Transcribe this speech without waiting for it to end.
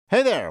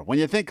Hey there, when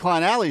you think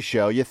Klein Alley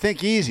Show, you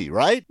think easy,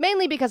 right?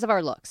 Mainly because of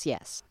our looks,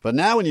 yes. But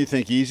now when you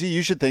think easy,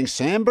 you should think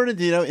San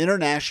Bernardino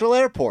International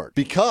Airport.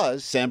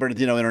 Because San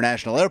Bernardino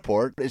International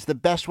Airport is the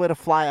best way to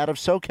fly out of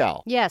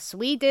SoCal. Yes,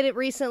 we did it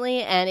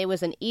recently, and it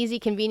was an easy,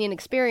 convenient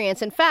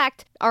experience. In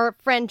fact, our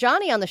friend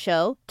Johnny on the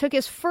show took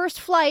his first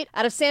flight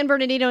out of San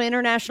Bernardino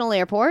International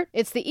Airport.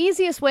 It's the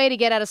easiest way to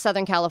get out of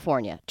Southern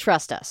California.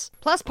 Trust us.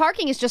 Plus,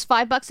 parking is just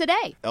 $5 a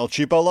day. El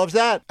Cheapo loves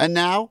that. And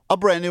now, a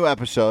brand new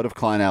episode of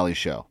Klein Alley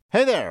Show.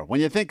 Hey there, when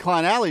you think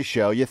Klein Alley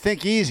Show, you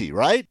think easy,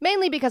 right?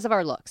 Mainly because of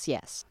our looks,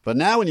 yes. But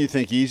now when you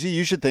think easy,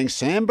 you should think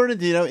San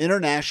Bernardino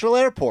International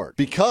Airport.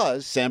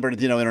 Because San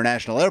Bernardino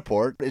International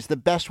Airport is the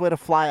best way to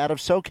fly out of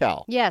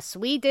SoCal. Yes,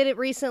 we did it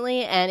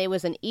recently, and it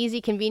was an easy,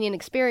 convenient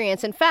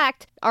experience. In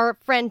fact, our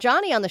friend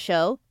Johnny on the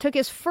show took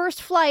his first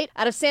flight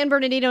out of San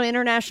Bernardino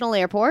International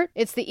Airport.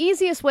 It's the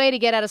easiest way to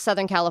get out of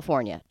Southern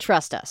California.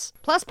 Trust us.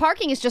 Plus,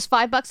 parking is just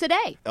 $5 a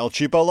day. El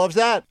Cheapo loves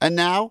that. And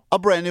now, a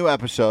brand new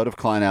episode of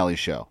Klein Alley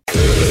Show.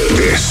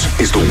 This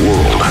is the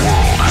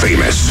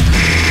world-famous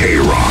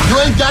K-Rock. You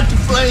ain't got to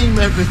flame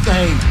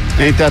everything.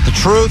 Ain't that the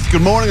truth?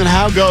 Good morning, and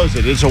how goes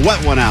it? It's a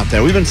wet one out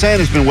there. We've been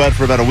saying it's been wet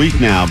for about a week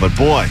now, but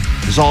boy,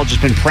 it's all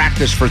just been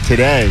practice for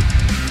today.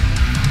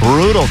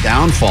 Brutal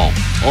downfall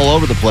all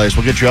over the place.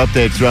 We'll get you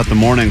updates throughout the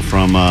morning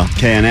from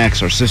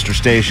KNX, our sister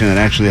station that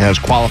actually has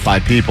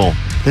qualified people.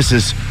 This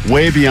is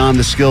way beyond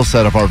the skill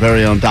set of our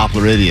very own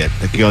Doppler idiot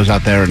that goes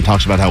out there and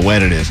talks about how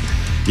wet it is.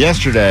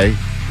 Yesterday,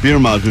 Beer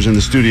Mug, who's in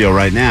the studio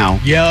right now.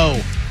 Yo.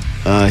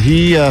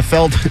 He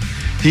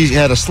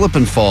had a slip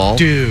and fall.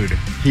 Dude.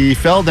 He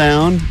fell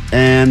down,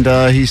 and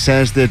he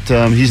says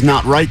that he's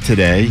not right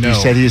today. No. He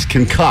said he is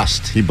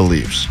concussed, he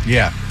believes.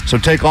 Yeah. So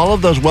take all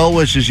of those well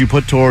wishes you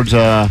put towards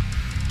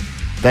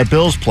that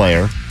Bills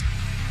player,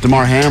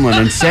 DeMar Hamlin,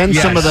 and send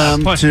some of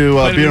them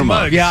to Beer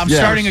Mug. Yeah, I'm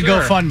starting a Sure.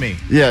 GoFundMe.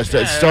 Yes,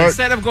 start.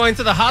 Instead of going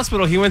to the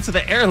hospital, he went to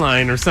the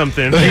airline or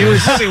something. He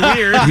was something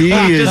weird. He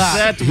is. Just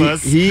said to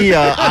us. He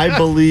I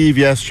believe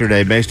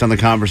yesterday, based on the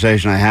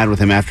conversation I had with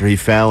him after he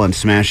fell and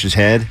smashed his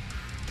head,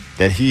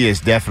 that he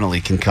is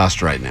definitely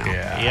concussed right now.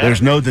 Yeah.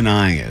 There's no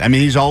denying it. I mean,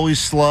 he's always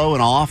slow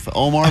and off,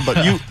 Omar.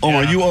 But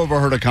you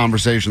overheard a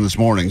conversation this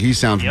morning. He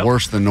sounds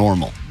worse than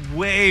normal.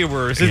 Way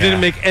worse. It Yeah.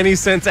 didn't make any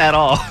sense at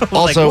all.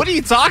 Also, what are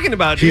you talking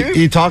about, dude?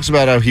 He talks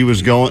about how he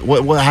was going.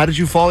 How did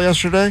you fall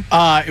yesterday?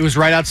 It was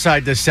right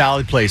outside the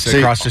salad place See,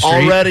 across the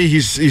street. Already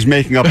he's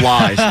making up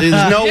lies.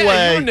 There's no Yeah,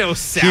 way you know he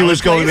salad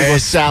was going to a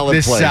This salad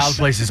this place. salad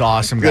place is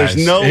awesome, guys.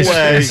 There's no way.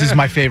 This is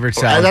my favorite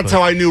salad That's place.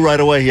 how I knew right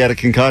away he had a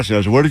concussion. I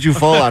was, where did you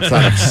fall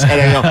outside of?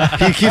 And I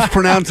go, he keeps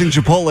pronouncing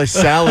Chipotle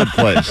salad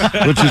place,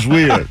 which is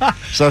weird.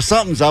 So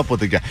something's up with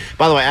the guy.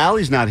 By the way,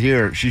 Allie's not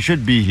here. She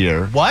should be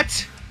here.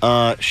 What?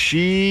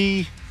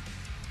 She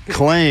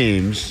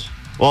claims,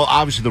 well,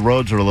 obviously the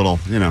roads are a little,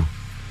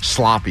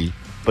 sloppy,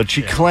 but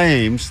she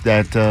claims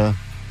that,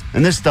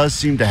 and this does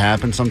seem to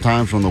happen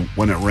sometimes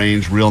when it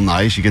rains real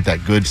nice, you get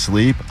that good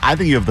sleep. I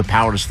think you have the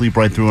power to sleep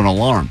right through an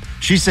alarm.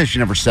 She says she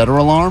never set her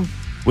alarm,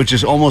 which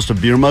is almost a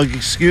Beer Mug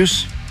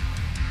excuse,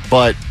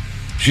 but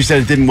she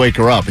said it didn't wake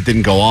her up. It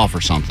didn't go off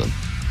or something.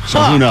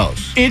 So who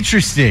knows?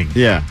 Interesting.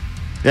 Yeah.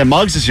 Yeah,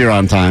 Muggs is here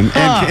on time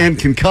and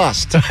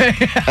concussed. And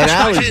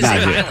Allie's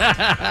not here.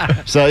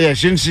 So, yeah,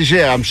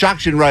 I'm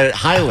shocked she didn't write it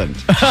Highland.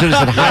 She should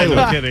have said Highland.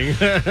 No kidding.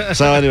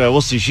 So, anyway, we'll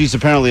see. She's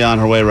apparently on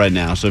her way right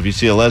now. So, if you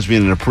see a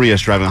lesbian in a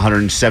Prius driving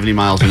 170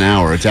 miles an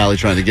hour, it's Allie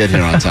trying to get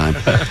here on time.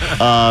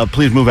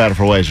 Please move out of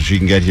her way so she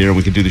can get here and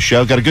we can do the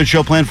show. Got a good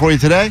show planned for you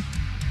today.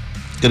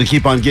 Going to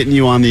keep on getting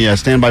you on the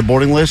standby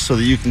boarding list so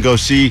that you can go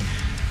see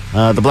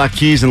the Black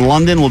Keys in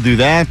London. We'll do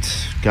that.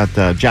 Got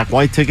Jack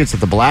White tickets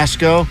at the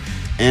Belasco.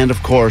 And,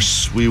 of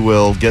course, we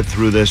will get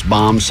through this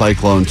bomb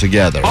cyclone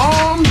together.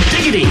 Bomb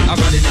diggity. I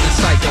run it in a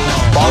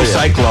cyclone. Bomb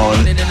cyclone.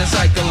 Run it in a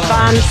cyclone.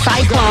 Bomb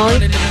cyclone.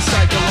 Run it in a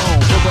cyclone.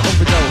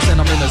 Overdose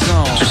and I'm in the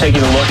zone. We're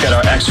taking a look at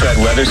our X-Red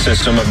weather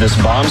system of this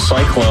bomb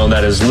cyclone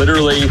that is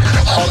literally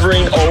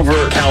hovering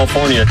over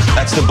California.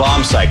 That's the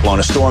bomb cyclone,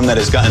 a storm that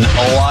has gotten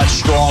a lot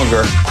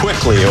stronger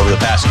quickly over the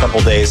past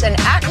couple days. An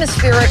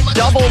atmospheric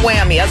double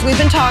whammy, as we've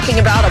been talking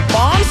about, a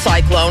bomb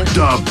cyclone.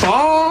 The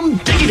bomb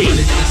diggity. Run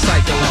it in a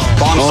cyclone.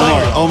 Bomb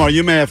cyclone. Omar,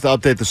 you may have to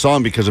update the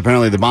song because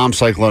apparently the bomb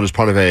cyclone is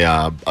part of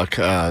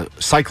a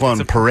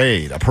cyclone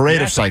parade, a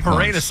parade of cyclones.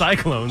 Parade of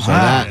cyclones. So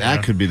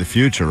that could be the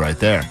future right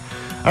there.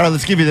 All right,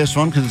 let's give you this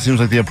one because it seems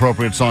like the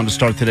appropriate song to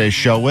start today's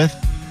show with.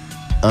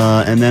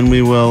 And then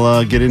we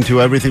will get into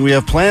everything we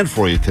have planned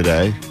for you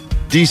today.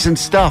 Decent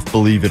stuff,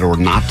 believe it or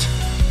not.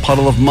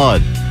 Puddle of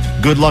mud.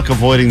 Good luck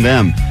avoiding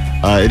them.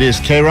 It is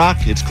K-Rock.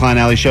 It's Klein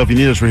Alley Show. If you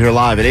need us, we're here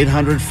live at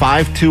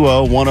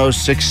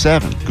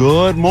 800-520-1067.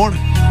 Good morning.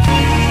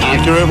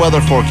 Accurate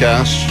weather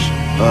forecast.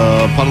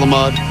 Puddle of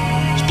mud.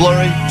 It's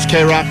blurry. It's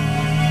K-Rock.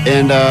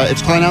 And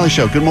it's Klein Alley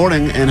Show. Good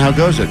morning, and how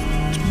goes it?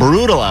 It's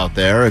brutal out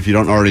there, if you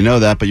don't already know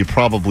that, but you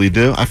probably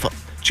do.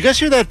 Did you guys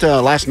hear that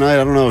last night?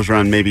 I don't know. It was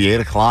around maybe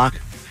 8 o'clock.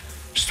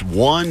 Just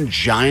one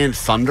giant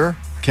thunder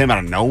came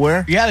out of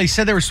nowhere. Yeah, they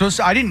said they were supposed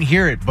to. I didn't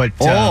hear it, but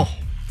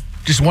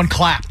Just one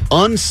clap.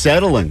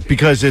 Unsettling,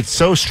 because it's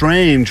so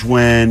strange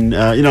when,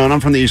 and I'm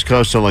from the East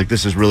Coast, so like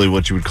this is really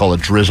what you would call a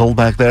drizzle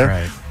back there.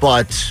 Right.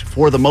 But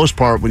for the most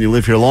part, when you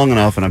live here long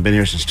enough, and I've been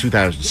here since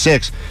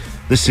 2006,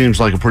 this seems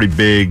like a pretty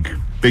big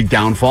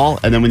downfall.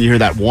 And then when you hear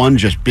that one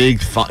just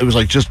big, it was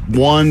like just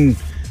one,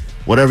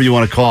 whatever you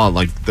want to call it,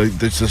 like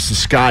the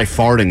sky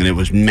farting, and it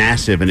was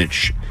massive, and it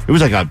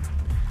was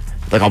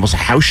like almost a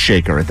house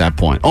shaker at that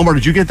point. Omar,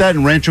 did you get that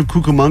in Rancho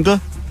Cucamonga?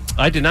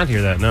 I did not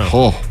hear that, no.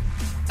 Oh.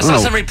 I saw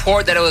some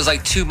report that it was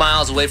like 2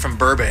 miles away from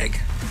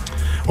Burbank.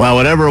 Well,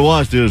 whatever it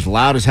was, dude, it was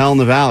loud as hell in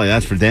the valley.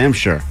 That's for damn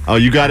sure. Oh,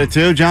 you got it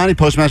too, Johnny?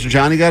 Postmaster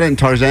Johnny got it in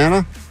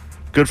Tarzana?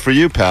 Good for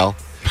you, pal.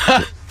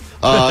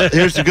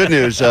 Here's the good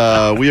news.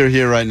 We are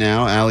here right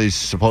now. Allie's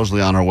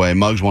supposedly on her way.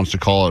 Muggs wants to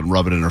call it and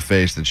rub it in her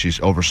face that she's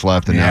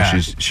overslept, and now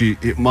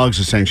Muggs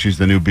is saying she's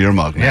the new beer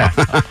mug now.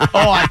 Yeah.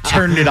 Oh, I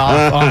turned it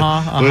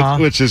off.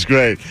 Which is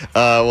great.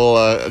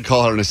 We'll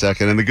call her in a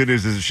second. And the good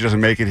news is if she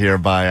doesn't make it here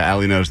by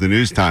Allie Knows the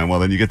News time,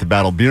 well, then you get to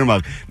battle beer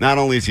mug. Not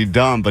only is he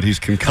dumb, but he's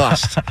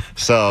concussed.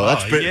 So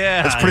that's pretty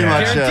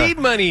much guaranteed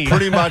money.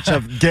 Pretty much a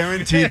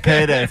guaranteed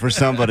payday for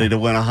somebody to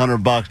win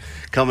 $100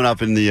 coming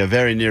up in the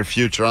very near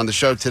future. On the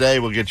show today,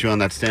 we'll get you on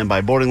that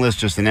standby boarding list.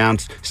 Just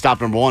announced stop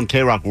number 1,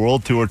 K-Rock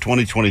World Tour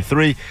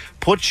 2023.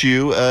 Puts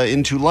you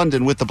into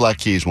London with the Black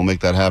Keys. We'll make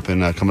that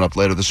happen coming up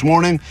later this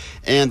morning.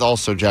 And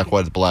also Jack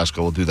White at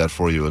Belasco will do that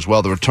for you as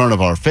well. The return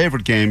of our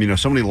favorite game.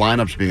 So many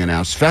lineups being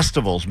announced.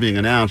 Festivals being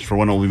announced for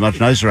when it will be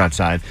much nicer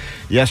outside.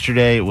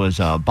 Yesterday it was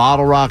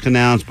Bottle Rock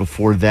announced.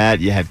 Before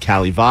that you had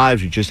Cali Vibes.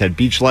 You just had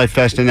Beach Life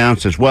Fest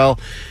announced as well.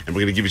 And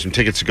we're going to give you some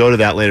tickets to go to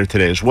that later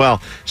today as well.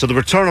 So the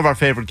return of our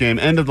favorite game,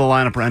 End of the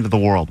Lineup or End of the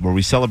World, where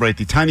we celebrate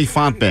the tiny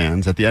font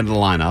bands at the end of the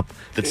lineup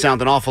that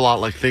sound an awful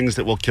lot like things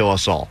that will kill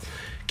us all.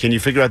 Can you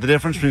figure out the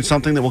difference between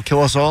something that will kill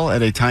us all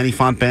and a tiny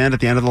font band at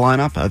the end of the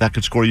lineup? That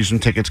could score you some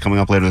tickets coming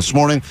up later this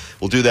morning.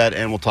 We'll do that,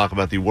 and we'll talk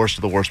about the worst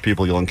of the worst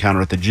people you'll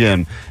encounter at the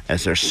gym,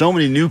 as there's so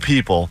many new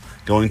people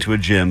going to a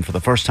gym for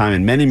the first time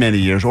in many, many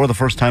years, or the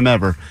first time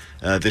ever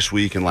this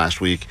week and last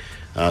week.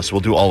 So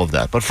we'll do all of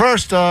that. But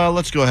first,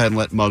 let's go ahead and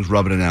let Muggs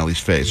rub it in Allie's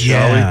face,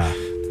 shall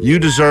we? You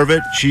deserve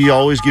it. She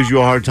always gives you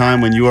a hard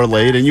time when you are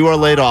late, and you are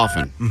late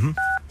often. Mm-hmm.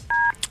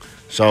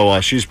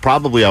 So she's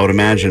probably, I would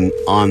imagine,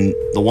 on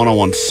the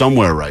 101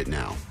 somewhere right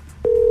now.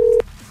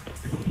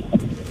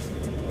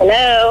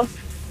 Hello.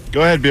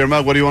 Go ahead, Beer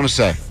Mug. What do you want to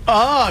say?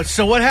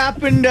 So what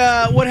happened?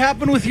 What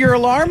happened with your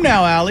alarm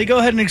now, Allie? Go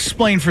ahead and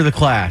explain for the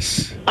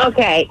class.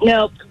 Okay,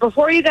 no,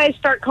 before you guys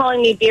start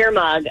calling me Beer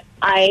Mug,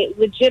 I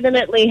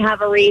legitimately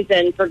have a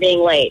reason for being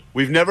late.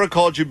 We've never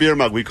called you Beer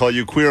Mug. We call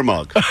you Queer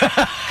Mug.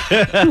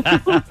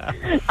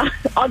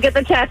 I'll get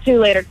the tattoo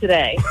later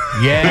today.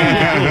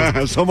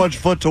 Yeah. So much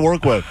foot to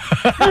work with.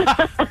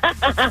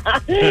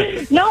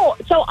 No,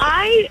 so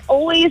I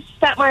always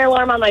set my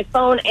alarm on my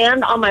phone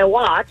and on my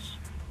watch,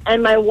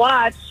 and my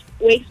watch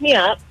wakes me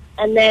up,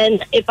 and then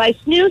if I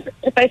snooze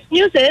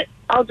it,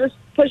 I'll just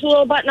push a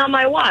little button on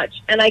my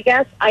watch, and I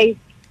guess I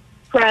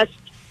pressed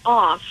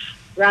off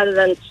rather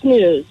than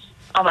snooze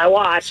on my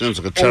watch. Sounds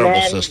like a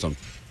terrible system.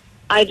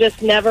 I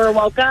just never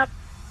woke up,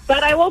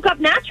 but I woke up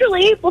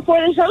naturally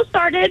before the show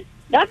started.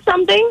 That's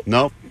something.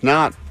 Nope,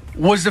 not.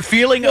 Was the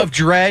feeling of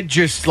dread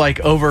just like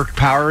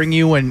overpowering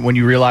you when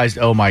you realized,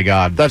 oh my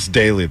God? That's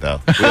daily,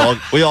 though.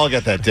 We all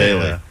get that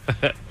daily.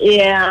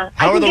 Yeah.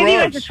 How I are can the give you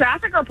roads? guys a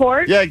traffic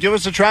report. Yeah, give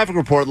us a traffic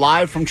report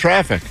live from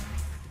traffic.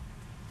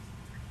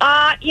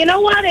 You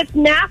know what? It's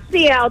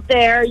nasty out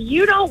there.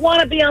 You don't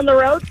want to be on the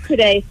roads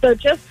today, so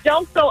just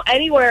don't go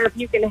anywhere if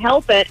you can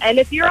help it. And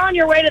if you're on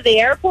your way to the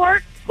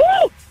airport,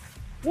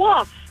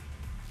 woof.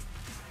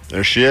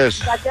 There she is.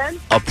 Is that good?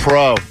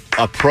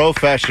 A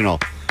professional.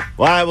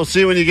 All right, we'll see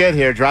you when you get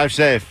here. Drive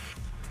safe.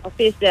 I'll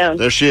see you soon.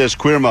 There she is,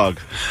 Queer Mug.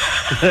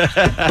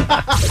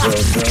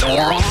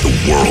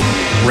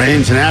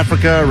 Rains in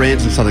Africa,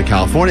 rains in Southern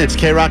California. It's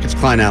K-Rock, it's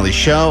Klein Alley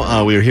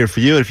Show. We are here for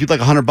you. And if you'd like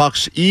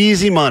 $100,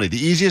 easy money, the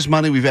easiest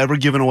money we've ever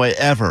given away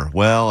ever.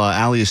 Well,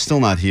 Allie is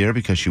still not here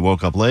because she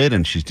woke up late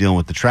and she's dealing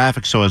with the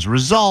traffic. So as a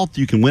result,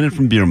 you can win it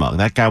from Beer Mug.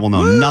 That guy will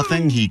know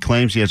nothing. He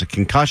claims he has a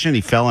concussion.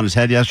 He fell on his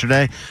head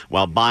yesterday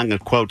while buying a,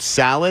 quote,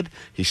 salad.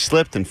 He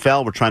slipped and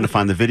fell. We're trying to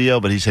find the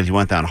video, but he said he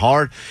went down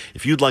hard.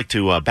 If you'd like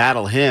to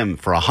battle him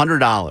for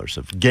 $100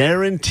 of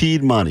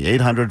guaranteed money,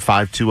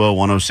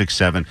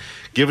 800-520-1067.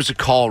 Give us a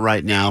call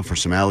right now for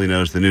some Allie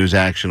Knows the News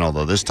action,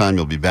 although this time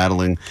you'll be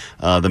battling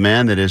the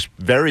man that is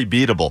very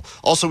beatable.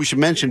 Also, we should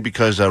mention,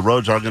 because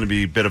roads are going to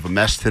be a bit of a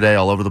mess today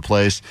all over the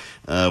place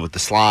with the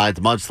slides,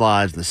 the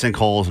mudslides, the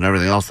sinkholes, and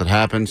everything else that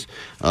happens.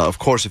 Of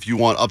course, if you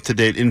want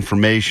up-to-date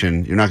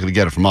information, you're not going to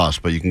get it from us,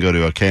 but you can go to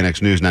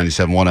KNX News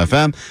 97.1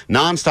 FM.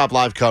 Non-stop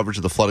live coverage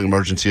of the flooding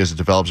emergency as it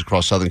develops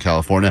across Southern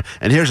California.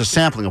 And here's a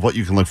sampling of what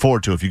you can look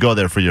forward to if you go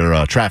there for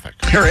your traffic.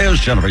 Here is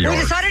Jennifer We York.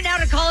 decided now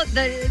to call it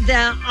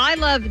the I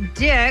Love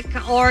Dick,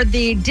 or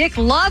the Dick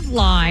Love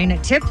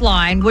Line, tip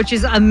line, which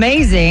is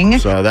amazing.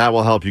 So that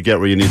will help you get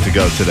where you need to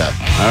go today.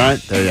 All right,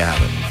 there you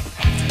have it.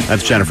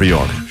 That's Jennifer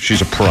York.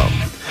 She's a pro.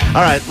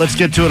 All right, let's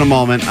get to it in a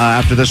moment.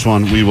 After this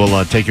one, we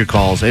will take your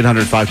calls.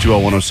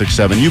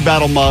 800-520-1067. You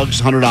battle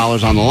Muggs,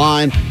 $100 on the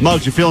line.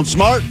 Muggs, you feeling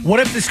smart? What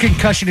if this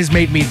concussion has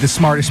made me the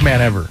smartest man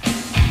ever?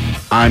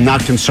 I'm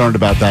not concerned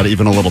about that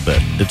even a little bit.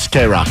 It's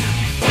K-Rock.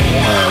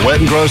 Wet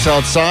and gross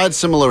outside,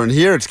 similar in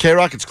here. It's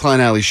K-Rock, it's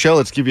Klein Alley Show.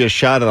 Let's give you a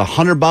shot at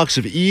 $100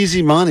 of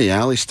easy money.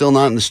 Allie's still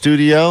not in the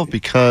studio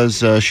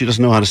because she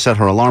doesn't know how to set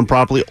her alarm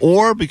properly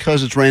or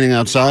because it's raining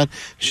outside.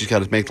 She's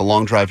got to make the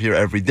long drive here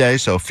every day.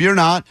 So fear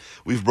not,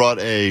 we've brought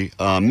a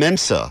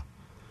Mensa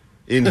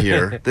in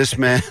here. This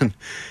man...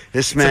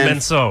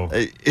 Menso.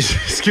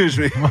 Excuse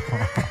me.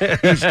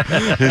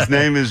 His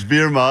name is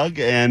Beer Mug,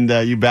 and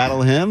you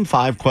battle him.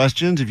 5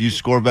 questions. If you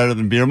score better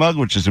than Beer Mug,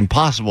 which is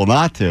impossible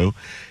not to,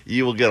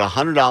 you will get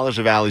 $100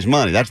 of Allie's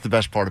money. That's the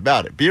best part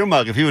about it. Beer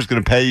Mug, if he was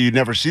going to pay you, you'd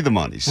never see the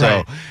money. So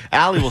right.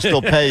 Allie will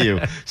still pay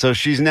you. So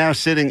she's now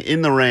sitting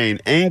in the rain,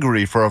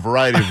 angry for a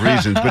variety of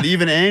reasons, but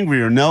even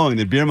angrier knowing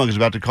that Beer Mug is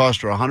about to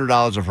cost her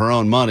 $100 of her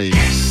own money.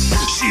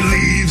 She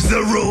leaves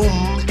the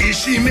room. Is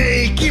she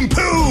making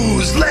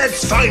poos?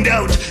 Let's find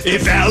out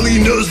if Allie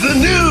knows the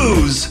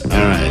news. All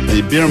right,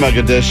 the Beer Mug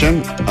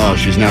edition. Oh,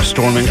 she's now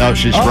storming. Oh,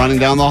 she's running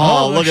down the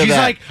hall. Look at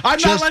that. She's like, I'm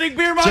not letting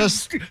Beer Mug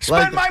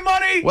spend my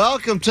money.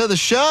 Welcome to the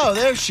show.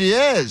 There she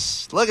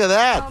is. Look at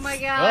that. Oh, my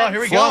God. Oh, here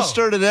we go.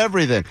 Flustered and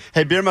everything.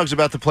 Hey, Beer Mug's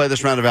about to play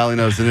this round of Allie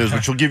Knows the News,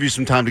 which will give you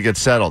some time to get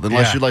settled,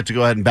 unless you'd like to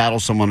go ahead and battle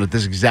someone at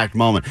this exact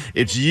moment.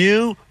 It's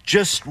you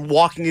just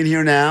walking in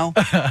here now,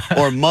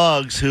 or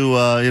Muggs, who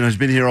has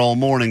been here all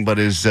morning but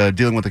is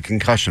dealing with a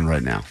concussion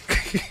right now.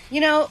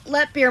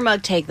 Let Beer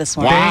Mug take this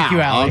one. Wow. Thank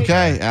you, Allie.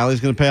 Okay, Allie's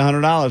going to pay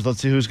 $100. Let's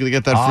see who's going to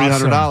get that free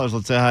 $100.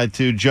 Let's say hi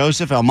to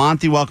Joseph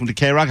Almonte. Welcome to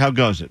K-Rock. How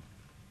goes it?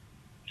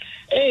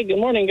 Hey, good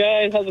morning,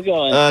 guys. How's it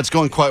going? It's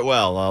going quite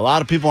well. A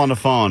lot of people on the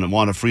phone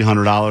want a free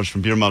 $100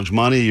 from Beer Mug's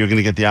money. You're going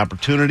to get the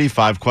opportunity.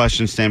 5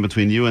 questions stand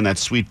between you and that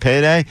sweet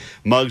payday.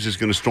 Muggs is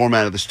going to storm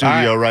out of the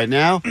studio right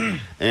now.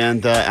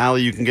 And,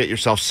 Allie, you can get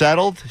yourself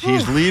settled.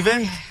 He's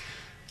leaving.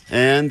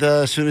 And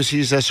as soon as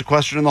he's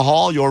sequestered in the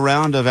hall, your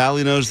round of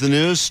Allie Knows the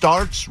News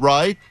starts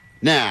right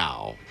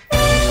now.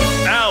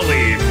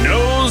 Allie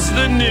Knows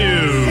the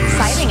News.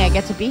 Exciting. I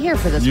get to be here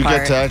for this You part.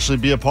 get to actually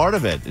be a part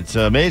of it. It's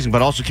amazing.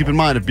 But also keep in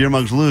mind, if Beer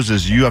Muggs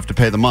loses, you have to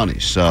pay the money.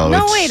 So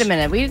No, wait a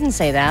minute. We didn't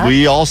say that.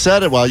 We all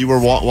said it while you were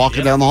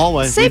walking down the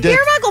hallway. Say Beer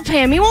Mug will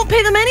pay him. He won't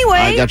pay them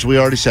anyway. That's what we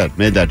already said.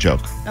 Made that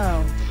joke.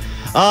 Oh.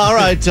 All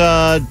right,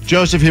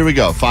 Joseph, here we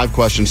go. 5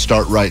 questions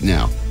start right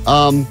now.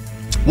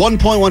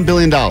 $1.1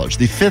 billion,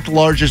 the 5th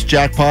largest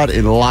jackpot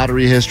in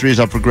lottery history, is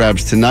up for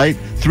grabs tonight.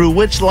 Through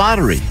which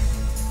lottery?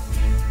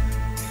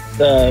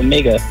 The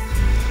Mega.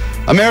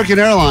 American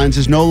Airlines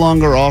is no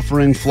longer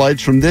offering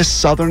flights from this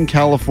Southern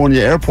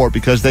California airport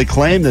because they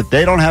claim that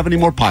they don't have any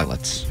more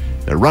pilots.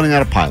 They're running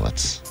out of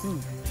pilots.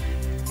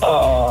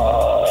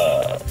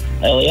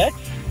 LAX?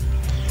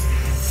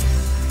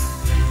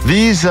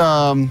 These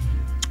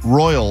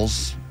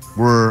Royals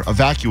were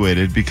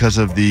evacuated because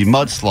of the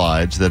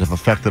mudslides that have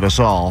affected us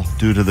all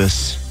due to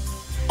this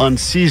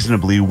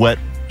unseasonably wet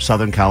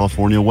Southern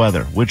California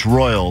weather. Which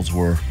Royals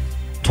were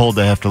told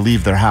they have to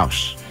leave their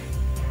house?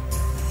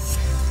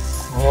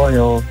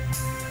 Royal.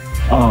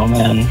 Oh,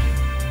 man.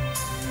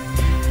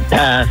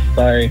 Pass.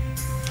 Sorry.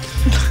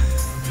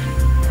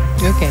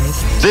 Okay.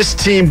 This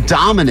team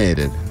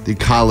dominated the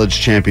college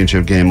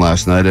championship game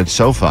last night at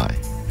SoFi.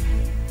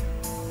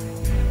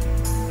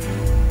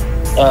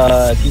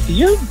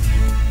 TCU?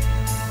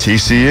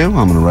 TCU. I'm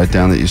going to write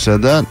down that you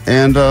said that.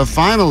 And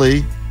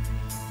finally,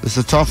 this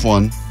is a tough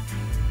one.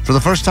 For the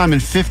first time in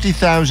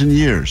 50,000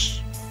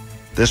 years,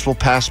 this will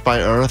pass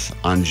by Earth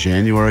on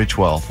January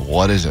 12th.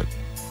 What is it?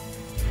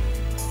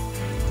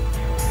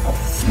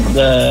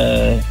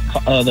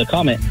 The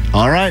comet.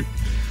 All right.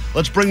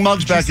 Let's bring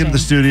Muggs back into the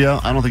studio.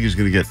 I don't think he's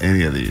going to get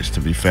any of these,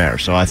 to be fair.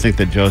 So I think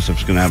that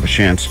Joseph's going to have a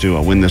chance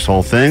to win this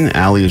whole thing.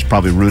 Allie is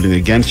probably rooting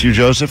against you,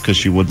 Joseph, because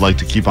she would like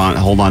to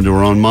hold on to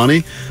her own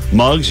money.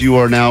 Muggs, you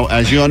are now,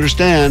 as you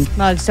understand.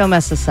 Muggs, don't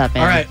mess this up,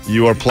 man. All right.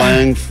 You are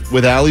playing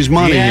with Allie's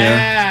money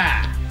here.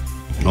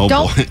 Oh,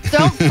 don't boy.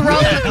 throw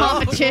the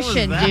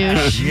competition,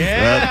 douche.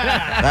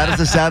 That is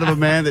the sound of a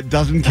man that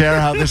doesn't care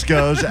how this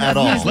goes at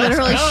all. He's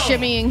literally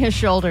shimmying his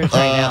shoulders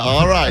right now.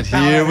 All right,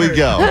 here we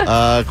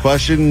go.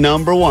 Question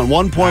number 1.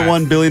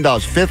 $1.1 billion.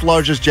 5th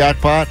largest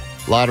jackpot,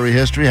 lottery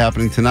history,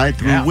 happening tonight.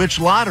 Through which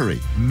lottery?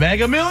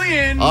 Mega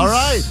Millions. All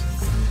right.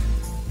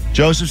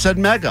 Joseph said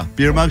Mega.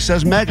 Beer Mug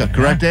says Mega.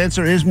 Correct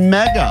answer is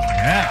Mega.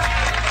 Yeah.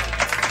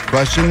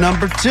 Question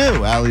number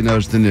 2. Allie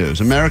Knows the News.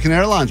 American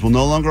Airlines will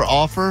no longer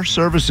offer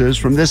services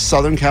from this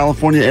Southern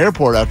California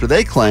airport after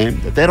they claim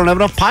that they don't have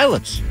enough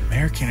pilots.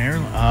 American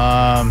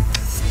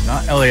Airlines.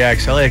 Not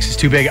LAX. LAX is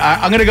too big.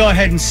 I'm going to go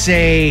ahead and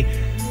say.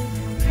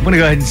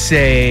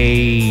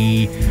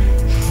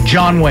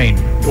 John Wayne.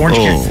 Orange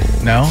County.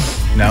 No.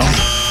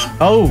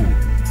 Oh.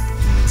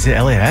 Is it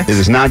LAX? It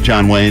is not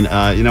John Wayne.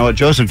 You know what?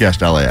 Joseph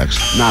guessed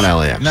LAX. Not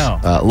LAX. No.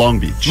 Long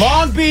Beach.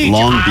 Long Beach.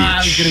 Long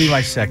Beach. It's going to be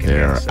my second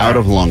They're guess. out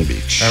of Long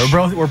Beach.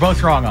 We're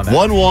both wrong on that.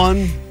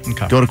 1-1.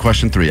 Okay. Go to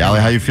question 3. Allie,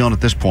 how you feeling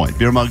at this point?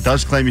 Beer Mug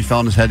does claim he fell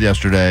on his head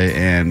yesterday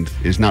and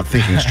is not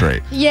thinking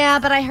straight. Yeah,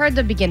 but I heard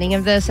the beginning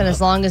of this, and as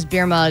long as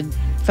Beer Mug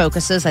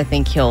focuses, I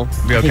think he'll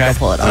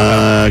pull it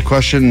off.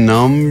 Question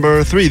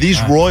number 3.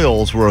 These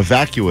Royals were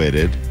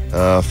evacuated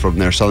from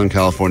their Southern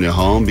California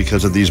home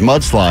because of these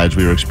mudslides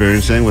we were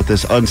experiencing with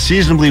this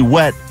unseasonably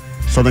wet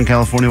Southern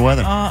California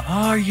weather.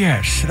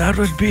 Yes, that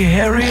would be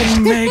Harry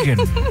and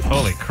Meghan.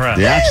 Holy crap.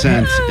 The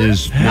accent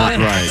is not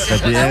right,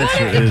 but the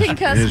answer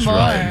is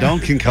right.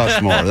 Don't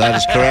concuss more. That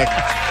is correct.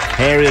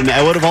 Harry and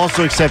I would have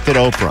also accepted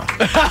Oprah.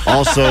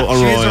 Also a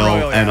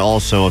royal, and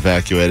also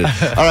evacuated.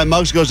 All right,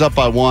 Muggs goes up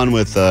by 1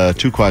 with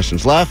 2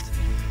 questions left.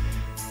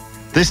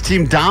 This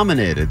team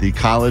dominated the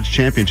college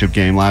championship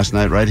game last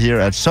night right here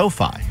at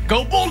SoFi.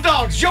 Go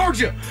Bulldogs,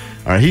 Georgia!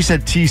 All right, he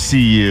said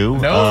TCU.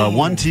 No.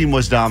 One team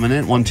was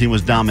dominant, one team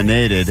was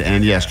dominated,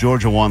 and yes,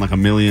 Georgia won like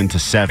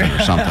 1,000,000-7 or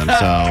something.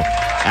 So,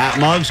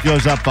 Muggs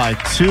goes up by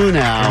 2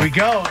 now. Here we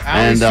go.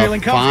 And Allie's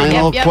feeling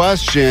comfortable. final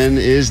question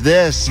is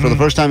this. For the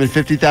first time in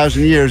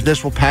 50,000 years,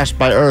 this will pass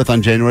by Earth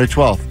on January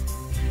 12th.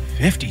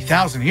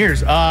 50,000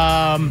 years.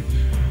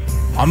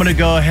 I'm going to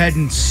go ahead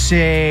and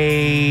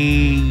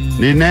say...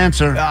 Need an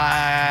answer.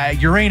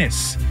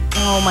 Uranus.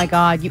 Oh, my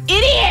God, you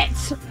idiot!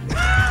 Did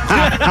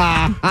he get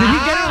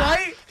it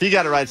right? He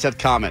got it right, said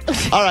Comet.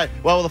 All right,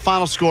 well, the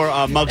final score,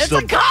 Muggs It's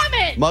a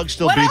comet! Muggs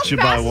still beats you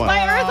by 1.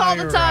 By Earth all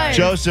the time.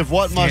 Joseph,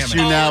 what must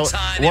you now...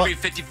 every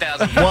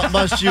 50,000 What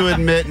must you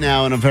admit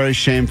now in a very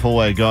shameful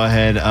way? Go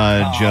ahead,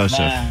 Joseph.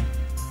 Man.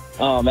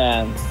 Oh,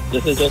 man.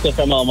 This is Joseph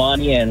from El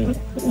Monte, and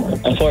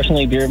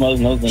unfortunately, Beer Mug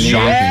knows the news.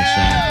 Shocking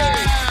sound.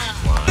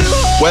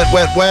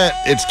 Wet.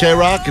 It's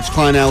K-Rock. It's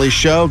Klein Alley's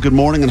show. Good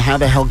morning, and how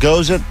the hell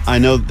goes it? I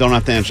know, don't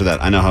have to answer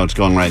that. I know how it's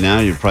going right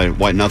now. You're probably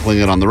white-knuckling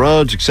it on the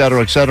roads, et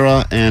cetera, et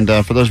cetera. And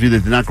for those of you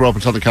that did not grow up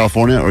in Southern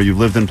California, or you've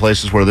lived in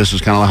places where this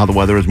is kind of how the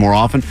weather is more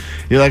often,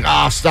 you're like,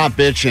 stop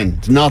bitching.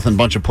 It's nothing,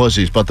 bunch of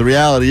pussies. But the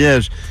reality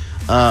is,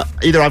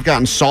 either I've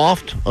gotten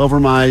soft over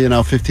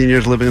my, 15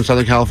 years living in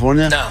Southern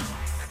California. No.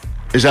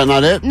 Is that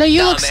not it? No,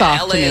 you look man,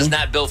 soft LA to me. is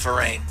not built for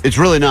rain. It's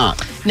really not.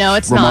 No,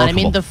 it's not. I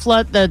mean,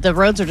 the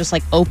roads are just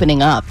like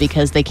opening up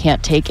because they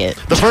can't take it.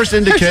 The first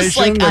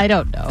indication I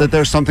don't know. that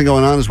there's something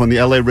going on is when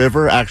the LA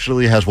River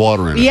actually has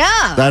water in it.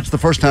 Yeah. That's the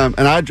first time.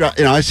 And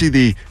I see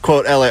the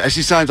quote LA. I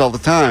see signs all the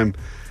time.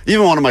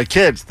 Even one of my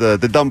kids, the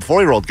dumb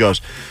 4-year-old goes,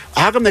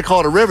 how come they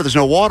call it a river? There's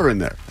no water in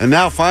there. And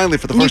now finally,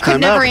 for the first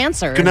time ever.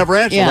 Could never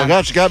answer. Yeah. Oh my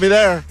God, she got me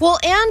there. Well,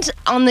 and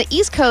on the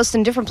East Coast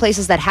and different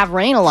places that have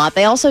rain a lot,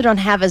 they also don't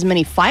have as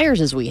many fires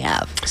as we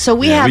have. So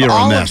we have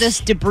all of this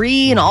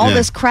debris and all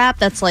this crap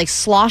that's like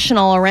sloshing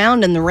all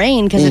around in the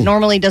rain because it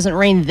normally doesn't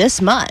rain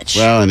this much.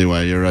 Well,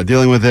 anyway, you're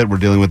dealing with it. We're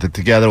dealing with it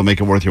together. We'll make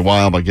it worth your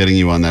while by getting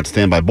you on that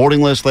standby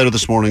boarding list later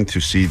this morning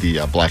to see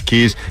the Black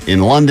Keys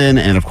in London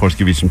and, of course,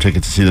 give you some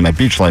tickets to see them at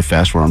Beach Life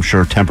Fest, where I'm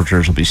sure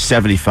temperatures will be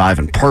 75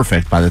 and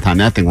perfect by the time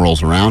that thing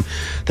rolls around.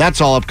 That's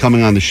all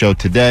upcoming on the show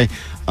today.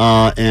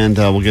 And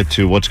we'll get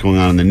to what's going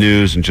on in the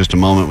news in just a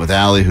moment with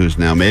Allie, who's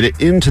now made it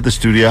into the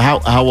studio.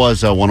 How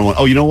was 101?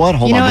 Oh, you know what?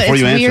 Hold on. Before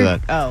you answer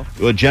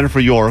that. Jennifer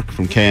York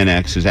from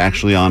KNX is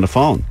actually on the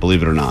phone,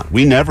 believe it or not.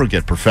 We never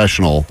get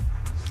professional...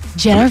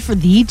 Jennifer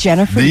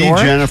York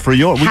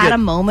had a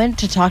moment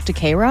to talk to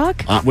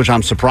K-Rock? Which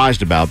I'm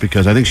surprised about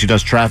because I think she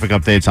does traffic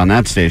updates on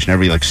that station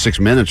every 6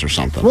 minutes or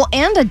something. Well,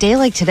 and a day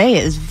like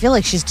today, I feel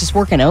like she's just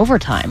working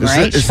overtime,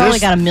 right? She's probably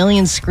got 1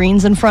 million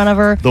screens in front of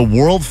her. The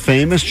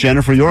world-famous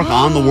Jennifer York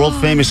on the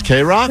world-famous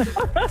K-Rock?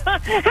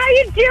 How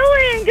you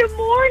doing? Good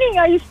morning.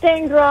 Are you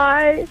staying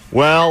dry?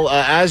 Well,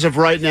 as of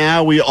right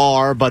now, we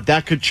are, but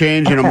that could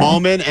change in a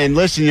moment. And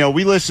listen,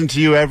 we listen to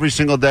you every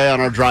single day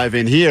on our drive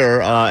in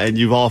here, and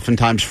you've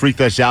oftentimes freaked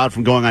us out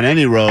from going on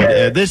any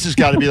road. This has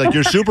got to be like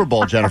your Super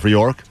Bowl, Jennifer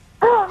York.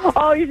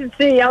 Oh, you should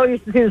see. I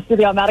used to see the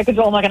studio. I'm out of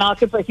control. I'm like an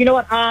octopus. You know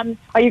what?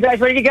 Are you guys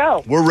ready to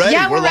go? We're ready.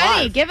 Yeah, we're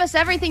ready. Live. Give us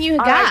everything you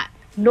got. Right.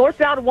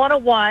 Northbound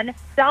 101,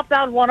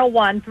 southbound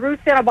 101 through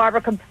Santa Barbara,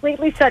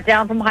 completely shut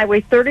down from Highway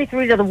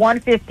 33 to the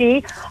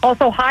 150.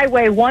 Also,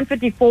 Highway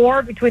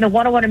 154 between the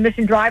 101 and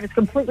Mission Drive is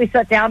completely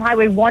shut down.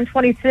 Highway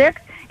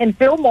 126 in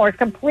Fillmore is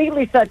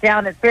completely shut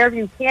down at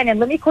Fairview Canyon.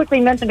 Let me quickly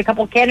mention a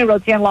couple of canyon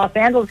roads here in Los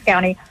Angeles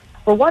County.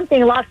 For one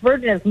thing, Las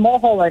Virgenes,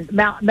 Mulholland,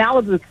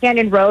 Malibu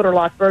Canyon Road, or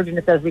Las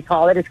Virgenes as we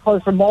call it, is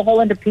closed from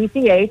Mulholland to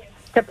PCH.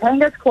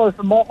 Topanga's closed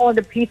from Mulholland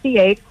to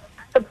PCH.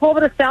 The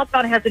Pulveda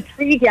southbound has a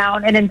tree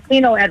down in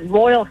Encino at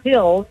Royal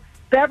Hills.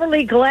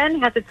 Beverly Glen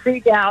has a tree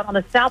down on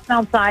the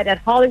southbound side at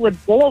Hollywood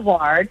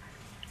Boulevard.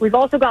 We've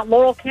also got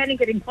Laurel Canyon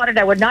getting flooded.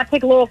 I would not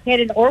take Laurel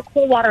Canyon or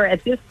Coolwater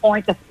at this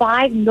point. The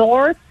 5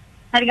 North,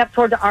 heading up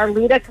toward the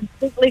Arleta,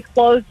 completely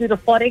closed due to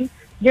flooding.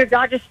 Near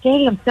Dodger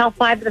Stadium, South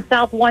 5 to the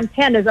South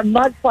 110, there's a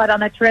mudslide on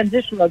that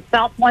transition road.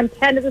 South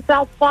 110 to the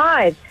South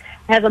 5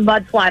 has a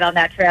mudslide on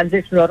that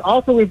transition road.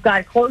 Also, we've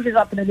got closures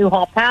up in the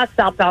Newhall Pass.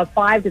 Southbound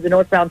 5 to the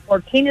northbound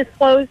 14 is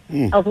closed,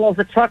 as well as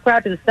the truck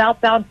route to the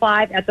southbound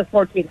 5 at the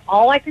 14.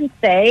 All I can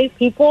say,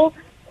 people,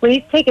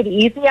 please take it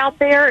easy out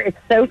there. It's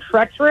so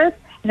treacherous,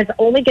 and it's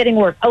only getting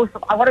worse. Oh, so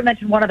I want to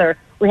mention one other.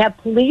 We have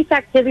police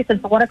activity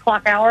since the 1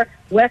 o'clock hour,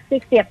 West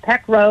 60 at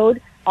Peck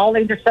Road. All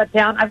lanes are shut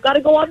down. I've got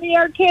to go on the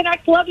air.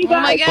 KNX, love you guys.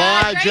 Oh my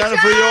God. Bye,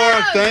 Jennifer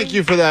York. Thank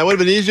you for that. It would have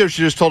been easier if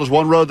she just told us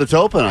one road that's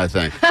open, I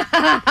think.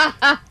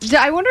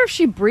 I wonder if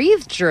she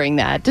breathed during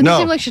that. Didn't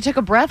seem like she took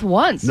a breath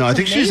once. No, I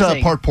think she's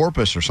amazing. part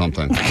porpoise or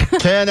something.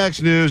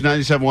 KNX News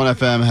 97.1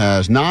 FM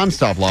has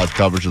nonstop live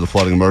coverage of the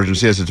flooding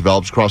emergency as it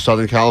develops across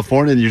Southern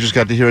California, and you just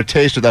got to hear a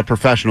taste of that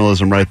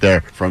professionalism right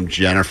there from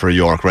Jennifer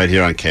York right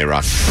here on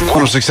K-Rock.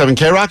 106.7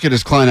 K-Rock, it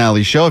is Klein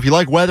Alley Show. If you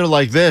like weather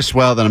like this,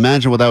 well, then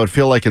imagine what that would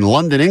feel like in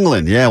London,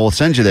 England. Yeah, we'll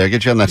send you there,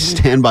 get you on that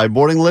standby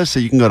boarding list so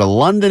you can go to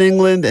London,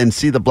 England and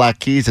see the Black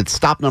Keys at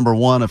stop number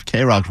 1 of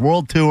K-Rock's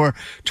World Tour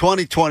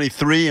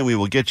 2023, and we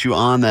will get you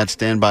on that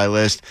standby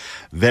list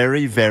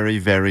very, very,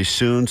 very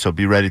soon, so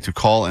be ready to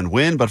call and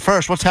win. But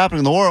first, what's happening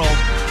in the world?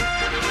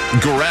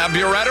 Grab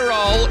your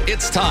Adderall.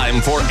 It's time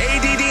for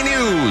ADD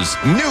News.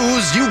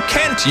 News you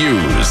can't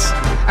use.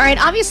 All right,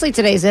 obviously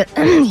today's a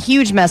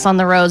huge mess on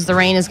the roads. The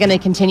rain is going to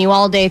continue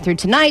all day through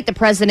tonight. The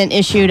president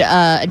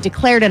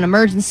declared an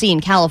emergency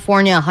in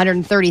California.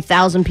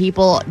 130,000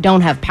 people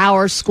don't have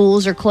power.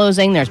 Schools are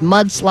closing. There's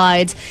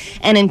mudslides.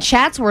 And in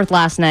Chatsworth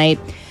last night,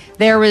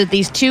 there were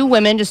these two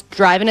women just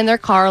driving in their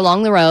car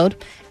along the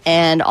road.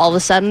 And all of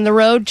a sudden, the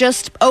road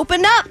just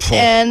opened up,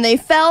 and they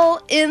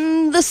fell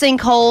in the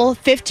sinkhole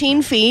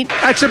 15 feet.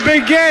 That's a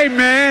big game,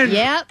 man.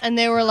 Yeah, and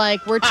they were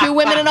like, we're two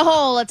women in a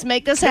hole. Let's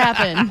make this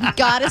happen.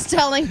 God is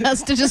telling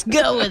us to just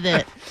go with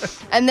it.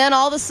 And then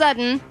all of a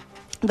sudden,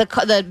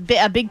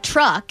 a big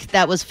truck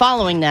that was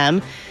following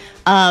them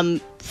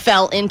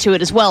fell into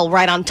it as well,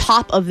 right on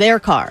top of their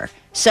car.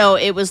 So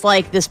it was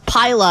like this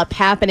pileup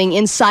happening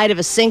inside of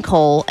a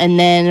sinkhole, and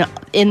then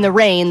in the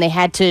rain, they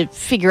had to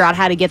figure out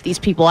how to get these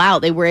people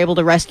out. They were able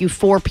to rescue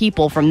 4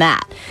 people from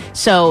that.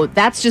 So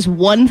that's just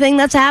one thing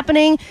that's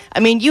happening. I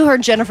mean, you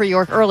heard Jennifer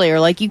York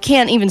earlier. Like, you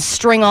can't even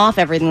string off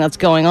everything that's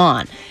going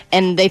on.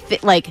 And they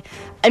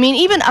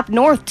even up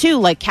north, too,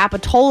 like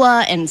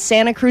Capitola and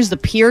Santa Cruz, the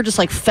pier just,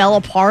 like, fell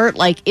apart.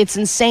 Like, it's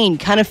insane.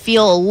 Kind of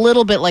feel a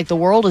little bit like the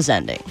world is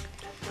ending.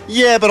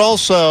 Yeah, but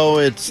also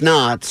it's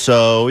not.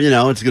 So,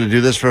 it's going to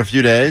do this for a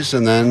few days,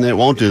 and then it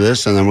won't do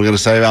this, and then we're going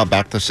to say about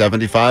back to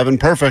 75 and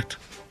perfect.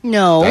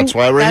 No, that's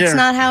why we're here. That's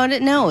not how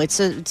it. No, it's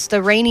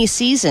the rainy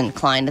season,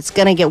 Klein. It's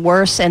going to get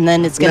worse, and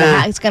then it's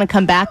going to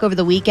come back over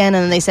the weekend,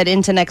 and then they said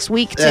into next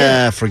week too.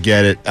 Yeah,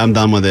 forget it. I'm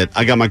done with it.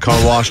 I got my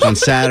car washed on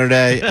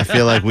Saturday. I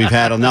feel like we've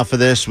had enough of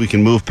this. We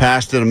can move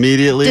past it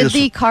immediately. Did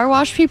the car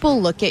wash people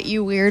look at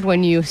you weird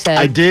when you said,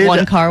 I did,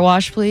 one car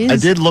wash, please? I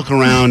did look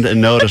around and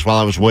notice while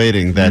I was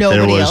waiting that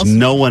there was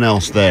no one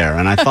else there,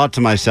 and I thought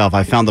to myself,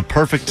 I found the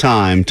perfect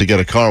time to get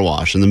a car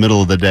wash in the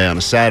middle of the day on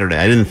a Saturday.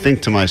 I didn't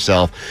think to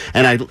myself,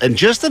 and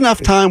just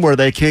enough time where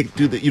they can't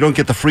do that. You don't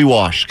get the free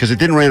wash because it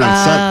didn't rain on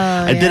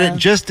Sunday. I did it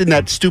just in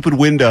that stupid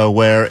window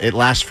where it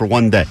lasts for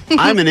one day.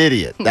 I'm an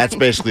idiot. That's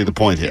basically the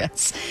point here.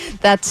 Yes,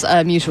 that's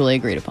mutually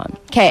agreed upon.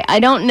 Okay, I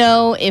don't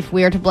know if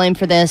we're to blame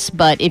for this,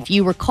 but if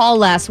you recall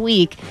last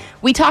week,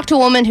 we talked to a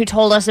woman who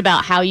told us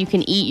about how you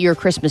can eat your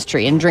Christmas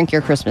tree and drink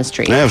your Christmas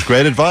tree. Yeah, it was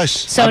great advice.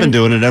 So, I've been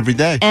doing it every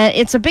day. And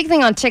it's a big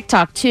thing on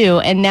TikTok,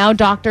 too, and now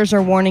doctors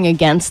are warning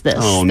against this.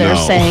 Oh, They're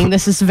saying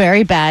this is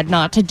very bad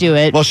not to do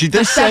it. Well, she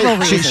did say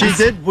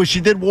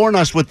she did warn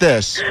us with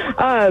this.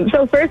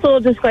 So first, a little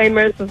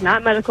disclaimer, this is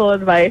not medical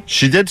advice.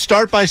 She did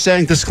start by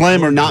saying,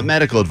 disclaimer, not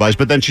medical advice,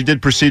 but then she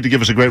did proceed to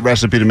give us a great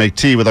recipe to make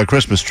tea with our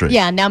Christmas tree.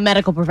 Yeah, now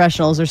medical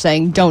professionals are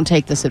saying, don't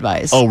take this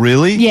advice. Oh,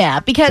 really? Yeah,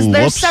 because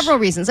there's several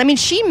reasons. I mean,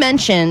 she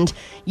mentioned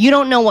you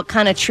don't know what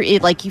kind of tree,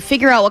 like you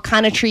figure out what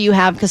kind of tree you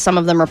have because some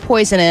of them are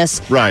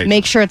poisonous. Right.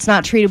 Make sure it's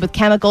not treated with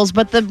chemicals,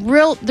 but the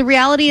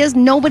reality is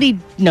nobody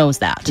knows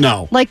that.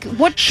 No. Like,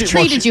 what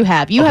tree did you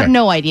have? You have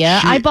no idea.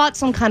 I bought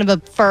some kind of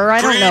a fir.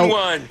 I don't know.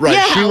 One. Right.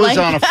 Yeah, she was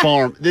on a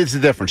farm. This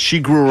is different. She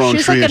grew her own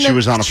tree and she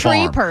was on a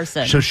farm. Tree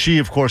person. So she,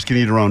 of course, can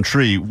eat her own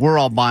tree. We're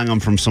all buying them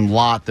from some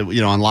lot that,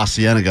 on La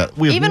Cienega.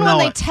 Even when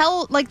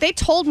they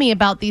told me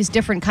about these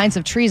different kinds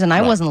of trees and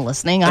I wasn't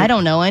listening. I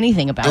don't know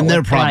anything about it. And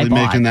they're probably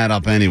making that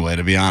up anyway,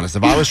 to be honest.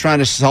 If I was trying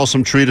to sell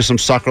some tree to some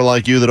sucker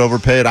like you that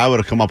overpaid, I would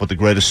have come up with the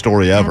greatest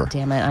story ever. God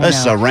damn it, This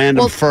is a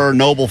random fir,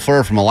 noble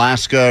fir from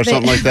Alaska or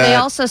something like that. They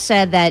also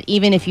said that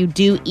even if you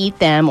do eat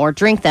them or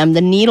drink them,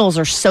 the needles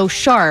are so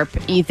sharp.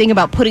 You think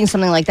about putting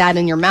something like that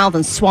in your mouth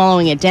and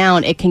swallowing it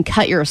down, it can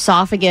cut your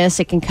esophagus,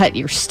 it can cut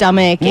your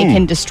stomach, it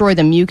can destroy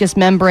the mucous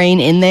membrane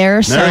in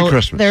there. Merry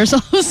Christmas. There's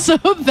also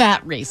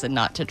that reason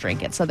not to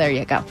drink it. So there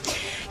you go.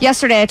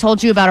 Yesterday, I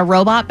told you about a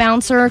robot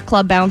bouncer,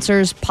 club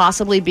bouncers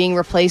possibly being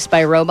replaced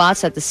by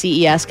robots at the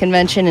CES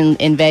convention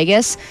in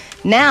Vegas.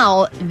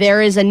 Now,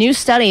 there is a new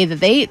study that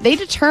they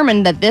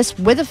determined that this,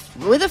 with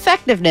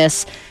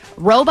effectiveness,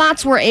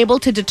 robots were able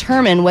to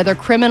determine whether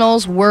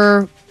criminals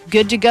were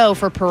good to go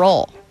for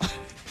parole.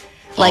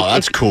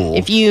 That's cool.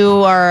 If you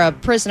are a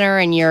prisoner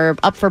and you're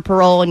up for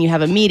parole and you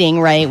have a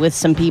meeting, right, with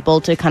some people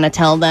to kind of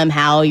tell them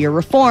how you're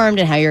reformed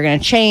and how you're going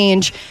to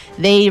change,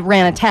 they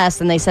ran a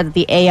test and they said that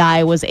the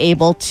AI was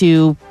able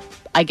to,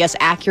 I guess,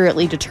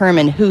 accurately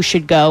determine who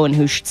should go and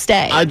who should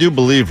stay. I do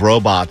believe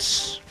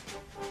robots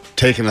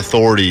taking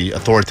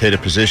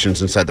authoritative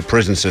positions inside the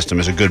prison system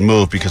is a good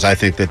move because I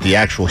think that the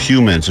actual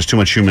humans, there's too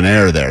much human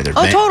error there. They're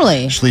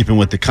totally sleeping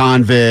with the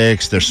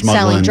convicts. They're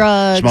smuggling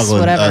drugs,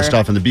 whatever.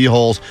 Stuff in the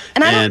beeholes.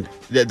 And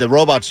the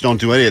robots don't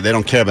do any of it. They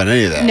don't care about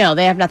any of that. No,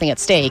 they have nothing at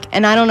stake.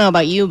 And I don't know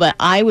about you, but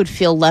I would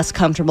feel less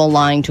comfortable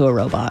lying to a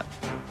robot.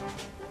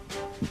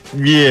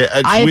 Yeah.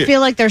 I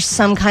feel like there's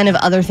some kind of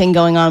other thing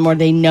going on where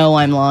they know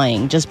I'm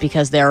lying just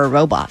because they're a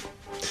robot.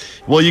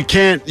 Well, you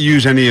can't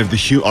use any of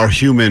our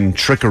human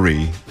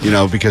trickery,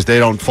 because they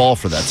don't fall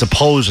for that.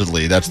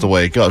 Supposedly, that's the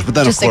way it goes. But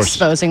then, just of course,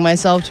 exposing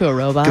myself to a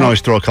robot. You can always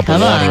throw a couple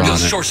of water on it.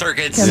 Short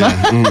circuits.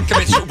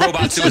 Commits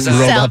robot suicide.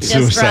 Robot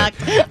suicide.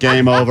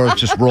 Game over.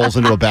 Just rolls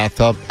into a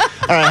bathtub.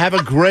 All right, have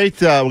a great.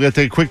 We're going to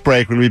take a quick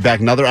break. We're going to be back.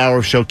 Another hour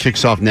of show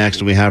kicks off next,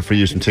 and we have for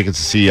you some tickets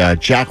to see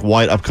Jack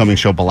White upcoming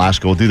show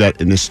Belasco. We'll do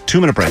that in this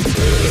 2-minute break.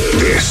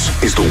 This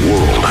is the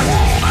world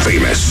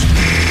famous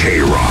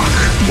K-Rock.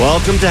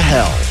 Welcome to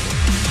hell.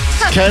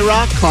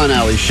 K-Rock, Klein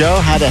Alley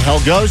Show. How the hell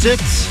goes it?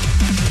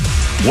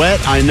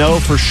 Wet, I know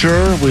for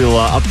sure. We'll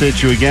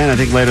update you again. I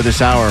think later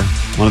this hour,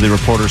 one of the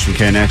reporters from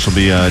KNX will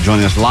be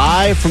joining us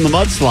live from the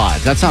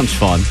mudslide. That sounds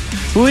fun.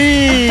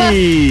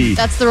 Whee!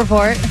 That's the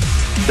report.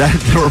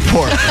 That's the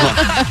report.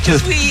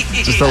 just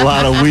a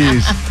lot of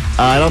wheeze.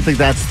 I don't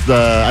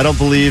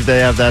believe they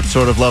have that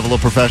sort of level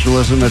of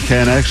professionalism at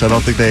KNX. I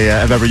don't think they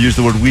have ever used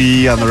the word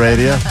we on the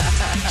radio.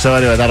 So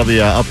anyway, that'll be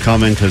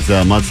upcoming because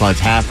the mudslide's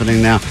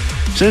happening now.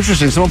 It's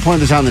interesting. Someone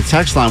pointed this out on the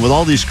text line. With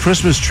all these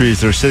Christmas trees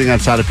that are sitting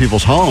outside of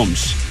people's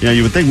homes,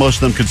 you would think most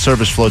of them could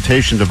serve as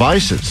flotation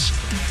devices.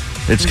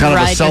 It's kind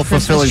of a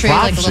self-fulfilling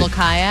prophecy. Like a little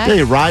kayak? Yeah,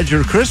 you ride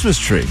your Christmas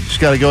tree. You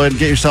just got to go ahead and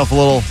get yourself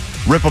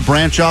rip a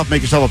branch off,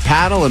 make yourself a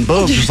paddle, and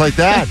boom, just like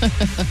that.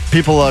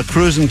 People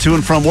cruising to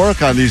and from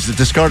work on these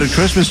discarded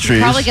Christmas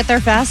trees. Probably get there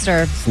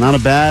faster. It's not a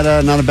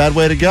bad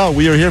way to go.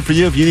 We are here for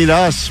you. If you need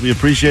us, we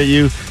appreciate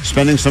you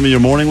spending some of your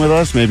morning with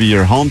us. Maybe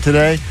you're home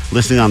today,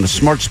 listening on the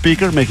smart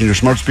speaker, making your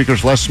smart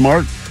speakers less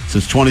smart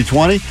since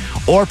 2020,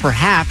 or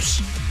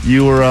perhaps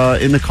you were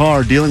in the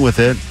car dealing with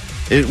it.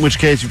 In which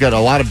case, you've got a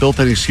lot of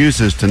built-in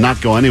excuses to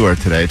not go anywhere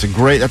today.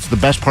 That's the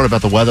best part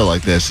about the weather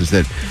like this is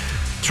that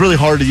it's really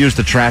hard to use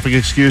the traffic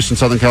excuse in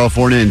Southern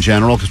California in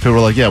general because people are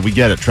like, yeah, we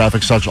get it.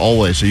 Traffic sucks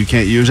always, so you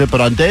can't use it. But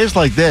on days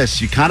like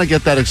this, you kind of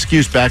get that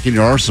excuse back in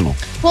your arsenal.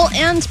 Well,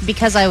 and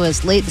because I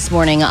was late this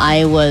morning,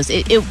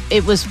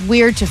 it was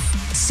weird to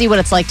see what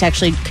it's like to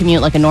actually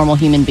commute like a normal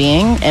human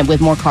being and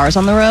with more cars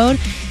on the road.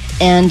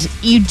 And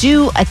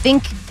I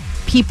think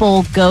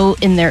people go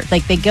in their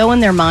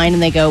mind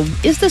and they go,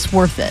 is this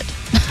worth it?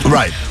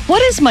 Right.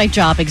 What is my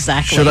job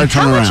exactly? Should I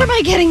turn around? How much am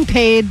I getting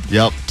paid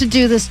to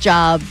do this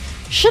job?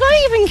 Should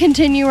I even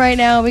continue right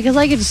now? Because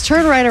I could just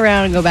turn right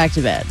around and go back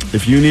to bed.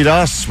 If you need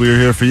us, we're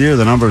here for you.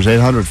 The number is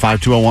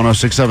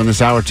 800-520-1067. This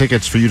hour,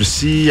 tickets for you to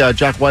see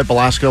Jack White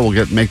Belasco.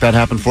 We'll make that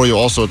happen for you.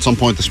 Also, at some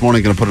point this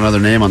morning, going to put another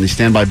name on the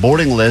standby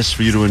boarding list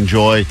for you to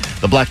enjoy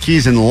the Black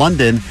Keys in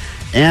London.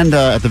 And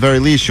at the very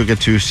least, you'll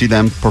get to see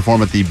them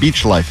perform at the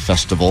Beach Life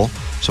Festival.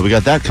 So we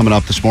got that coming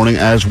up this morning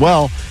as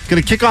well.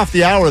 Going to kick off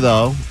the hour,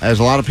 though, as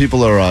a lot of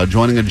people are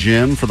joining a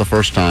gym for the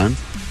first time,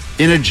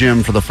 in a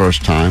gym for the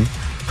first time.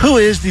 Who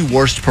is the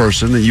worst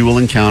person that you will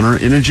encounter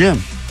in a gym?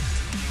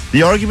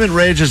 The argument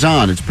rages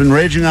on. It's been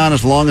raging on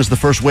as long as the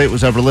first weight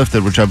was ever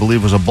lifted, which I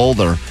believe was a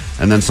boulder.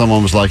 And then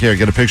someone was like, here,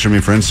 get a picture of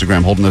me for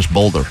Instagram holding this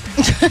boulder.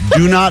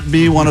 Do not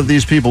be one of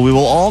these people. We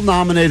will all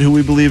nominate who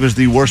we believe is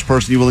the worst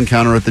person you will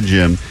encounter at the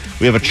gym.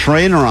 We have a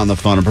trainer on the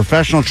phone, a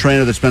professional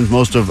trainer that spends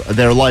most of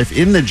their life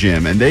in the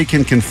gym, and they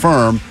can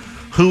confirm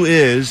who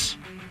is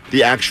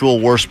the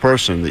actual worst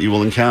person that you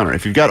will encounter.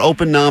 If you've got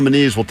open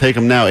nominees, we'll take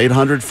them now.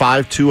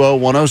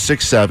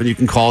 800-520-1067. You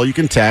can call, you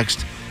can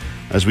text,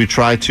 as we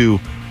try to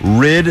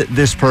rid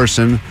this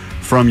person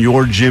from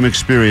your gym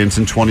experience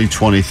in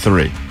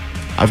 2023.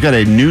 I've got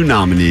a new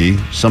nominee,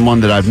 someone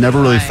that I've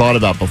never really thought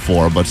about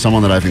before, but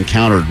someone that I've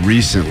encountered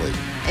recently.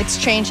 It's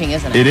changing,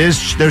 isn't it? It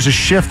is. There's a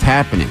shift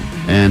happening,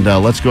 and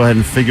let's go ahead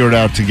and figure it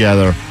out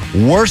together.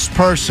 Worst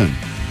person.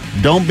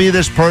 Don't be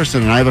this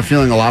person, and I have a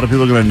feeling a lot of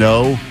people are going to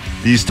know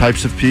these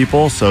types of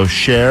people, so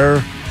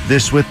share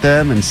this with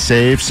them and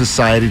save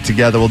society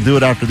together. We'll do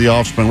it after the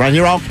Offspring right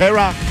here on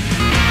K-Rock.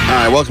 All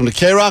right, welcome to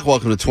K-Rock.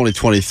 Welcome to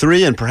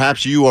 2023, and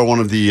perhaps you are one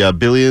of the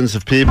billions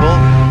of people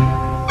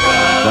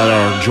that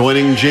are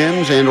joining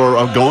gyms and or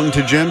are going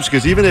to gyms,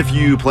 because even if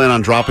you plan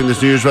on dropping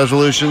this New Year's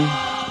resolution,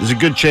 there's a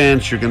good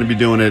chance you're going to be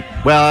doing it.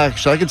 Well,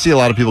 actually, I can see a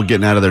lot of people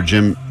getting out of their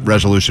gym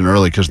resolution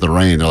early because of the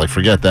rain. They're like,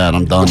 forget that.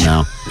 I'm done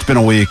now. It's been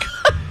a week.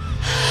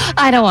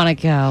 I don't want to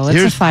go.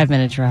 It's a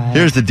 5-minute drive.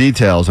 Here's the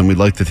details, and we'd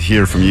like to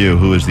hear from you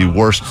who is the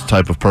worst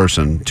type of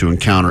person to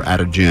encounter at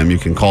a gym. You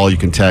can call, you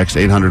can text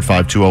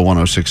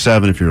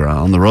 800-520-1067. If you're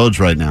on the roads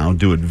right now,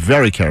 do it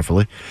very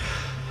carefully.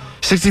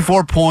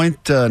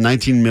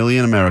 64.19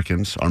 million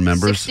Americans are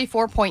members.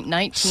 64.19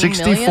 million?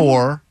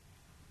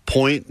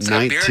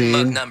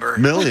 64.19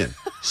 million.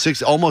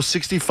 Almost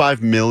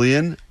 65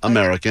 million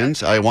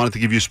Americans, I wanted to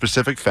give you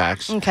specific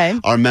facts,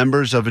 are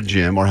members of a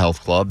gym or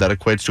health club. That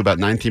equates to about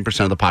 19%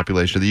 of the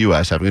population of the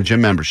U.S. having a gym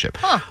membership.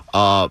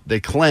 They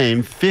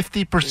claim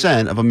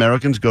 50% of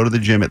Americans go to the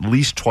gym at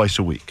least twice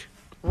a week.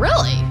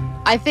 Really?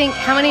 I think,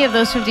 how many of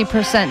those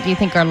 50% do you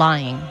think are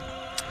lying?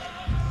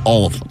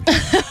 All of them.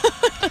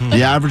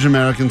 The average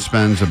American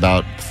spends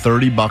about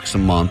 $30 a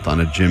month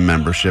on a gym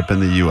membership in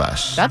the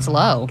U.S. That's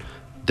low.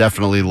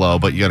 Definitely low,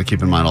 but you got to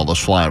keep in mind all those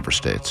flyover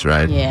states,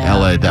 right? Yeah.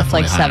 LA definitely that's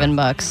like higher.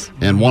 $7.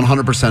 And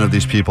 100% of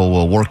these people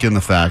will work in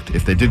the fact,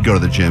 if they did go to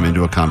the gym,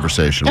 into a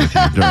conversation with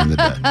you during the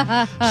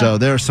day. So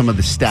there are some of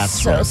the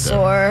stats right there.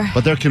 Sore.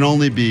 But there can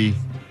only be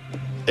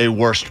a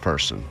worst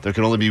person. There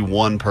can only be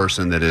one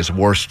person that is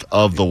worst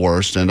of the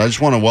worst. And I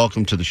just want to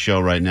welcome to the show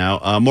right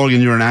now.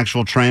 Morgan, you're an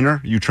actual trainer?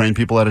 You train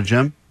people at a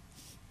gym?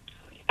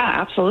 Yeah,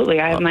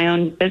 absolutely. I have my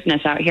own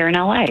business out here in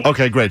LA.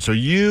 Okay, great. So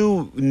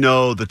you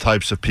know the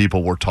types of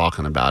people we're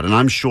talking about. And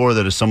I'm sure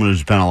that as someone who's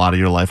spent a lot of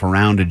your life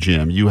around a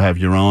gym, you have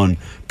your own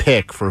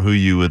pick for who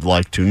you would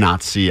like to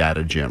not see at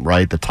a gym,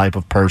 right? The type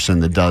of person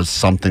that does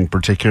something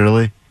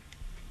particularly?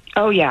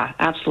 Oh, yeah,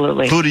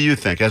 absolutely. Who do you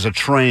think, as a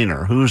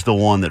trainer, who's the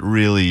one that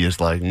really is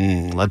like,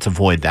 let's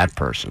avoid that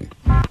person?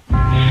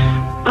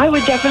 I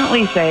would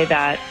definitely say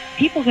that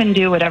people can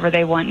do whatever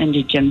they want in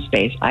the gym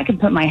space. I can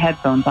put my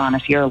headphones on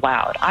if you're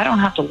loud. I don't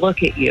have to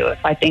look at you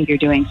if I think you're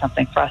doing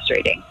something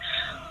frustrating.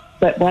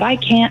 But what I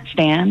can't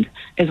stand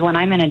is when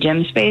I'm in a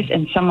gym space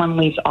and someone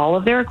leaves all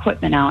of their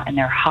equipment out and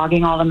they're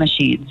hogging all the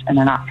machines and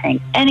they're not paying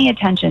any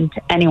attention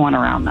to anyone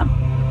around them.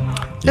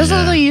 Those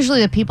are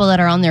usually the people that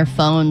are on their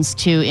phones,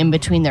 too, in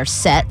between their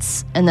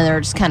sets, and then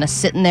they're just kind of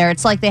sitting there.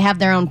 It's like they have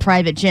their own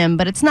private gym,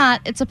 but it's not.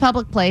 It's a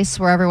public place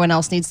where everyone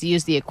else needs to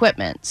use the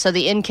equipment. So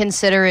the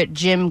inconsiderate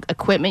gym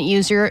equipment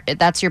user,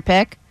 that's your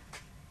pick?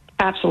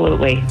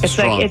 Absolutely. It's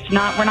like, it's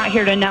not, we're not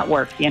here to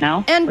network, you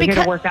know? And we're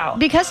here to work out.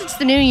 Because it's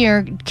the new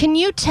year, can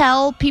you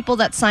tell people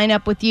that sign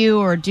up with you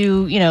or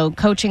do,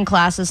 coaching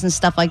classes and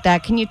stuff like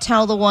that, can you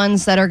tell the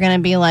ones that are going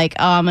to be like,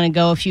 oh, I'm going to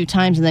go a few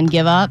times and then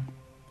give up?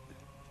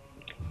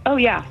 Oh,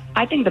 yeah.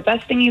 I think the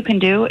best thing you can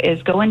do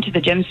is go into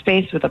the gym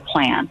space with a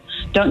plan.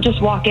 Don't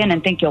just walk in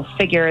and think you'll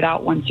figure it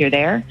out once you're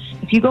there.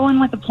 If you go in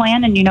with a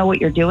plan and you know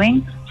what you're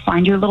doing,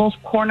 find your little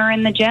corner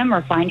in the gym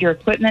or find your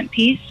equipment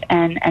piece,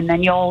 and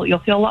then you'll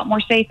feel a lot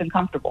more safe and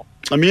comfortable.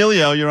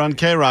 Emilio, you're on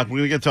K-Rock. We're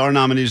going to get to our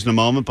nominees in a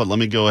moment, but let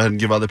me go ahead and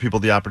give other people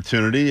the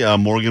opportunity.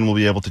 Morgan will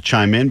be able to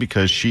chime in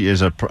because she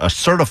is a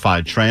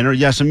certified trainer.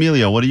 Yes,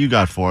 Emilio, what do you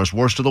got for us?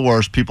 Worst of the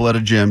worst, people at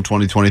a gym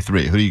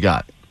 2023. Who do you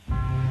got?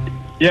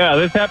 Yeah,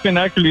 this happened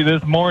actually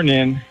this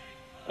morning.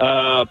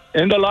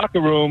 In the locker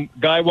room,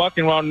 guy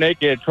walking around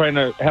naked trying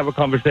to have a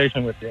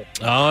conversation with you.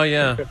 Oh,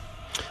 yeah.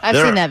 I've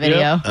seen that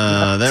video.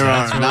 There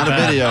are not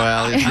a video,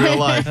 Allie. It's real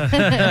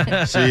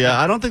life. See,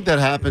 I don't think that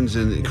happens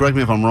in, correct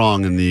me if I'm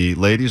wrong, in the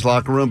ladies'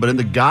 locker room, but in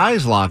the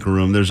guys' locker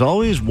room, there's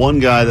always one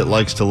guy that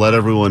likes to let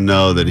everyone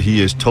know that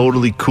he is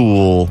totally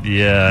cool.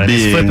 Yeah,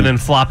 he's flipping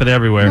and flopping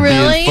everywhere.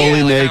 Really? Being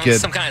fully naked.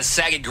 Some kind of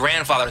saggy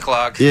grandfather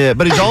clock. Yeah,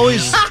 but he's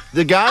always,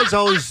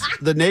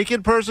 the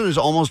naked person is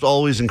almost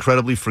always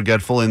incredibly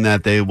forgetful in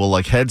that they will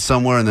like head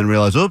somewhere and then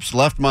realize, oops,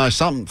 left my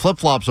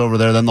flip-flops over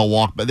there, then they'll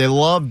walk. But they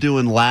love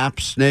doing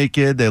laps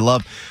naked. They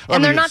love...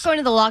 And they're not going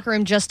to the locker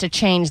room just to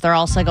change. They're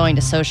also going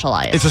to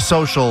socialize. It's a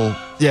social...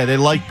 Yeah, they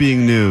like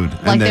being nude.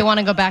 Like they want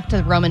to go back to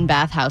the Roman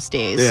bathhouse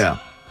days. Yeah.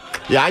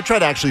 Yeah, I try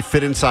to actually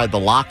fit inside the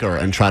locker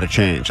and try to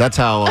change. That's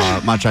how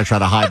much I try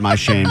to hide my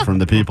shame from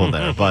the people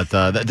there. But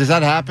does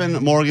that happen,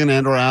 Morgan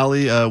and or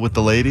Allie, with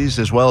the ladies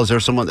as well? Is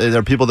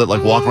there people that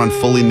like walk around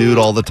fully nude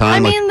all the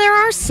time? I mean, there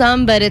are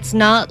some, but it's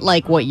not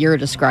like what you're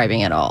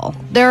describing at all.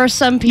 There are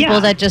some people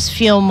that just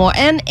feel more,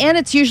 and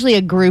it's usually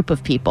a group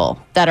of people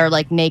that are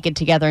like naked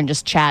together and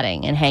just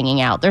chatting and hanging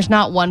out. There's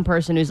not one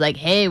person who's like,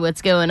 hey,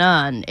 what's going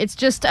on? It's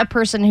just a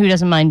person who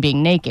doesn't mind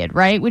being naked,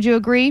 right? Would you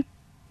agree?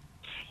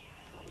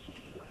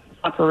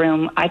 Locker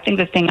room, I think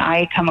the thing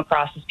I come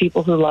across is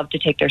people who love to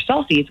take their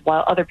selfies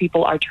while other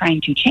people are trying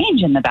to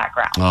change in the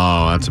background.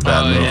 Oh, that's a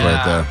bad move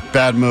right there.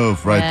 Bad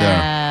move right there.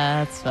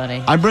 Yeah, that's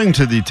funny. I bring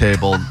to the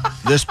table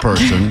this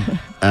person,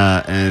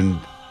 and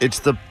it's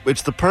the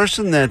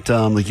person that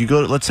like you go.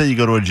 Let's say you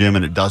go to a gym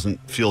and it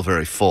doesn't feel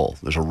very full.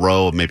 There's a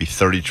row of maybe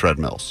 30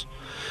 treadmills,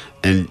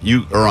 and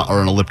you or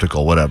an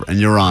elliptical, whatever, and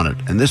you're on it,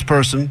 and this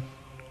person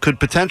could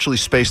potentially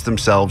space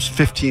themselves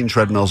 15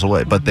 treadmills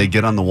away, but they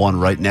get on the one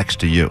right next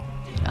to you.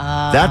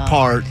 That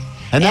part,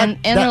 and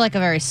they're like a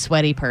very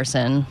sweaty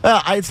person.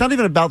 It's not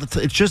even about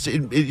it's just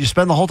you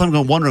spend the whole time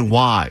wondering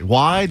why.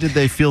 Why did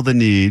they feel the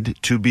need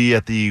to be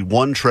at the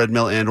one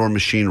treadmill and or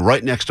machine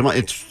right next to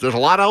mine? There's a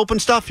lot of open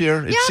stuff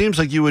here. It seems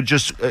like you would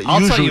just.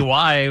 I'll tell you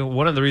why.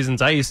 One of the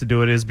reasons I used to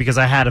do it is because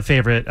I had a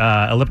favorite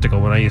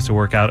elliptical when I used to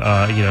work out.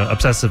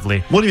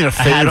 Obsessively. What do you mean a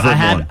favorite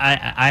one?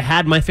 I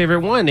had my favorite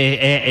one.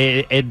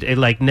 It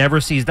like never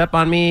seized up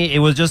on me. It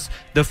was just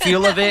the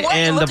feel of it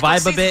and the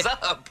vibe of it.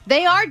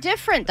 They are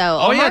different, though.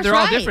 Oh, yeah, they're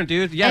all different, dude.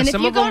 dude. Yeah, and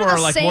some if you of them go to are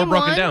the like same more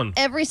broken one down.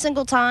 every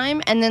single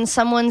time, and then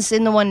someone's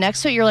in the one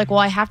next to it, you're like, well,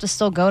 I have to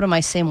still go to my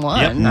same one.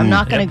 Yep. I'm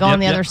not going to Yep, go on yep,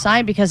 the yep. other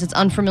side because it's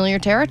unfamiliar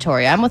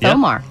territory. I'm with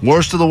Omar.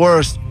 Worst of the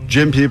worst.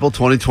 Gym People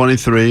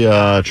 2023.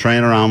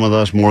 Train around with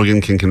us.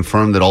 Morgan can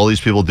confirm that all these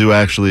people do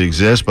actually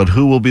exist, but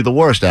who will be the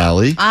worst,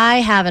 Allie?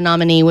 I have a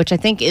nominee, which I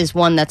think is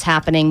one that's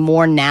happening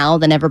more now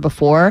than ever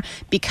before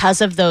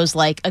because of those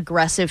like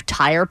aggressive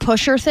tire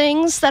pusher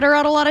things that are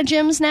at a lot of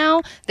gyms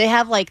now. They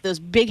have like those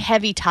big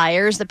heavy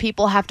tires that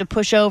people have to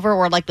push over,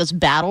 or like those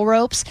battle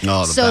ropes.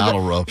 Oh, the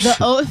battle ropes.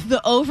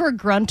 The over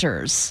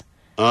grunters.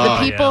 Oh,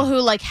 the people who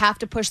like have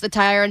to push the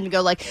tire and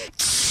go like,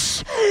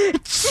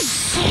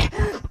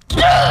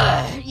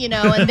 you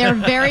know, and they're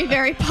very,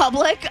 very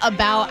public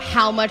about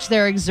how much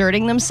they're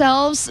exerting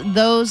themselves.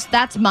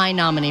 That's my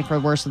nominee for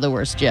worst of the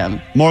worst gym.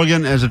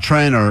 Morgan, as a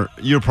trainer,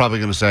 you're probably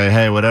going to say,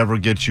 hey, whatever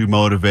gets you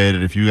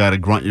motivated. If you got to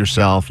grunt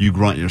yourself, you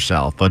grunt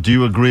yourself. But do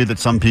you agree that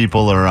some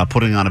people are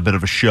putting on a bit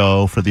of a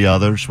show for the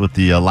others with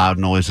the loud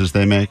noises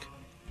they make?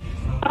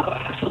 Oh,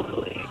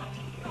 absolutely.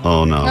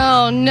 Oh, no.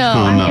 Oh, no.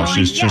 Oh, no. Well,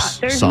 She's yeah,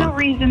 just there's son. no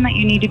reason that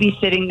you need to be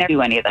sitting there to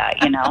do any of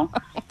that, you know?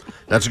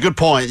 That's a good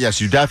point. Yes,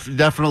 you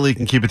definitely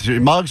can keep it to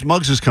Muggs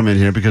has come in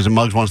here because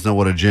Muggs wants to know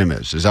what a gym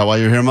is. Is that why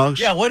you're here,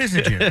 Muggs? Yeah, what is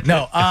a gym?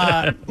 No,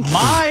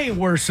 my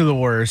worst of the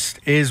worst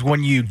is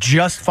when you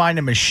just find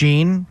a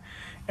machine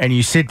and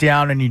you sit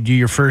down and you do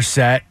your first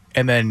set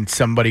and then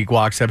somebody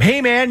walks up,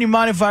 hey, man, you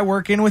mind if I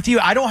work in with you?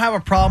 I don't have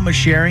a problem with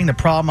sharing. The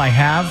problem I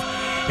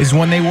have is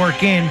when they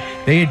work in,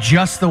 they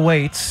adjust the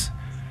weights,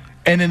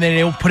 and then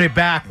they'll put it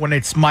back when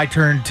it's my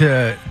turn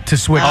to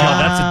switch Oh, up.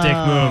 that's a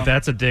dick move.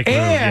 That's a dick move.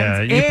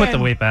 Yeah, you put the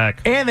weight back.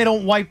 And they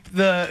don't wipe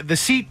the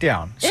seat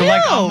down. So Ew,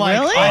 I'm like,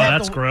 really? I Oh, have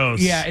that's to- gross.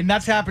 Yeah, and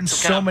that's happened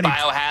so many.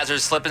 Biohazard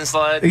slip and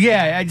slide.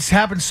 Yeah, it just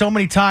happened so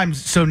many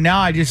times. So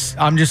now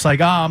I'm just like,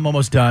 I'm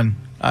almost done.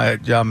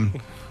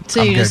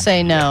 So you just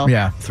say no.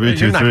 Yeah.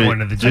 323. You're not going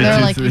to the gym. They're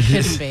like, you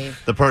shouldn't be.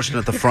 The person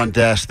at the front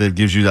desk that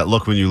gives you that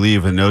look when you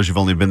leave and knows you've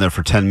only been there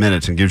for 10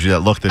 minutes and gives you that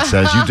look that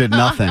says you did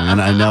nothing.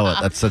 And I know it.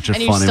 That's such a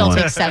And you funny still one.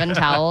 take 7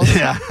 towels.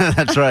 Yeah,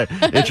 that's right.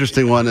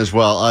 Interesting one as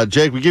well.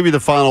 Jake, we give you the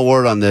final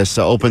word on this.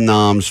 Open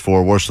noms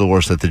for worst of the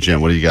worst at the gym.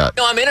 What do you got?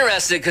 No, I'm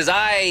interested because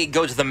I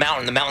go to the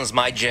mountain. The mountain's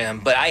my gym,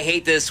 but I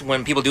hate this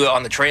when people do it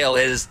on the trail.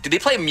 Do they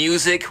play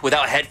music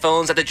without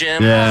headphones at the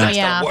gym? Yeah. That's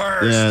Yeah. the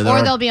worst. Yeah,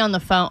 Or they'll be on the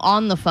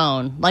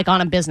phone, like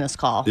on a business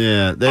call.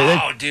 Yeah.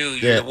 Oh,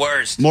 dude, you're the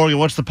worst. Morgan,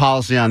 what's the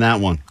policy on that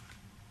one?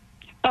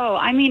 Oh,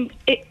 I mean,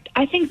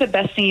 I think the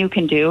best thing you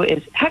can do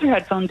is have your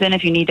headphones in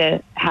if you need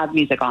to have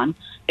music on.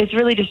 It's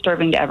really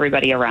disturbing to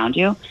everybody around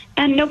you,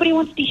 and nobody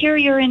wants to hear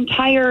your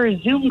entire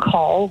Zoom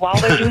call while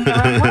they're doing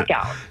their own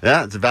workout.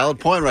 Yeah, it's a valid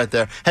point right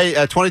there. Hey,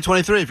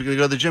 2023, if you're going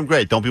to go to the gym,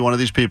 great. Don't be one of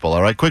these people,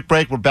 all right? Quick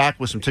break. We're back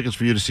with some tickets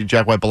for you to see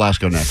Jack White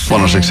Belasco next.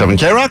 106.7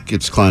 K-Rock.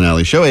 It's Klein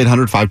Alley Show,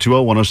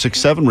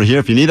 800-520-1067. We're here.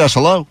 If you need us,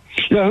 hello.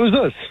 Yeah, who's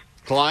this?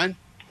 Klein?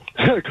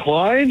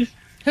 Klein?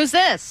 Who's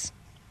this?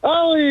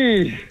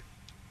 Ollie!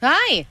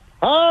 Hi.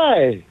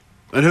 Hi!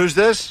 And who's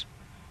this?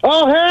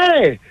 Oh,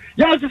 hey!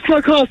 Yeah, I was just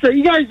going to call and say,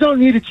 you guys don't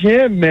need a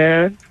gym,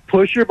 man.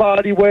 Push your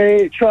body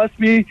weight. Trust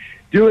me.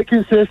 Do it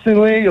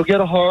consistently. You'll get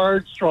a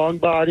hard, strong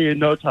body in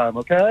no time,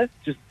 okay?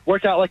 Just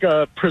work out like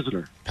a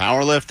prisoner.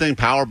 Powerlifting,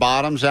 power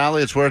bottoms,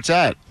 Allie, it's where it's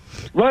at.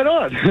 Right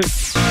on.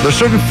 There's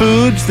certain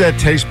foods that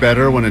taste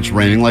better when it's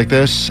raining like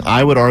this.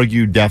 I would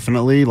argue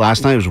definitely.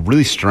 Last night it was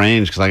really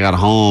strange because I got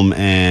home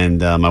and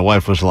my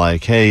wife was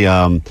like, hey,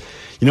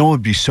 you know what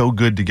would be so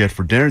good to get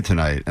for dinner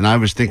tonight? And I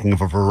was thinking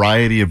of a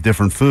variety of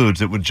different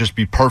foods that would just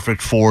be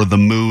perfect for the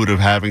mood of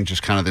having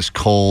just kind of this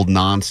cold,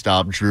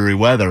 nonstop, dreary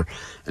weather.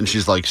 And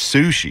she's like,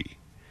 sushi.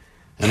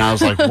 And I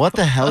was like, what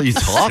the hell are you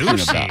talking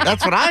about?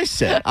 That's what I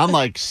said. I'm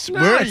like, It's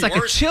like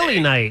a chilly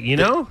night, you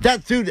know?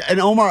 That dude,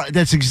 and Omar,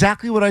 that's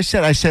exactly what I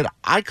said. I said,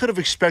 I could have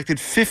expected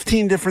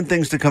 15 different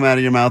things to come out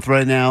of your mouth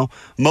right now.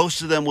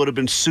 Most of them would have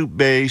been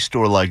soup-based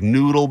or like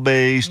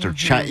noodle-based or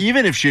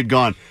even if she had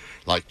gone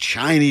like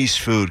Chinese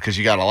food, because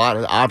you got a lot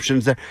of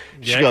options there.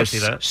 She Yeah, I goes, can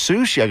see that.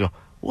 sushi. I go,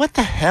 what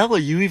the hell are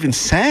you even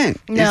saying?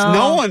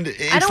 No.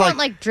 It's I don't want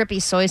like drippy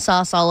soy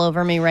sauce all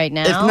over me right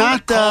now. It's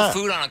not Cold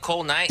food on a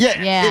cold night.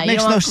 Yeah, Yeah, it you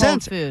makes don't no want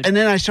cold sense. food. And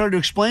then I started to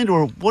explain to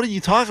her, what are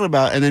you talking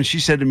about? And then she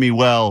said to me,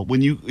 well,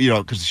 when you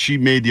know, because she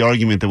made the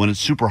argument that when it's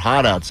super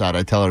hot outside,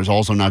 I tell her it's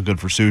also not good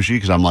for sushi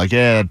because I'm like,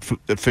 yeah,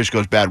 that fish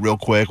goes bad real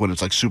quick when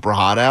it's like super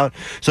hot out.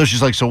 So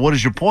she's like, so what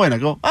is your point? I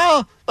go,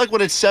 oh, like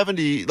when it's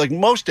 70, like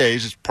most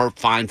days, it's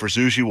fine for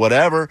sushi,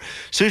 whatever.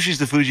 Sushi's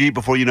the food you eat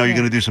before you know you're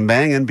going to do some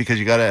banging because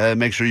you got to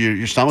make sure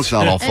your stomach's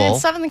not all And full. in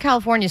Southern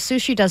California,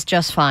 sushi does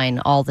just fine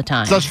all the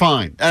time. That's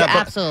fine.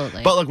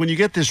 Absolutely. But like when you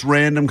get this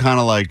random kind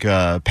of like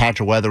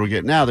patch of weather we're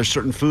getting now, there's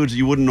certain foods that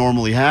you wouldn't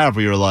normally have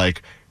where you're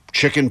like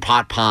chicken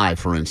pot pie,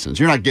 for instance.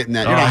 You're not getting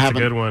that. You're not that's having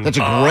a good one. That's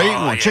a great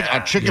one.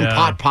 A chicken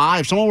pot pie.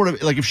 If someone were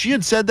to, like, if she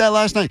had said that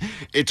last night,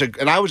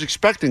 and I was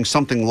expecting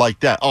something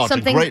like that. Oh, it's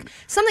a great.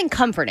 Something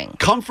comforting.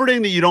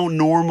 Comforting that you don't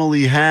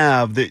normally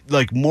have. That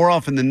like more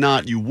often than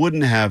not, you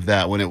wouldn't have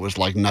that when it was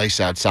like nice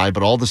outside.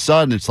 But all of a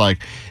sudden, it's like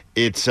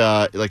it's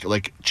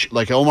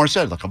like Omar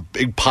said, like a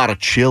big pot of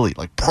chili,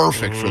 like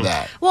perfect for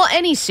that. Well,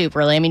 any soup,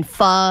 really. I mean,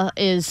 pho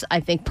is, I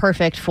think,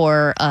 perfect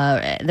for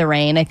the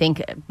rain. I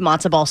think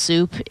matzo ball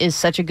soup is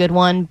such a good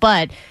one.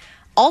 But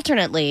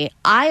alternately,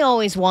 I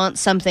always want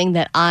something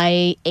that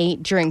I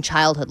ate during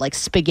childhood, like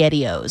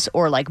SpaghettiOs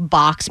or like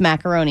box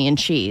macaroni and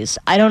cheese.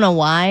 I don't know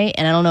why,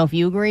 and I don't know if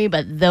you agree,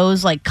 but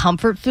those like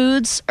comfort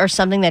foods are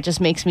something that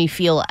just makes me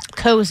feel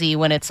cozy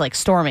when it's like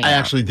storming I out.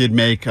 actually did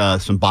make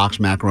some box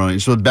macaroni.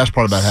 So the best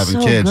part about having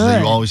kids is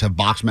that you always have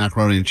box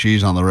macaroni and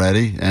cheese on the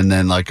ready, and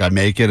then like I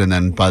make it, and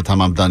then by the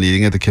time I'm done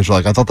eating it, the kids are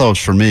like, "I thought that was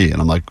for me,"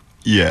 and I'm like,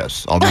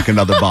 "Yes, I'll make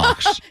another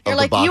box." You're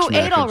like, you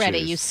ate already,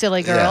 you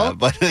silly girl. Yeah,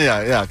 but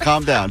yeah,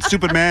 calm down.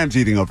 Stupid man's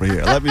eating over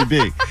here. Let me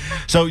be.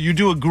 So you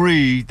do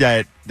agree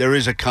that there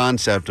is a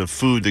concept of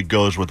food that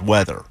goes with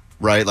weather,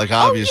 right? Like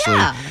obviously,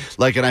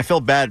 like, and I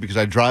felt bad because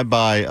I drive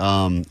by,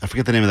 I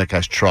forget the name of that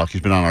guy's truck.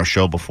 He's been on our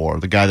show before.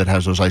 The guy that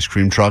has those ice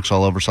cream trucks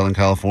all over Southern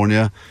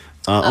California.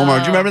 Omar,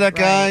 do you remember that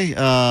guy?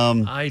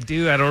 I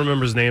do. I don't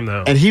remember his name,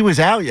 though. And he was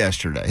out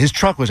yesterday. His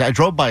truck was, I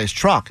drove by his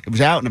truck. It was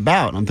out and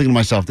about. And I'm thinking to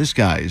myself, this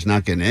guy is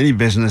not getting any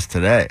business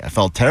today. I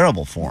felt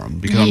terrible for him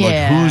because I'm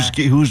like,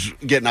 who's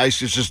getting ice?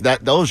 It's just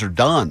that those are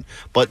done.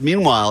 But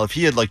meanwhile, if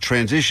he had like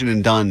transitioned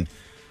and done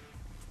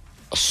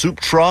a soup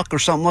truck or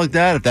something like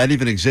that, if that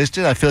even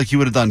existed, I feel like he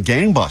would have done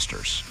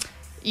gangbusters.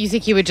 You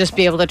think you would just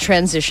be able to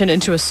transition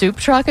into a soup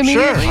truck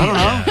immediately? Sure,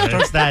 I don't know.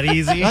 It's that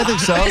easy. I think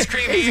so.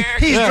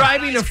 He's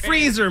driving a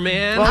freezer,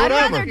 man. Well, I'd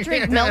rather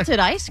drink melted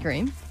ice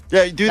cream.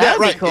 Yeah, do That that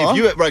would be right. cool. If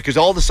you, because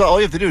all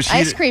you have to do is heat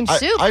Ice it. cream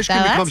soup. Ice cream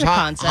Now, that's becomes a hot,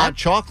 concept. hot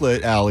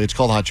chocolate, Allie. It's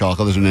called hot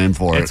chocolate. There's a name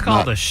for it. It's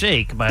called a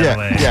shake, by yeah, the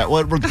way. Yeah.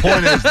 Well, the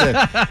point is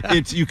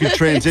that you can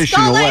transition It's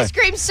called away. ice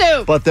cream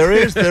soup. But there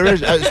is.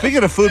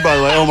 Speaking of food, by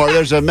the way, Omar,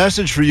 there's a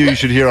message for you. You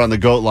should hear on the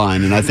GOAT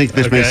line, and I think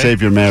this may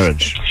save your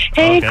marriage.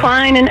 Hey,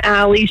 Klein and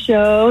Allie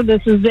show.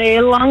 This is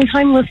a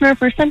long-time listener,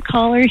 first-time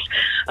callers.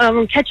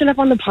 Catching up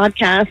on the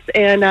podcast,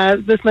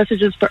 and this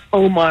message is for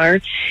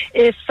Omar.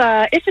 If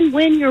and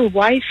when your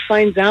wife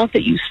finds out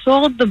that you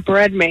sold the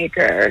bread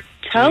maker,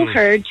 tell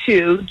her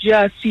to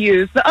just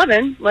use the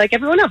oven like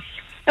everyone else.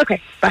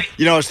 Okay, bye.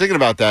 You know, I was thinking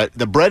about that.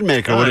 The bread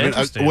maker would have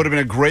interesting. been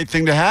a great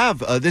thing to have.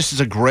 This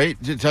is a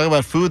great talk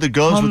about food that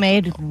goes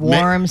Homemade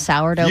warm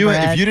sourdough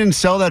bread. If you didn't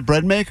sell that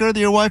bread maker that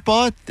your wife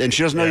bought, and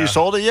she doesn't know you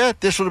sold it yet,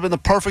 this would have been the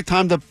perfect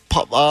time to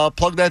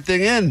plug that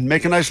thing in,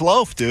 make a nice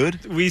loaf,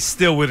 dude. We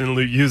still wouldn't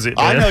use it,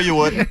 I man. know you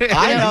wouldn't.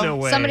 I know. No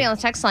way. Somebody on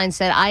the text line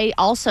said, I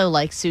also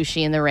like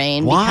sushi in the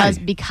rain. Why?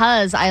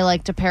 Because I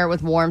like to pair it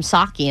with warm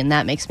sake, and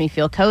that makes me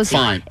feel cozy.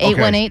 Fine. Okay.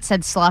 818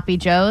 said Sloppy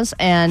Joe's,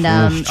 and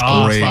Oof,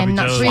 great. and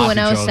Sloppy Joe's.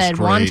 310 Sloppy said Joe's,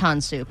 great.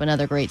 wonton soup,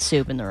 another great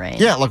soup in the rain.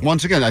 Yeah, like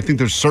once again, I think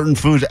there's certain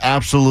foods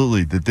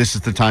absolutely that this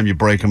is the time you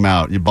break them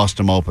out, you bust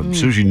them open.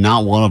 Sushi,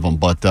 not one of them,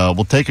 but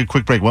we'll take a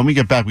quick break. When we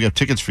get back, we have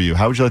tickets for you.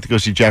 How would you like to go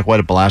see Jack White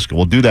at Belasco?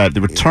 We'll do that.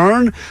 The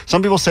return,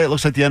 some people say it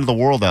looks like the end of the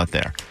world out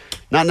there.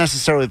 Not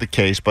necessarily the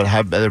case, but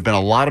there have been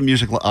a lot of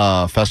music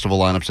festival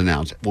lineups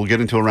announced. We'll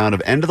get into a round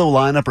of end of the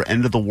lineup or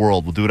end of the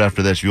world. We'll do it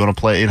after this. If you want to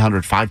play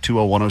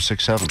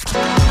 800-520-1067.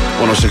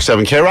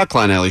 1067 K-Rock,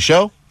 Klein Alley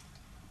Show.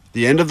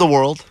 The end of the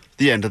world,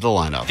 the end of the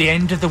lineup. The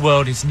end of the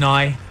world is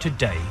nigh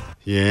today.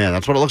 Yeah,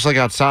 that's what it looks like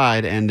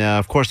outside. And,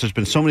 of course, there's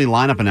been so many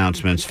lineup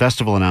announcements,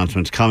 festival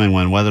announcements coming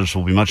when weathers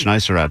will be much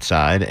nicer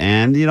outside.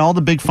 And, you know, all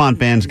the big font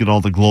bands get all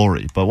the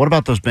glory. But what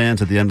about those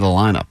bands at the end of the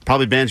lineup?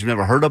 Probably bands you've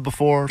never heard of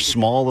before,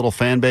 small little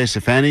fan base,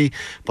 if any,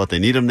 but they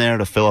need them there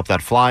to fill up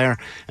that flyer.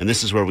 And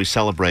this is where we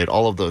celebrate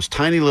all of those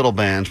tiny little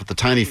bands with the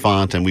tiny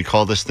font, and we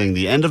call this thing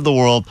the end of the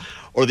world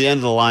or the end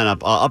of the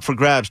lineup. Up for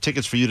grabs,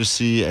 tickets for you to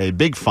see a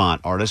big font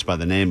artist by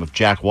the name of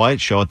Jack White.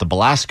 Show at the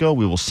Belasco.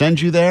 We will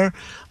send you there.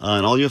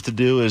 And all you have to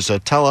do is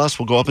tell us.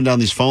 We'll go up and down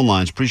these phone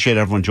lines. Appreciate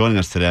everyone joining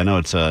us today. I know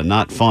it's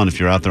not fun if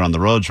you're out there on the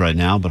roads right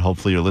now, but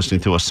hopefully you're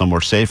listening to us somewhere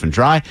safe and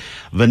dry.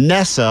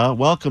 Vanessa,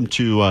 welcome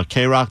to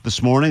K-Rock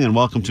this morning, and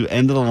welcome to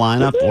End of the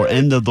Lineup or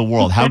End of the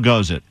World. How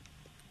goes it?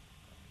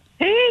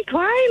 Hey,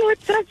 Klein,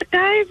 what's up,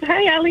 guys?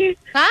 Hey, Allie.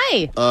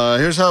 Hi.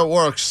 Here's how it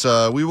works.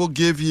 We will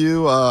give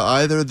you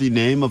either the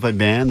name of a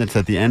band that's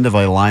at the end of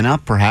a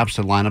lineup, perhaps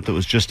a lineup that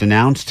was just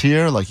announced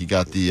here, like you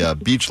got the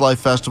Beach Life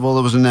Festival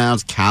that was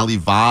announced, Cali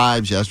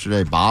Vibes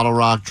yesterday, Bottle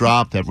Rock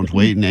dropped. Everyone's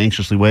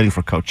anxiously waiting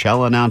for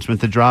Coachella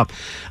announcement to drop.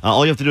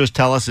 All you have to do is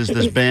tell us, is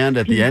this band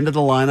at the end of the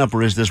lineup,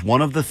 or is this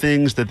one of the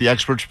things that the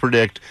experts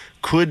predict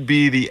could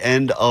be the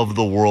end of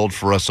the world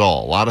for us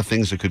all? A lot of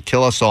things that could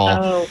kill us all.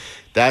 Oh.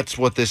 That's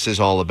what this is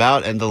all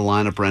about, end of the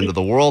lineup or end of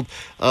the world.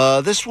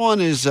 This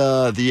one is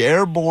the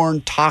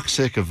Airborne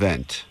Toxic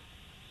Event.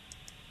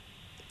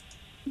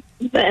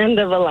 The end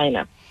of a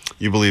lineup.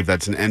 You believe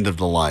that's an end of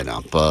the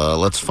lineup.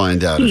 Let's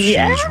find out if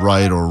Yeah. she's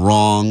right or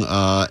wrong.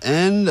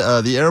 And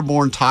the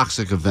Airborne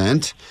Toxic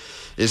Event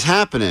is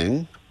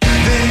happening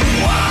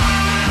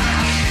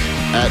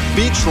at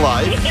Beach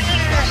Life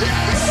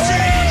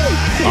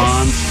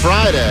on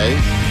Friday,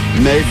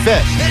 May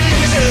 5th.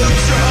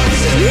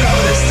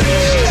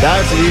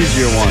 That's an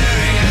easier one.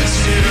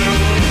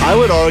 I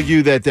would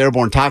argue that the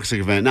Airborne Toxic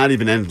event, not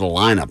even end of the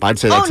lineup. I'd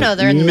say Oh, that's no,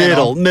 they're in the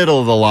middle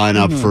of the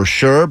lineup Mm-hmm. for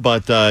sure.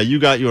 But you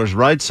got yours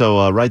right,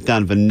 so write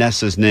down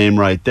Vanessa's name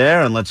right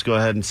there, and let's go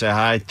ahead and say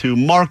hi to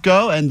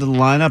Marco, end of the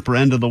lineup or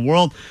end of the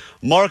world.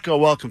 Marco,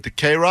 welcome to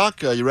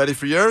K-Rock. You ready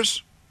for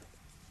yours?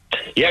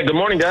 Yeah, good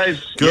morning,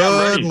 guys.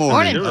 Good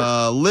morning.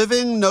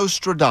 Living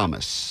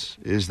Nostradamus.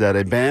 Is that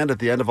a band at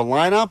the end of a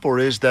lineup, or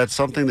is that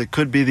something that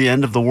could be the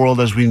end of the world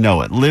as we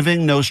know it?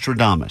 Living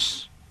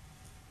Nostradamus.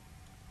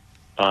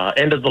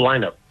 End of the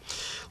lineup.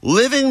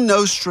 Living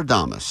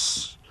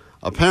Nostradamus.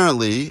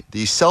 Apparently,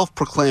 the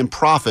self-proclaimed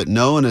prophet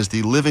known as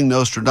the Living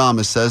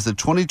Nostradamus says that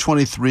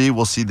 2023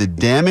 will see the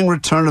damning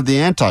return of the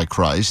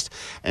Antichrist,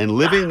 and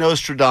Living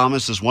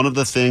Nostradamus is one of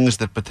the things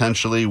that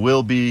potentially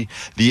will be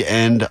the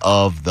end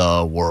of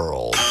the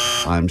world.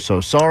 I'm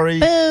so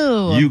sorry.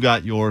 Boo. You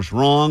got yours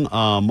wrong.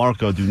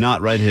 Marco, do not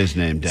write his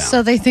name down.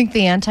 So they think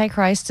the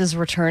Antichrist is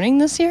returning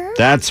this year?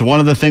 That's one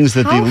of the things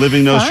that How the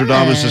Living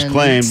Nostradamus has fun.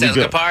 claimed. Sounds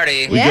like a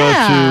party. We go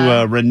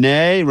to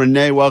Renee.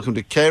 Renee, welcome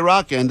to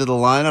K-Rock. End of the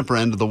lineup or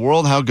end of the world.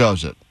 How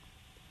goes it?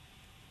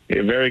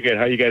 Yeah, very good.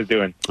 How you guys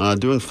doing?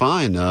 Doing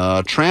fine.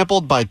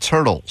 Trampled by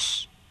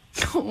turtles.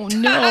 Oh,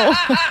 no.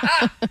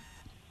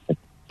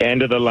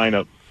 End of the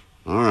lineup.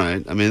 All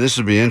right. I mean, this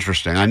would be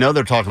interesting. I know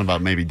they're talking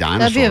about maybe dinosaurs.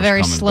 That'd be a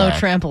very coming slow back.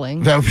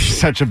 trampling. That would be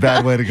such a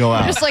bad way to go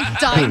out. Just like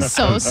dying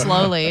so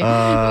slowly. Take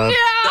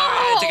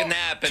a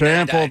nap.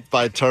 Trampled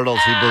by turtles,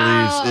 he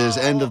believes, is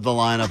end of the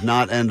lineup,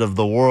 not end of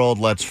the world.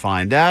 Let's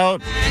find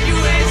out.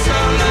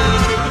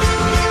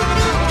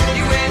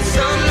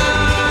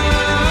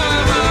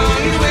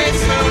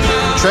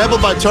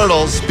 Trampled by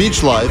Turtles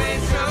Beach Life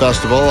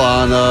Festival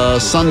on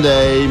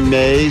Sunday,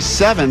 May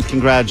 7th.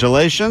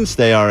 Congratulations.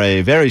 They are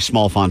a very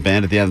small font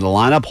band at the end of the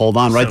lineup. Hold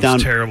on. Write down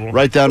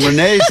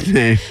Renee's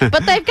name.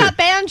 But they've got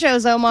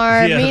banjos,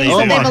 Omar. Yeah, It means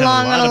they that they do.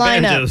 belong on a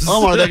lineup.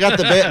 Omar, they got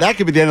the that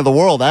could be the end of the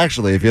world,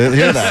 actually, if you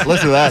hear that.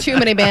 Listen to that. Too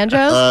many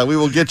banjos? We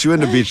will get you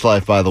into Beach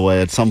Life, by the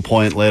way, at some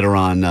point later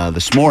on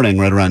this morning,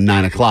 right around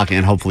 9 o'clock,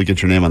 and hopefully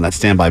get your name on that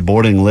standby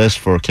boarding list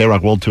for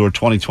K-Rock World Tour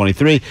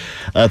 2023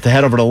 to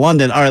head over to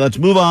London. All right, let's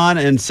move on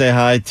and say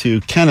hi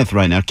to Kenneth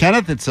right now.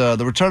 Kenneth, it's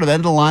the return of end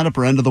of the lineup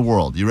or end of the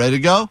world. You ready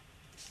to go?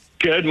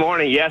 Good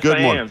morning. Yes, Good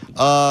I morning.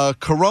 am.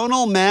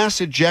 Coronal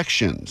mass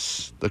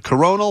ejections. The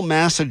coronal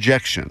mass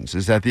ejections.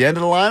 Is that the end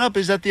of the lineup?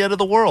 Is that the end of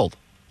the world?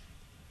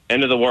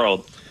 End of the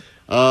world.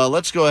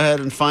 Let's go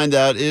ahead and find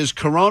out. Is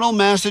coronal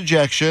mass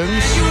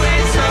ejections?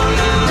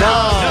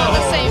 No.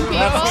 The same people?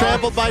 That's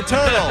Trampled by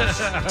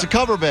Turtles. It's a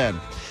cover band.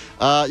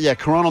 Yeah,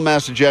 coronal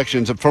mass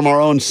ejections from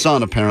our own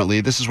sun,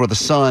 apparently. This is where the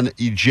sun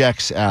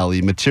ejects, Allie,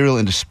 material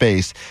into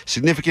space.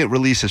 Significant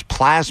releases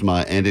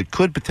plasma, and it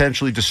could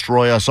potentially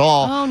destroy us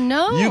all. Oh,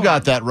 no. You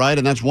got that right,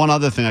 and that's one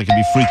other thing I could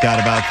be freaked out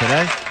about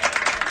today.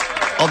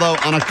 Although,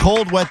 on a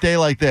cold, wet day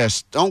like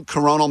this, don't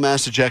coronal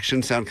mass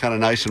ejections sound kind of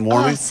nice and Oh,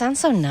 warming? it sounds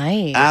so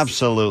nice.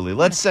 Absolutely.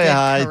 Let's say good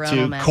hi coronal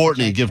to mass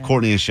Courtney. Give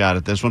Courtney a shot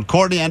at this one.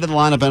 Courtney, end of the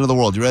lineup, end of the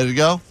world. You ready to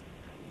go?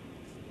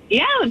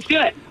 Yeah, let's do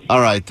it. All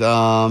right.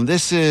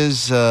 This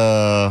is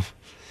Bad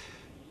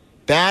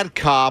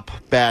Cop,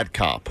 Bad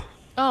Cop.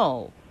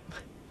 Oh.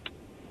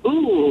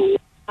 Ooh.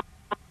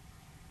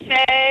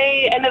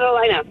 Say end of the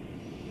lineup.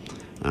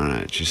 All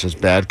right. She says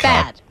Bad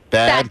Cop.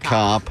 Bad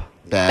Cop.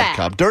 Bad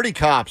Cop. Dirty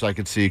Cops, I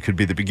could see, could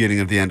be the beginning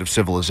of the end of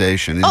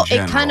civilization in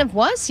general. It kind of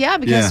was, yeah,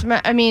 because,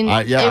 Yeah. I mean,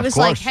 Yeah, it of was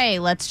like, course. hey,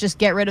 let's just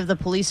get rid of the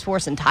police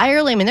force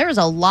entirely. I mean, there was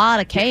a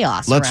lot of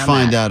chaos Let's around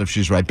find that. out if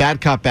she's right.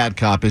 Bad Cop, Bad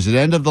Cop. Is it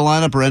end of the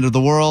lineup or end of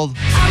the world?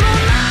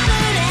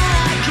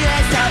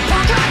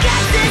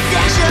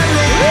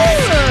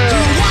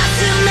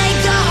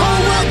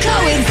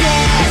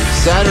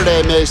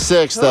 Saturday, May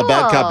 6th,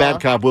 Bad Cop,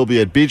 Bad Cop will be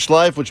at Beach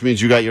Life, which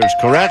means you got yours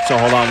correct. So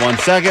hold on one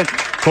second.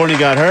 Courtney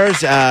got hers.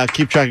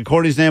 Keep track of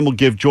Courtney's name. We'll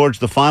give George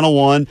the final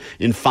one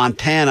in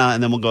Fontana,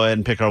 and then we'll go ahead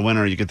and pick our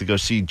winner. You get to go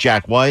see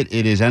Jack White.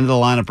 It is end of the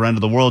lineup or end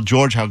of the world.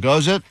 George, how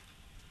goes it?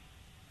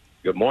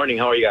 Good morning.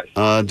 How are you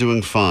guys?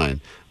 Doing fine.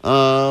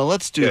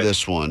 Let's do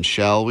this one,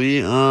 shall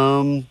we?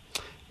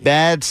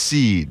 Bad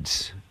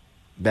Seeds.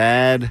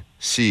 Bad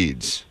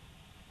Seeds.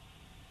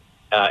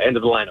 End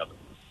of the lineup.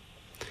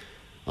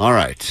 All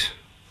right.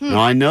 Now,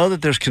 I know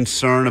that there's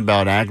concern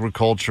about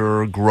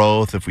agriculture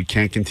growth. If we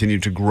can't continue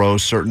to grow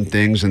certain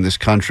things in this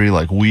country,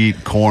 like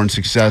wheat, corn,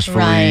 successfully,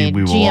 Right.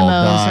 we will all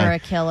GMOs die. are a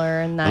killer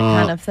and that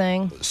kind of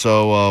thing.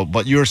 So,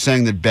 but you're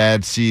saying that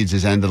Bad Seeds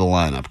is end of the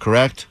lineup,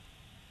 correct?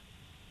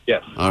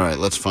 Yes. All right,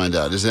 let's find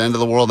out. Is it end of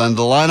the world, end of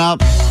the lineup?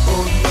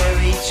 Oh,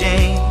 Mary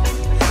Jane,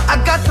 I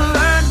got to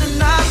learn to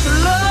not to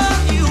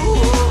love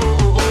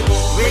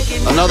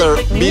you. Another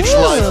Beach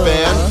Life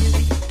band.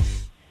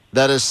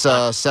 That is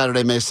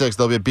Saturday, May 6th.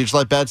 They'll be at Beach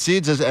Life. Bad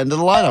Seeds is end of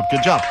the lineup.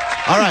 Good job.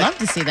 All I'd right. love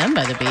to see them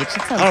by the beach.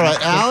 That sounds All like right, a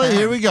good Allie, time.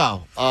 here we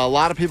go. A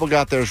lot of people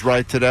got theirs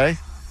right today.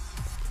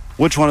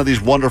 Which one of these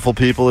wonderful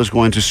people is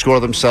going to score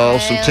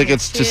themselves some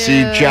tickets to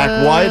see Jack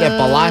White at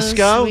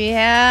Belasco? We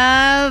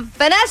have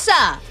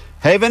Vanessa.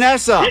 Hey,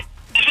 Vanessa.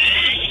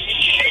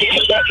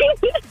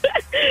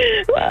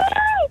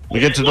 We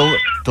get to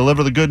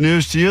deliver the good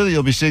news to you that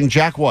you'll be seeing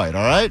Jack White,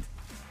 all right?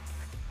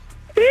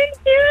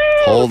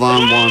 Hold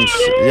on once.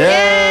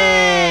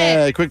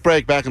 Yay! Quick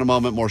break. Back in a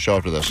moment. More show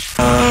after this.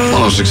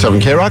 1067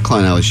 K-Rock,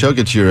 Klein Alley Show.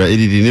 Get your ADD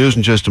news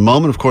in just a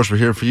moment. Of course, we're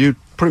here for you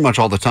pretty much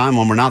all the time.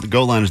 When we're not, the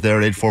Go line is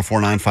there at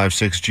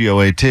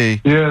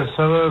 844-956-GOAT. Yes,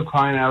 hello,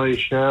 Klein Alley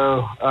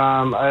Show.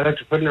 I'd like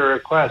to put in a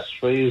request,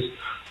 please.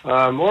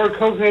 More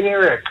Cocaine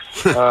Eric.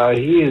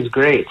 He is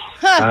great.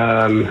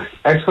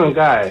 Excellent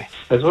guy.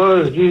 As well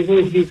as, do you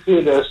think you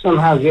could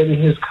somehow get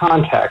his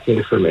contact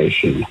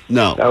information?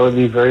 No. That would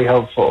be very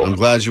helpful. I'm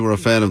glad you were a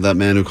fan of that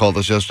man who called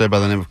us yesterday by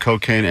the name of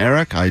Cocaine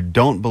Eric. I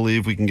don't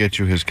believe we can get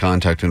you his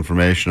contact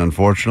information,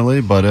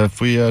 unfortunately, but if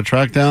we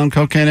track down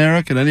Cocaine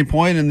Eric at any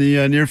point in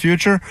the near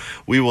future,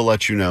 we will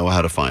let you know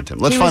how to find him.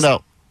 Let's find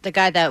out. The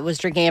guy that was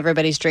drinking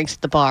everybody's drinks at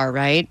the bar,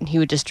 right? He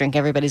would just drink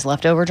everybody's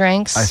leftover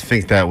drinks. I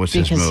think that was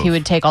his move. Because he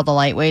would take all the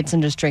lightweights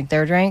and just drink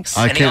their drinks.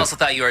 And he also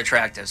thought you were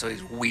attractive, so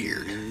he's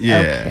weird.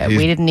 Yeah. Okay,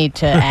 we didn't need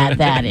to add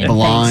that in.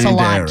 Blind Thanks a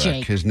lot, Eric.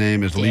 Jake. His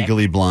name is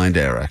Legally Blind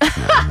Eric.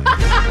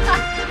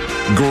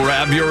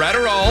 Grab your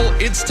Adderall.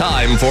 It's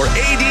time for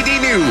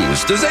ADD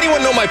News. Does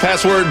anyone know my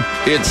password?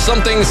 It's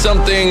something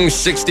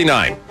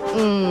 69.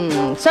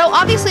 So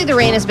obviously the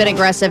rain has been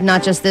aggressive,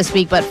 not just this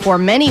week, but for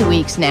many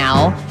weeks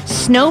now.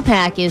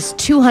 Snowpack is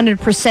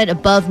 200%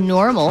 above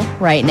normal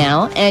right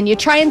now. And you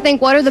try and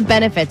think, what are the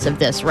benefits of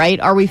this, right?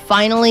 Are we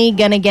finally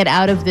going to get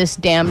out of this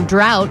damn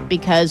drought?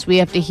 Because we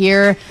never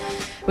hear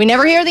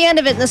the end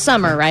of it in the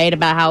summer, right?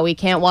 About how we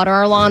can't water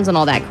our lawns and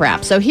all that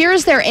crap. So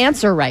here's their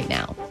answer right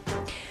now.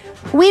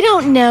 We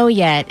don't know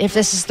yet if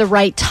this is the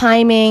right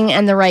timing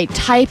and the right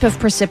type of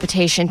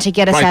precipitation to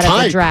get us out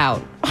of the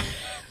drought.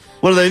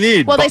 What do they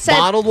need? Well, they said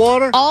bottled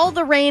water? All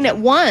the rain at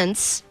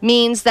once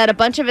means that a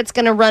bunch of it's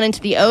going to run into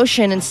the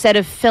ocean instead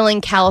of filling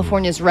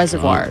California's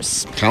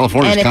reservoirs.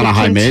 California's kind of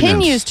high maintenance. And if it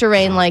continues to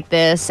rain like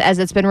this, as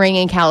it's been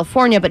raining in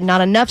California, but not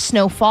enough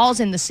snow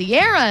falls in the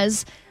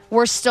Sierras,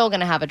 we're still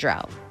going to have a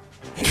drought.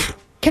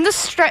 Can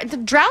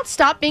the drought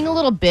stop being a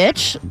little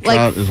bitch?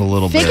 Drought is a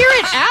little figure bitch.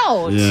 it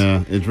out.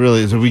 Yeah, it really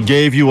is. We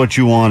gave you what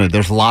you wanted.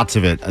 There's lots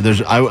of it.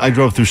 I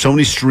drove through so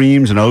many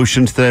streams and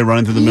oceans today,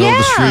 running through the middle of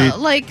the street. Yeah,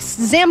 like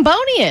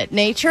Zamboni it,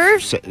 nature.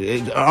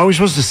 Are we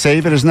supposed to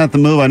save it? Isn't that the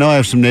move? I know I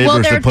have some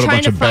neighbors that put a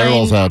bunch of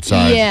barrels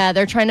outside. Yeah,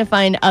 they're trying to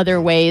find other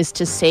ways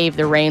to save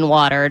the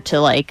rainwater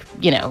to,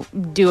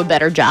 do a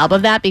better job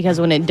of that, because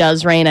when it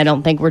does rain, I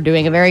don't think we're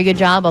doing a very good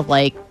job of,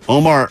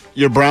 Omar,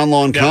 your brown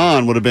lawn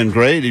con would have been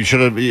great. You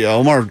should have.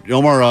 Omar,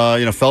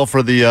 fell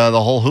for the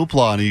whole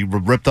hoopla, and he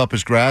ripped up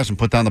his grass and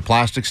put down the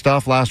plastic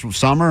stuff last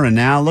summer. And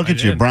now look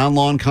at you, brown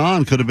lawn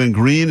con could have been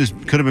green.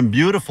 Could have been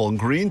beautiful and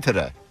green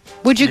today.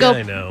 Would you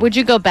go? Would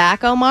you go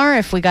back, Omar,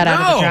 if we got out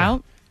of the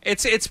drought?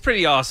 It's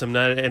pretty awesome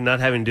not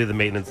having to do the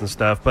maintenance and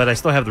stuff, but I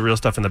still have the real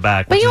stuff in the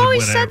back. But you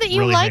always said that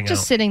you like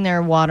just sitting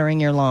there watering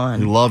your lawn.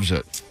 He loves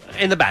it.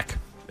 In the back.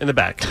 In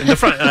the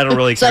front, I don't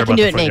really so care I can about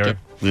do the it front naked. yard.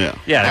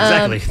 Yeah,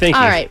 exactly. Thank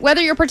you. All right. Whether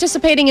you're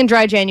participating in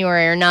Dry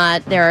January or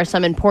not, there are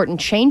some important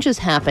changes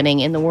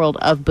happening in the world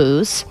of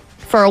booze.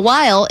 For a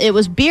while, it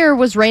was beer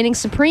was reigning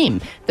supreme.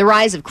 The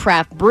rise of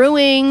craft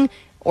brewing,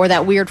 or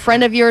that weird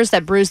friend of yours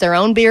that brews their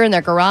own beer in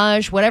their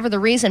garage, whatever the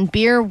reason,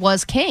 beer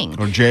was king.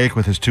 Or Jake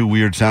with his two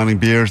weird-sounding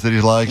beers that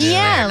he likes.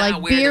 Yeah,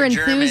 like beer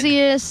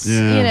enthusiasts,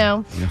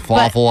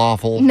 Falafel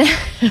awful.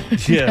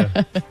 Yeah.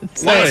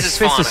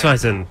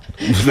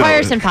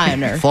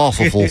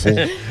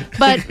 Falafel.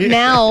 But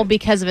now,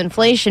 because of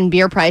inflation,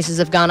 beer prices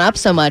have gone up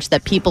so much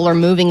that people are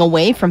moving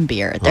away from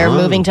beer. They're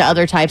moving to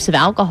other types of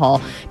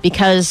alcohol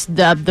because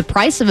the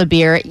price of a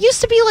beer, it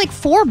used to be like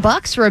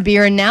 $4 for a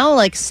beer, and now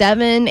like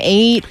 $7,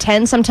 $8,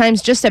 $10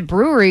 sometimes just at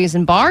breweries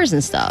and bars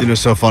and stuff.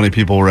 It's so funny.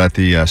 People were at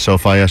the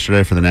SoFi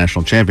yesterday for the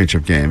national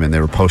championship game, and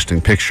they were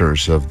posting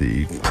pictures of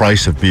the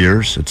price of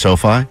beers at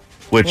SoFi.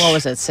 Which, what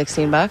was it,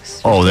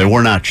 $16? Oh, they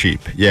were not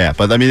cheap. Yeah,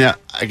 but I mean,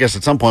 I guess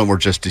at some point we're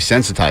just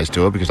desensitized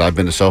to it because I've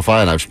been to SoFi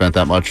and I've spent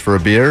that much for a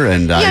beer,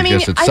 and I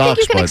guess it sucks. I think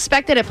you can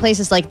expect it at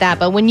places like that,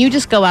 but when you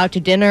just go out to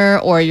dinner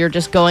or you're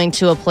just going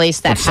to a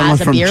place that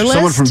has a beer list.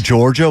 Someone from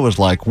Georgia was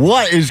like,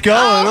 "What is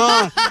going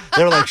on?"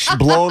 They're like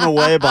blown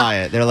away by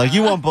it. They're like,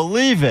 "You won't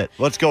believe it.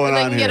 What's going on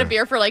here?" They can get a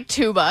beer for like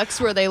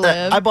 $2 where they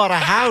live. I bought a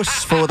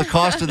house for the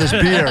cost of this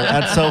beer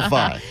at SoFi.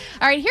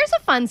 All right, here's a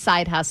fun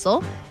side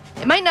hustle.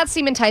 It might not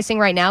seem enticing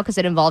right now because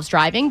it involves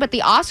driving, but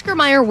the Oscar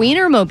Mayer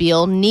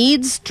Wienermobile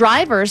needs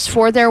drivers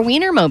for their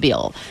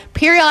Wienermobile.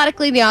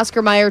 Periodically, the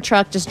Oscar Mayer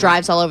truck just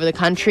drives all over the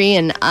country,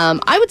 and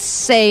I would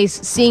say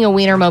seeing a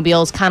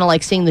Wienermobile is kind of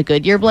like seeing the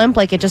Goodyear blimp.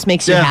 Like, it just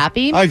makes you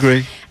happy. I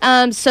agree.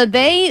 So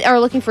they are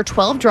looking for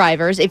 12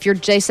 drivers.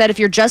 They said if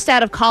you're just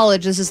out of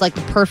college, this is like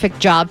the perfect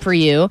job for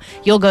you.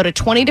 You'll go to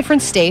 20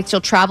 different states,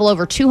 you'll travel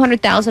over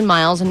 200,000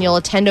 miles, and you'll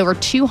attend over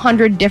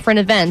 200 different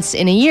events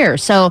in a year.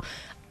 So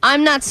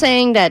I'm not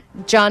saying that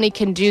Johnny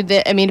can do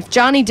this. I mean, if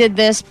Johnny did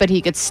this, but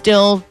he could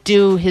still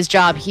do his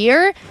job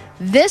here,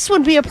 this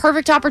would be a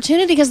perfect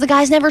opportunity because the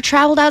guy's never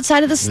traveled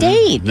outside of the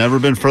state. Never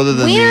been further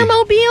than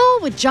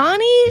Wienermobile with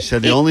Johnny? He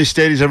said the only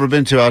state he's ever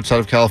been to outside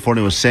of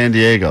California was San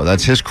Diego.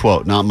 That's his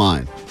quote, not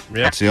mine.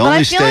 That's the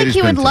only state he's been to. I feel like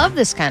he would love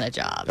this kind of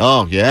job.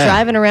 Oh, yeah.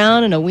 Driving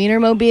around in a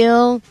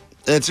Wienermobile.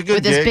 It's a good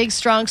with this gig. big,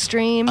 strong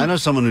stream. I know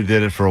someone who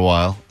did it for a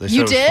while. They said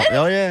You it was did? fun.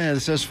 Oh, yeah. They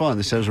said it was fun.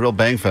 They said it was a real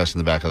bang fest in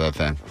the back of that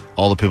thing.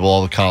 All the people,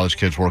 all the college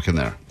kids working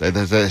there. They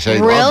say they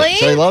loved Really? it.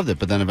 Say they loved it,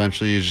 but then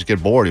eventually you just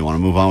get bored. You want to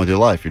move on with your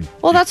life.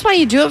 Well, that's why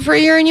you do it for a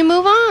year and you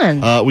move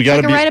on. We got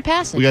like a rite of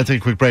passage. We got to take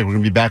a quick break. We're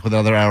going to be back with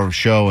another hour of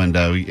show, and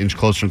we inch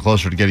closer and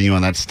closer to getting you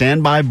on that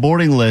standby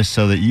boarding list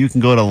so that you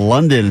can go to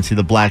London and see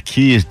the Black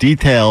Keys.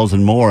 Details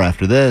and more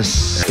after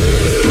this.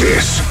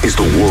 This is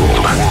the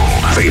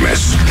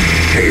world-famous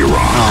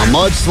K-Rock.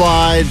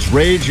 Mudslides,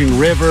 raging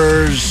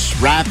rivers,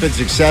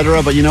 rapids,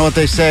 etc. But you know what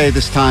they say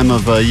this time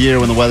of year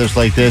when the weather's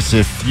like this?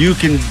 If you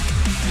can,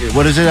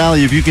 what is it,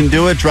 Allie? If you can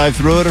do it, drive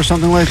through it or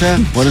something like that?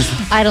 What is?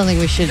 I don't think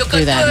we should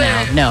do that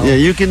now. No. Yeah,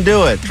 you can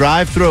do it.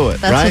 Drive through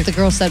it, That's right? what the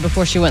girl said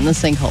before she went in the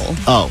sinkhole.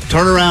 Oh,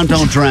 turn around,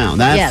 don't drown.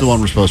 That's Yes. the one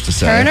we're supposed to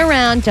say. Turn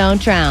around,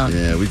 don't drown.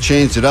 Yeah, we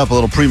changed it up a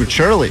little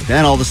prematurely.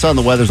 Then all of a sudden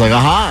the weather's like,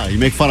 aha, you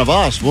make fun of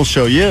us, we'll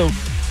show you.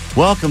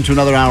 Welcome to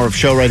another hour of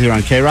show right here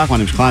on K-Rock. My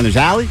name's Klein. There's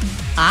Allie.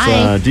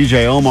 Hi. It's,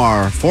 DJ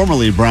Omar,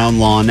 formerly Brown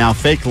Lawn, now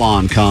Fake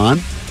Lawn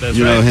Con. That's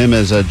you know right. him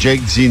as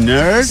Jake Z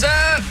Nerd.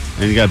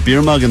 And you got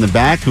Beer Mug in the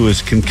back, who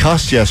was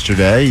concussed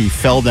yesterday. He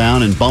fell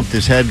down and bumped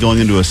his head going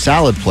into a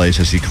salad place,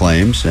 as he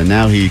claims. And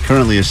now he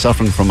currently is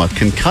suffering from a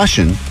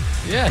concussion.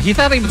 Yeah, he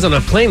thought he was on a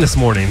plane this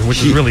morning,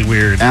 which is really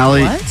weird.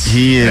 Allie,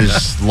 he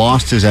has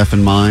lost his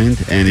effing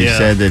mind, and he Yeah.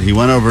 said that he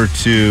went over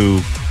to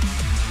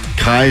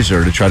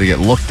Kaiser to try to get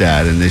looked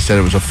at, and they said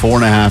it was a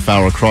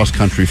 4.5-hour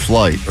cross-country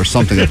flight or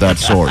something of that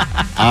sort.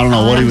 I don't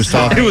know what he was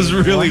talking. It was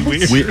really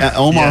weird.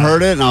 Omar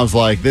heard it, and I was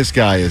like, "This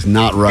guy is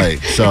not right."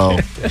 So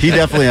he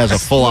definitely has a I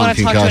full-on want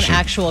to talk to concussion. an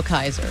actual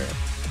Kaiser.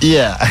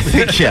 Yeah, I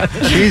think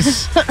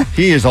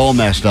he is all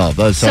messed up.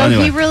 So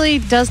anyway. he really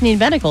does need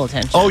medical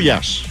attention. Oh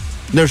yes,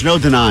 there's no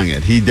denying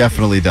it. He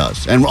definitely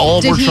does, and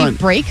all Did we're he trying.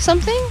 break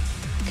something?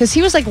 Because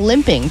he was like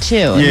limping too,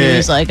 and Yeah. he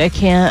was like, I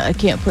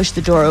can't push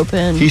the door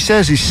open. He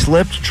says he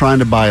slipped trying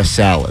to buy a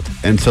salad.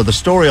 And so the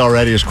story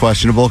already is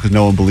questionable because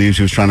no one believes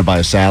he was trying to buy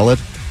a salad.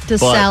 Does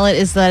But- salad,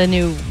 is that a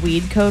new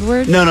weed code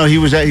word? No, he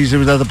was at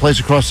the place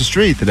across the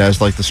street that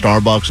has like the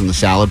Starbucks and the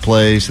salad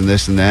place and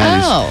this and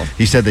that. Oh.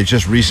 He said they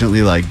just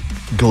recently like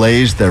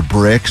glazed their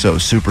brick so it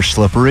was super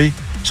slippery.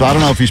 So I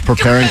don't know if he's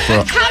preparing for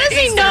a... How does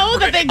he know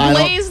that they I don't-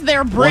 glazed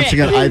their brick? Once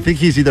again, I think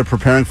he's either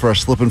preparing for a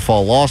slip and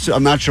fall lawsuit.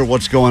 I'm not sure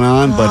what's going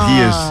on,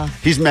 but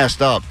he's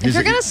messed up. If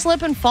you're going to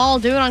slip and fall,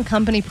 do it on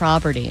company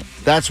property.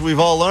 That's what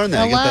we've all learned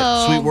that. You get that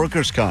Hello. sweet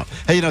workers' comp.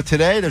 Hey,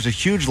 today there's a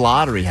huge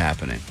lottery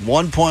happening.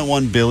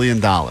 $1.1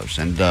 billion.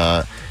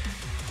 And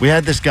we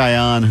had this guy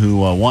on who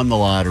won the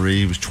lottery.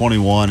 He was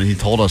 21, and he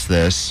told us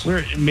this.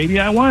 Maybe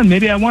I won.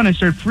 I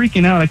started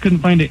freaking out. I couldn't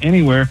find it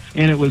anywhere,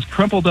 and it was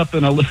crumpled up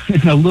in a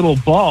little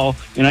ball,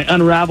 and I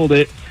unraveled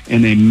it,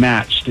 and they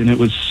matched, and it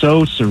was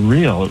so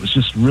surreal. It was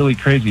just really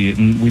crazy,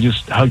 and we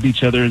just hugged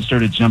each other and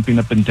started jumping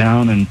up and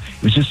down, and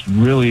it was just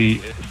really,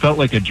 it felt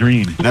like a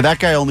dream. Now, that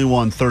guy only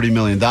won $30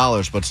 million,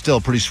 but still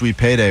a pretty sweet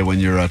payday when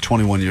you're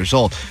 21 years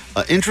old.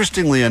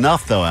 Interestingly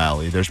enough, though,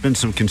 Allie, there's been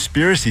some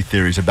conspiracy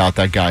theories about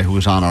that guy who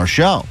was on our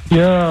show.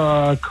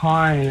 Yeah,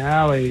 Klein,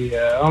 Allie,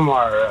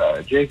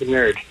 Omar, Jake and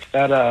Nerd.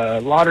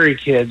 That lottery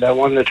kid that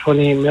won the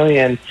 $28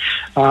 million.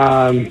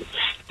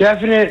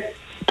 Definite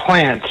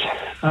plant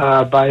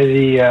by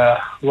the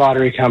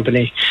lottery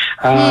company.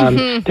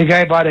 The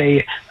guy bought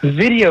a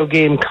video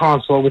game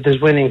console with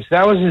his winnings.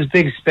 That was his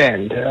big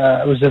spend.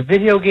 It was a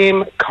video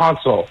game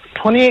console.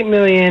 $28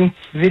 million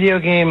video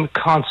game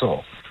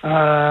console.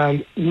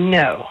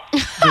 No,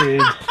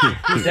 dude.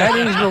 That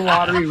is the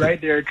lottery right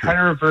there, trying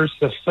to reverse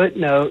the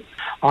footnote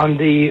on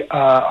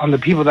the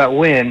people that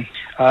win,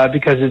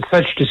 because it's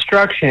such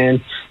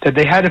destruction that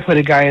they had to put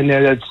a guy in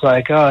there that's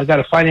like, oh, I got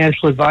a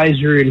financial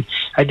advisor and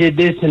I did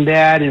this and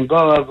that and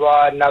blah, blah,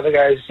 blah. And now the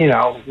guy's,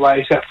 like,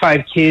 he's got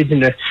 5 kids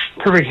and a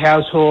perfect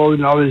household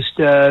and all this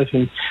stuff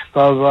and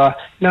blah, blah, blah.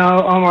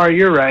 No, Omar,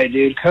 you're right,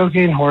 dude.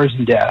 Cocaine, whores,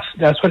 and death.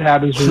 That's what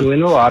happens when you win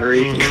the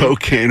lottery.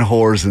 Cocaine,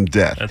 whores, and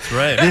death. That's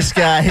right. This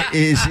guy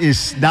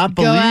is not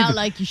Go believing. out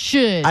like you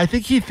should. I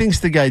think he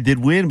thinks the guy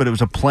did win, but it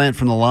was a plant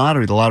from the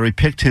lottery. The lottery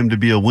picked him to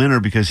be a winner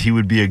because he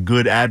would be a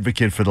good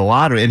advocate for the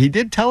lottery. And he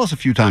did tell us a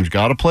few times,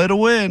 got to play to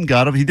win.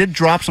 He did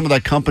drop some of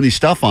that company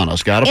stuff on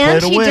us. Got to play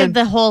And to he win. did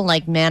the whole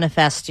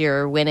manifest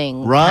your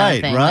winning Right, kind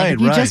of thing. right,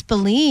 If you right. just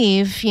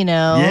believe,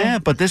 Yeah,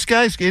 but this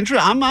guy's interesting.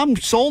 I'm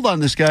sold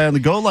on this guy on the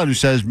go line who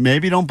says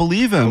maybe don't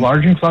believe him.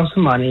 Large influx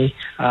of money,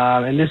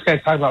 and this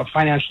guy's talking about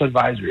financial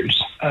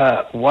advisors.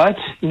 What?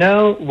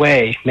 No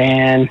way,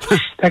 man.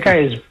 That guy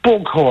is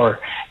bullcore.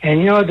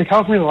 And the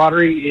California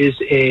lottery is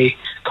a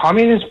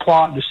communist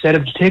plot to set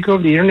up to take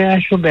over the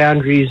international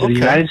boundaries of the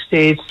United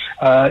States.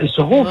 It's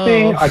the whole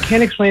thing. I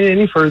can't explain it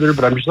any further,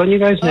 but I'm just letting you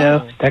guys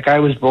know that guy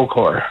was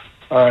bullcore.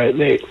 All right,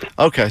 late.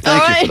 Okay,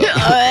 thank you for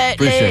that.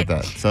 Appreciate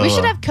that. So, we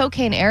should have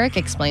Cocaine Eric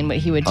explain what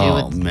he would do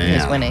with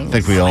his winnings. I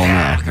think we all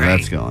know where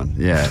that's going.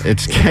 Yeah,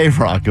 it's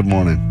K-Rock. Good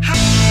morning.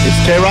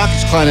 It's K-Rock,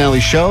 it's Klein Alley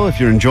Show. If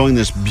you're enjoying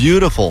this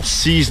beautiful,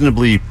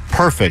 seasonably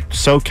perfect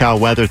SoCal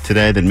weather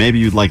today, then maybe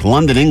you'd like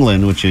London,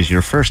 England, which is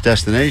your first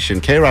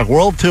destination. K-Rock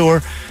World Tour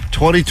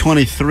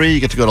 2023. You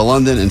get to go to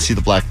London and see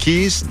the Black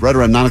Keys. Right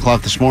around 9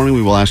 o'clock this morning,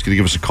 we will ask you to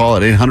give us a call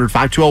at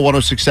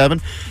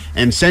 800-520-1067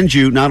 and send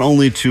you not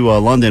only to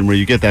London, where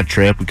you get that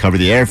trip. We cover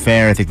the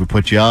airfare. I think we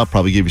put you up,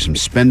 probably give you some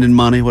spending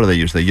money. What do they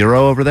use? The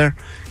euro over there?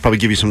 Probably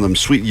give you some of them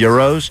sweet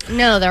euros.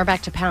 No, they're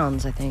back to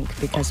pounds, I think,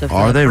 because of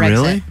Are they Brexit.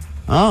 really?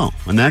 Oh,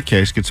 in that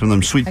case, get some of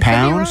them sweet I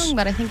pounds. could be wrong,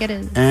 but I think it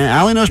is. And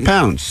Allie knows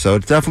pounds, so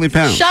it's definitely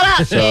pounds. Shut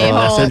up, So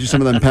I'll send you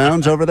some of them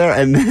pounds over there.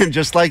 And then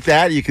just like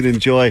that, you can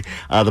enjoy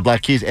the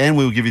Black Keys. And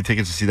we will give you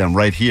tickets to see them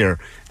right here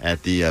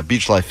at the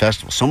Beach Life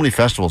Festival. So many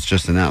festivals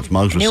just announced.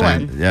 Muggs was New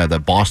saying, one. yeah,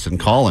 that Boston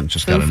Calling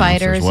just got Foo announced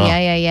Fighters, as well.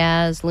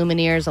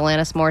 Lumineers,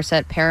 Alanis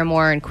Morissette,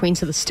 Paramore, and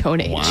Queens of the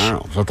Stone Age.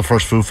 Wow. Is that the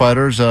first Foo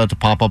Fighters to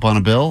pop up on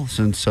a bill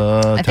since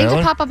I think Taylor?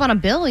 to pop up on a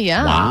bill,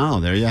 yeah. Wow,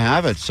 there you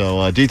have it.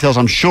 So details,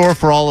 I'm sure,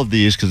 for all of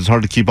these, because it's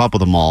hard to keep up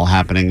with them all,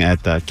 happening at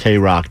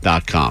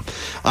krock.com.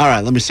 All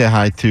right, let me say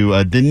hi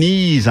to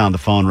Denise on the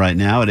phone right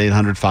now at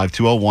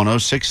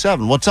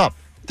 800-520-1067. What's up,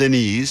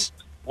 Denise?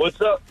 What's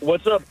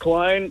up,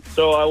 Klein?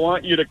 So I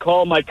want you to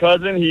call my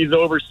cousin. He's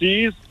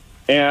overseas,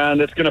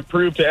 and it's going to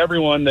prove to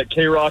everyone that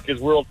K-Rock is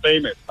world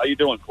famous. How you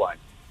doing, Klein?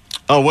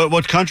 Oh,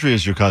 what country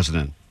is your cousin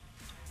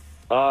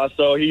in?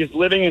 So he's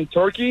living in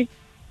Turkey,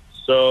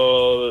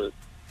 so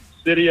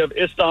city of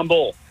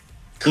Istanbul.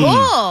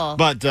 Cool.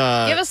 But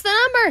Give us the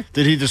number.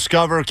 did he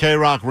discover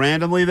K-Rock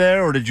randomly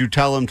there, or did you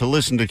tell him to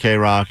listen to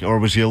K-Rock, or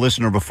was he a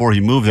listener before he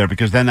moved there?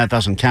 Because then that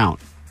doesn't count.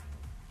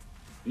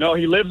 No,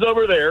 he lives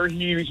over there.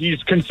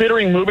 He's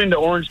considering moving to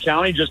Orange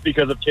County just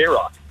because of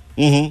K-Rock.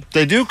 Mm-hmm.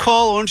 They do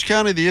call Orange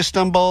County the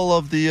Istanbul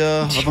of the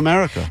of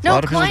America. A No,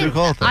 lot of people Klein, do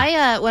call it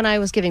that. when I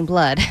was giving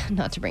blood,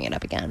 not to bring it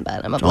up again,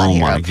 but I'm a blood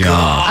hero. Oh, my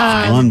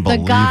God. The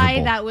Unbelievable.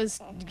 guy that was,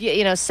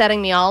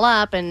 setting me all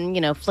up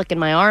and, flicking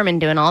my arm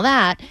and doing all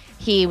that,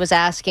 he was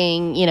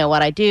asking,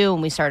 what I do,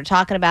 and we started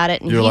talking about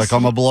it. And You're like,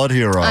 I'm a blood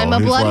hero. I'm a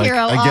He's blood like, hero,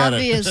 I get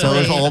obviously. it. So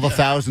there's all the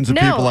thousands of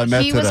people I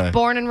met he today. was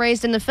born and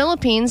raised in the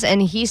Philippines,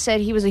 and he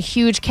said he was a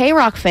huge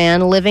K-Rock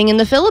fan living in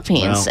the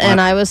Philippines. Well, and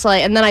I was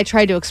like, and then I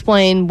tried to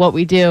explain what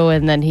we do,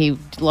 and then he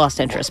lost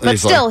interest. But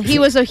He's still, like- he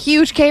was a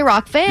huge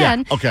K-Rock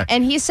fan. Yeah, okay.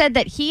 And he said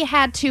that he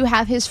had to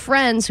have his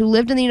friends who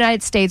lived in the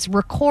United States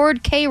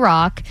record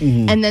K-Rock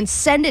Mhm. and then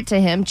send it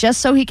to him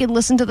just so he could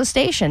listen to the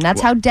station.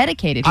 That's how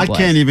dedicated he I was.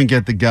 can't even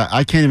get the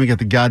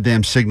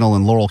goddamn signal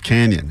in Laurel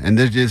Canyon, and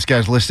this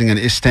guy's listening in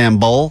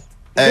Istanbul.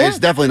 It's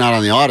definitely not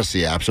on the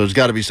Odyssey app, so it's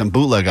got to be some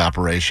bootleg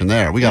operation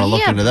there. We got to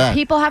look into that.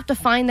 People have to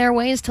find their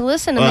ways to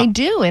listen, and they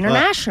do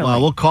internationally. Well,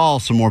 we'll call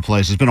some more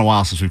places. It's been a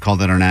while since we've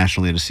called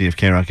internationally to see if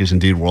K-Rock is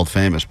indeed world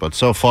famous, but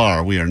so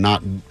far we are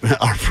not.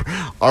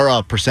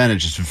 Our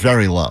percentage is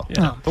very low.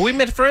 Yeah. But we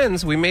made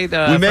friends. We made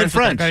We made friends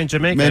with that guy in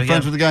Jamaica. Made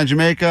friends with the guy in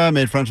Jamaica.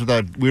 Made friends with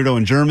that weirdo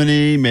in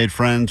Germany. Made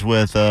friends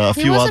with a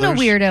He few wasn't others.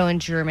 a weirdo in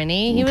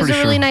Germany. He I'm was a pretty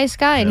really sure nice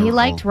guy, and he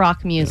liked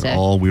rock music.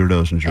 All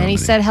weirdos in Germany. And he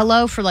said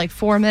hello for like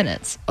 4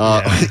 minutes.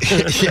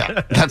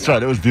 Yeah, that's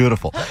right. It was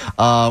beautiful.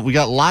 We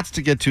got lots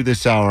to get to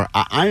this hour.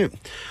 I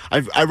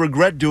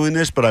regret doing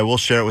this, but I will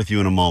share it with you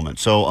in a moment.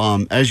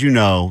 So, as you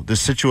know, the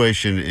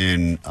situation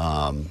in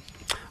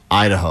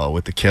Idaho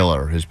with the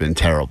killer has been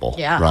terrible.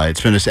 Yeah. Right.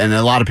 It's been, and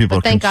a lot of people.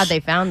 But thank God they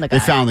found the guy.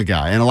 They found the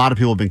guy, and a lot of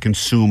people have been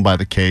consumed by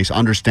the case.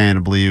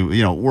 Understandably,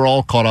 we're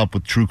all caught up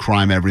with true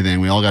crime, everything.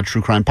 We all got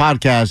true crime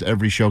podcasts.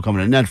 Every show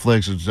coming to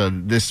Netflix. It's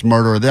this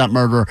murder or that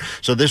murder.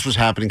 So this was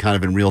happening kind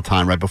of in real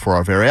time, right before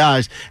our very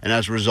eyes. And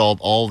as a result,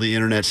 all the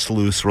internet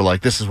sleuths were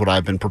like, "This is what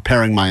I've been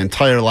preparing my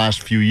entire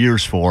last few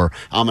years for.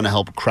 I'm going to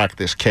help crack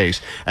this case."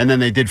 And then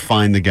they did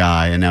find the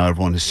guy, and now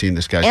everyone has seen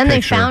this guy's And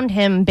picture. they found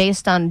him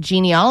based on a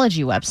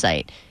genealogy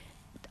website.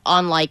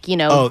 On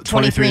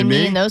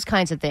 23andMe and those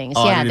kinds of things.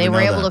 Oh, I Yeah, didn't they even were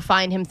know able that. to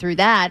find him through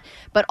that.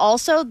 But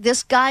also,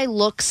 this guy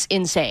looks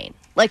insane.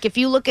 Like, if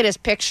you look at his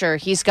picture,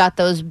 he's got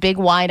those big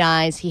wide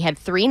eyes. He had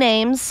 3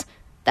 names.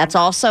 That's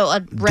also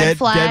a red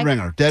flag. Dead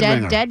ringer. Dead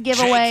ringer. Dead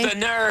giveaway. Jake the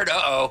nerd.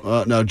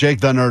 Uh-oh. No,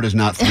 Jake the Nerd is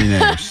not 3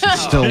 names.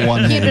 It's still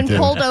one He had name. been too.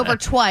 pulled over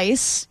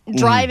twice,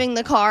 driving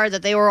the car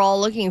that they were all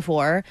looking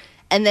for.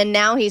 And then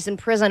now he's in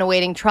prison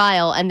awaiting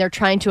trial, and they're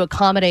trying to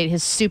accommodate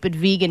his stupid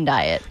vegan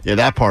diet. Yeah,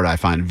 that part I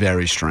find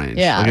very strange.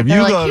 Yeah, Like, if they're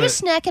you like, go he to- was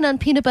snacking on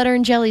peanut butter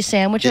and jelly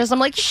sandwiches. I'm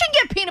like, you shouldn't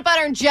get peanut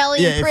butter and jelly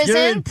in if you're prison.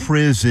 in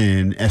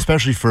prison,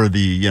 especially for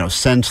the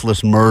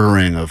senseless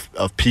murdering of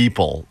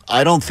people,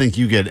 I don't think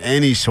you get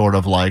any sort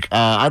of like,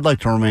 I'd like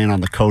to remain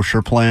on the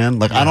kosher plan.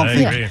 Like, I don't I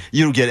think agree.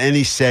 you get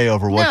any say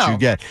over what No. you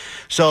get.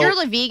 So If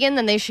you're a vegan,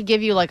 then they should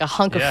give you like a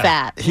hunk of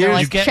fat. Here They're you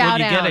like, get chow what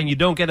you down. get, and you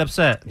don't get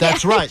upset.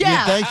 That's right.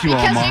 Yeah, Thank you,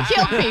 because Omar. you killed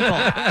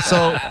people.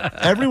 So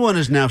everyone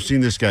has now seen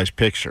this guy's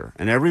picture,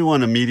 and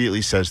everyone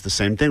immediately says the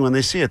same thing when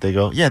they see it. They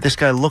go, "Yeah, this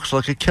guy looks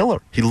like a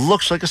killer. He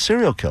looks like a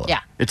serial killer."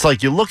 Yeah. It's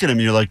like you look at him,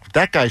 you're like,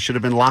 that guy should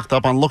have been locked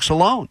up on looks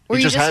alone. Or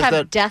He you just has have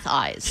that. death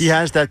eyes. He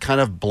has that kind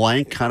of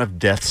blank, kind of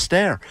death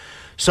stare.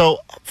 So,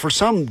 for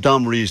some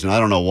dumb reason, I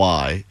don't know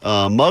why,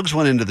 Muggs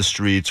went into the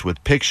streets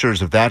with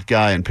pictures of that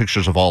guy and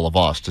pictures of all of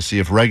us to see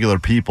if regular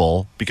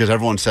people, because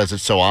everyone says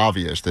it's so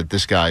obvious that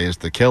this guy is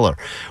the killer,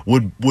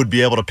 would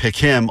be able to pick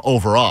him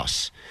over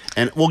us.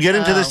 And we'll get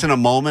into this in a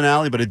moment,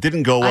 Allie, but it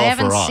didn't go well for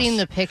us. I haven't seen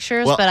the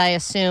pictures, but I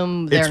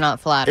assume they're not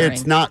flattering.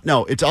 It's not.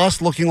 No, it's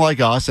us looking like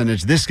us, and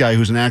it's this guy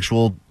who's an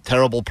actual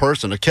terrible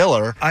person, a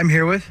killer. I'm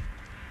here with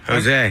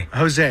Jose.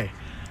 Jose.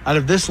 Out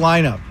of this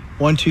lineup,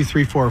 1, 2,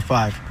 3, 4,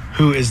 5,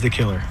 who is the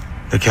killer?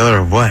 The killer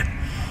of what?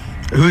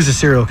 Who's a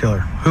serial killer?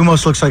 Who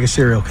most looks like a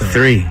serial killer?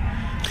 3.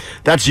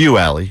 That's you,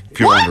 Allie, if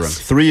you're wondering.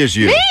 3 is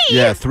you. Me?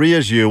 Yeah, 3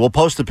 is you. We'll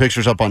post the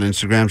pictures up on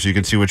Instagram so you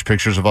can see which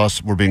pictures of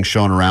us were being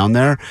shown around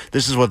there.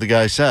 This is what the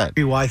guy said.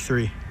 Why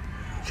 3?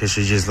 Because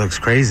she just looks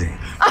crazy.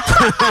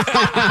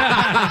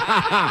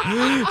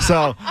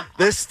 So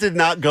this did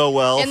not go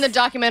well. In the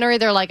documentary,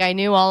 they're like, I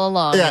knew all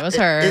along it was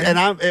her.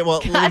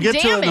 We'll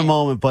get to it in a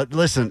moment, but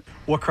listen.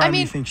 What crime do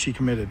you think she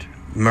committed?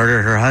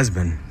 Murdered her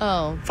husband.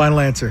 Oh.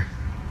 Final answer.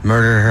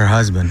 Murdered her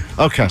husband.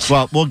 Okay,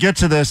 well, we'll get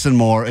to this and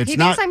more. It's he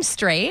not. thinks I'm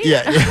straight?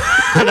 Yeah,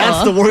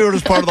 that's the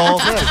weirdest part of the whole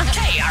thing.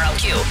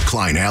 KROQ.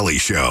 Klein Alley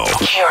Show.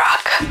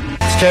 K-Rock.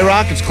 It's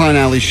K-Rock. It's Klein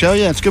Alley Show.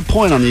 Yeah, it's a good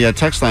point on the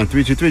text line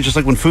 323. Just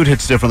like when food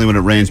hits differently when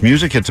it rains,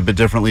 music hits a bit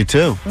differently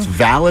too. It's a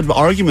valid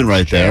argument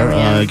right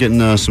there.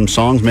 Getting some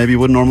songs maybe you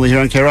wouldn't normally hear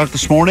on K-Rock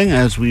this morning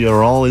as we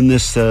are all in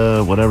this,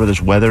 whatever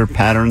this weather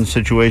pattern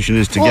situation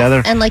is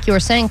together. And like you were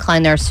saying,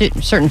 Klein, there are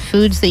certain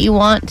foods that you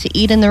want to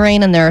eat in the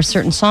rain, and there are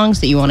certain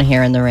songs that you want to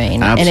hear in the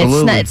rain.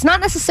 Absolutely. And it's not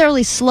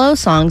necessarily slow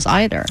songs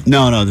either.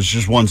 No, there's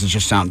just ones that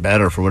just sound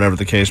better for whatever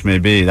the case may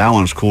be. That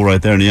one's cool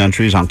right there, Neon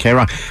Trees on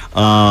K-Rock.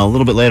 A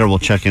little bit later, we'll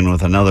check in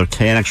with another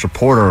KNX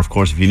reporter. Of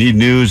course, if you need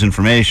news,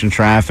 information,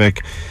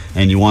 traffic,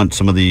 and you want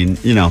some of the,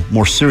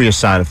 more serious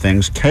side of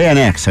things,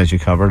 KNX has you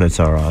covered. It's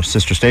our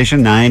sister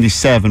station,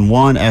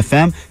 97.1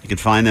 FM. You can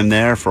find them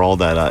there for all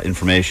that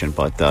information.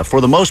 But for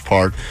the most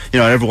part,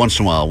 every once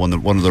in a while,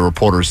 when one of the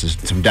reporters is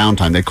some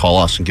downtime, they call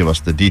us and give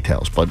us the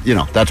details. But,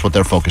 that's what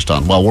they're focused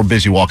on. Well, we're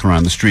busy walking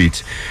around the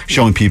streets,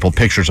 showing people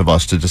pictures of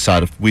us to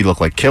decide if we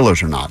look like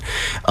killers or not.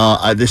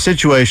 The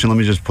situation, let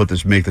me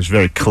just make this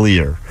very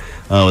clear,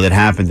 that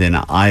happened in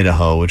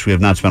Idaho, which we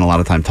have not spent a lot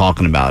of time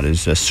talking about,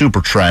 is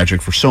super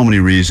tragic for so many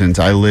reasons.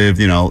 I lived,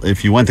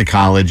 if you went to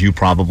college, you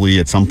probably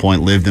at some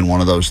point lived in one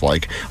of those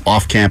like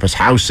off-campus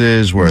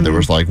houses where there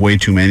was like way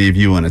too many of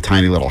you in a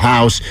tiny little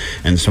house,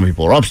 and some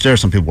people were upstairs,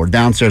 some people were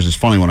downstairs. It's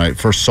funny, when I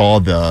first saw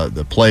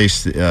the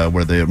place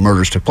where the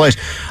murders took place,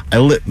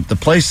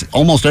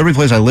 almost every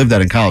place I lived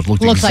at in college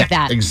looked like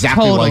that.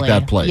 Exactly Totally. like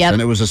that place. Yep.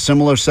 And it was a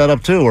similar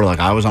setup too, where like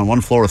I was on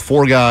one floor with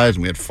 4 guys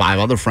and we had 5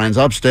 other friends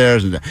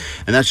upstairs, and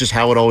that's just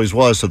how it always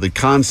was. So the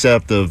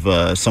concept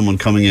of someone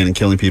coming in and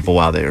killing people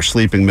while they are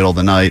sleeping, middle of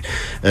the night,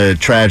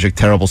 tragic,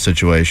 terrible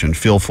situation.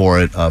 Feel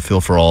for it.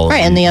 Feel for all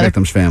of the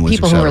victims' families,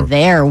 people who were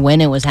there when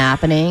it was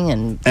happening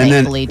and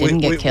thankfully didn't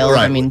get killed.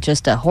 Right. I mean,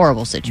 just a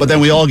horrible situation. But then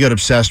we all get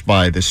obsessed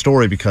by this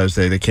story because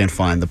they can't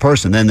find the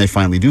person. Then they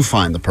finally do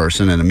find the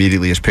person, and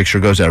immediately his picture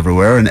goes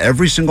everywhere, and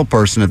every single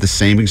person had the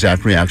same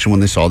exact reaction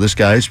when they saw this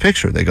guy's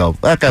picture. They go,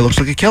 that guy looks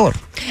like a killer.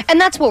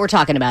 And that's what we're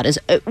talking about, is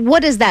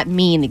what does that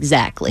mean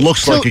exactly?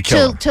 Looks like a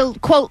killer. To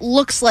quote,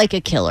 looks like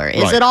a killer.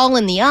 Is Right. it all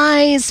in the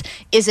eyes?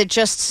 Is it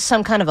just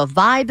some kind of a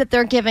vibe that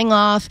they're giving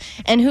off?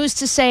 And who's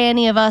to say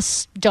any of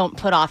us don't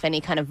put off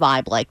any kind of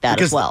vibe like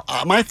that as well?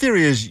 My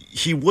theory is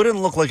he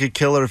wouldn't look like a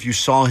killer if you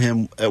saw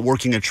him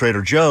working at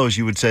Trader Joe's.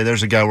 You would say,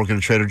 there's a guy working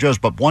at Trader Joe's.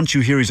 But once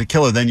you hear he's a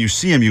killer, then you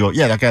see him, you go,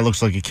 yeah, that guy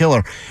looks like a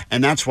killer.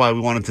 And that's why we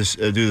wanted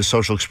to do the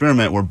social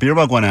experiment where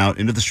Beerbug went out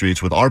into the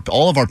streets with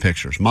all of our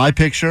pictures. My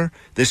picture,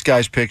 this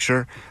guy's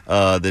picture,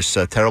 this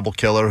terrible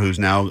killer who's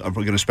now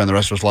going to spend the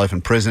rest of his life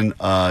in prison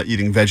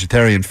eating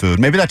vegetarian food.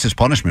 Maybe that's his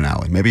punishment,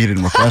 Allie. Maybe he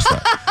didn't request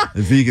that.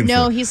 Vegan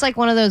No, food. he's like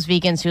one of those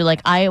vegans who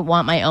I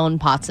want my own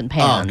pots and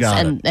pans.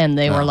 got it. And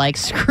they were like,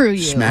 screw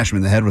you. Smash him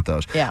in the head with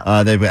those.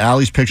 Yeah. They've got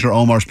Allie's picture,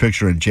 Omar's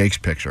picture, and Jake's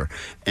picture.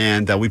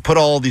 And we put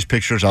all these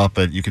pictures up,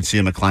 but you can see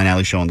them at Klein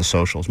Alley Show on the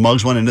socials.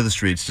 Muggs went into the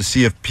streets to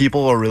see if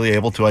people are really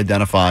able to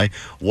identify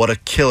what a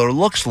killer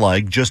looks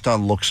like just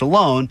on looks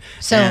alone.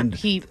 So and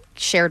he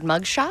shared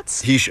mug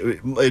shots?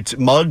 It's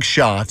Mug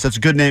Shots. That's a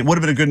good name. Would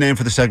have been a good name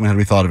for the segment had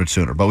we thought of it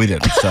sooner, but we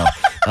didn't. So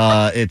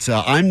it's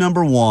I'm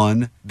number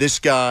 1. This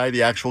guy,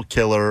 the actual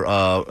killer,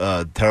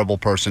 terrible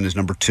person, is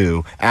number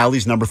 2.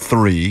 Allie's number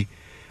 3.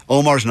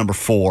 Omar's number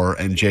 4,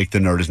 and Jake the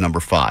Nerd is number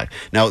 5.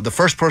 Now, the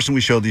first person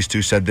we showed these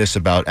to said this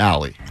about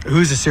Allie.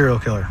 Who's a serial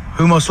killer?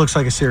 Who most looks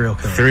like a serial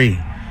killer? 3.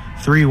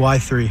 3, why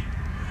 3?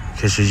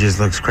 Because she just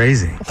looks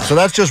crazy. So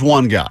that's just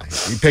one guy.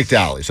 He picked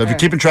Allie. So if you're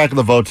keeping track of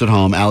the votes at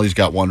home, Allie's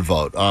got 1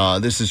 vote.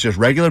 This is just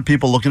regular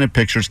people looking at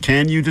pictures.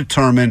 Can you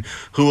determine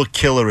who a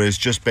killer is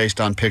just based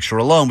on picture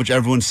alone, which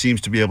everyone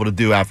seems to be able to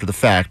do after the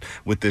fact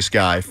with this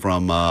guy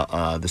from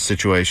the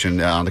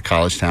situation on the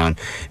college town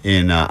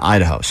in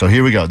Idaho. So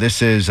here we go.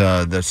 This is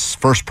the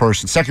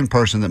second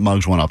person that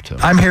Muggs went up to.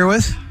 I'm here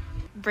with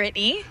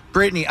Brittany.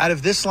 Brittany. Out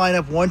of this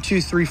lineup, 1,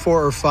 2, 3,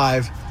 4, or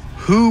 5,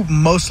 who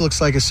most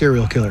looks like a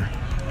serial killer?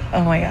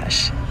 Oh my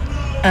gosh.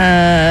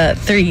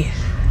 3.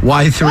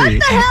 Why 3? What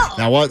the hell?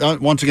 Now,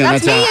 once again,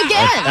 That's me Al- again.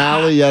 That's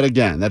Allie yet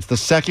again. That's the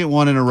second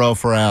one in a row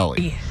for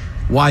Allie.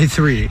 Why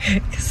 3?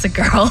 It's a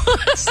girl.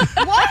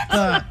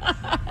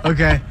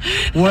 Okay.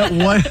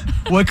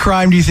 What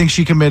crime do you think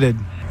she committed?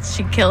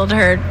 She killed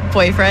her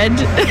boyfriend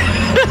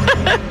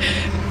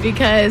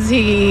because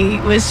he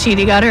was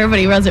cheating on her, but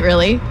he wasn't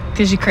really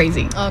because she's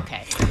crazy.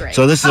 Okay, great.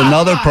 So this is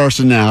another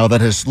person now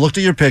that has looked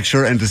at your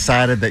picture and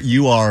decided that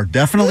you are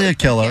definitely a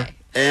killer.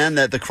 And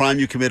that the crime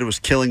you committed was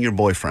killing your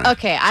boyfriend.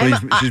 Okay,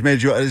 so she's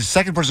made you. The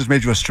second person's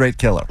made you a straight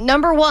killer.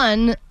 Number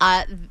one,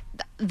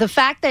 the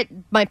fact that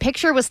my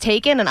picture was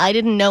taken and I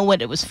didn't know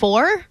what it was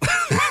for.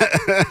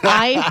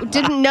 I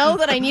didn't know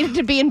that I needed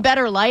to be in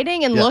better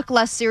lighting and look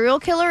less serial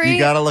killery. You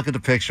got to look at the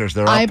pictures.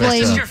 They're I up there.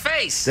 blame So- your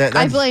face.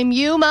 I blame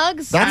you,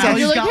 Muggs. That's You're how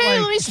like, she's got, hey,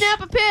 like- let me snap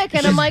a pic.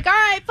 And I'm like, all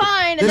right,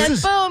 fine. And This then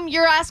is- boom,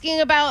 you're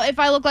asking about if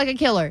I look like a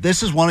killer.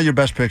 This is one of your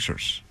best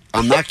pictures.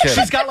 I'm not kidding.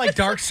 She's got like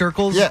dark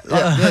circles. Yeah,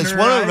 it's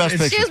one of the best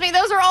pictures. Excuse me,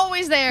 those are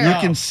always there. You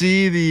can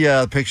see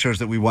the pictures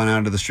that we went out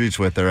into the streets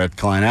with there at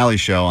Klein Alley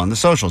Show on the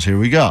socials. Here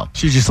we go.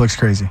 She just looks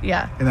crazy.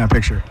 Yeah. In that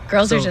picture.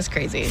 Girls are So, just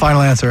crazy.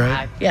 Final answer,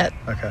 right? Yeah.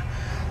 Okay.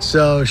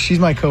 So she's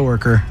my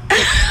coworker.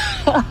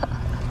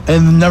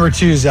 And number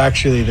 2 is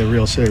actually the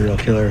real serial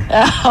killer.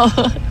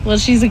 Oh, well,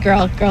 she's a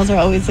girl. Girls are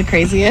always the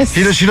craziest.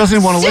 She doesn't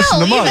even want to listen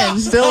to Still, Muggs. even.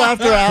 Still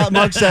after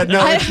Muggs said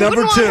no, I it's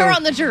number wouldn't 2. want her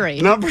on the jury.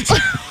 Number 2.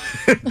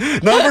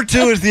 Number 2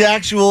 is the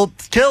actual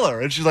killer.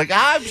 And she's like,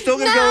 I'm still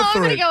going to go with 3.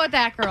 I'm going to go with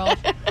that girl.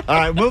 All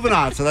right, moving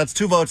on. So that's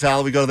 2 votes,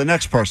 Al. We go to the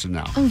next person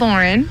now.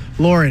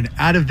 Lauren,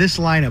 out of this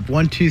lineup,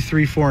 1, 2,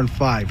 3, 4, and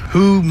 5,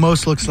 who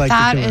most looks like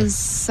That the killer? is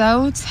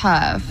so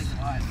tough.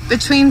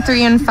 Between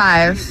 3 and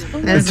 5 is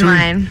Between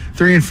mine.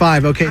 3 and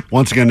 5, okay.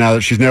 Once again, now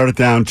that she's narrowed it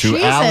down to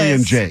Jesus. Allie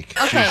and Jake.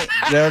 Okay.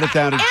 She's narrowed it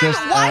down to just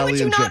Why Allie would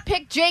you and not Jake.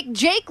 pick Jake?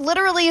 Jake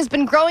literally has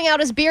been growing out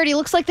his beard. He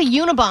looks like the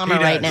Unabomber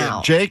right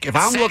now. Jake, if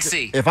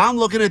I'm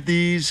looking at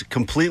these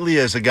completely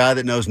as a guy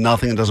that knows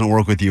nothing and doesn't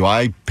work with you,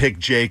 I pick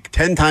Jake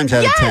 10 times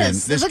out of 10.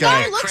 Yes, the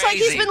guy looks like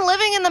he's been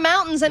living in the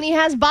mountains and he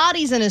has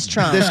bodies in his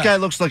trunk. This guy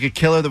looks like a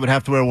killer that would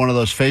have to wear one of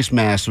those face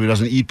masks so he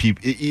doesn't eat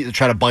people,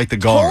 try to bite the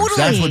guards.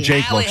 Totally. That's what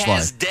Jake Allie looks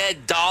has like.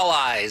 dead doll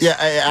eyes.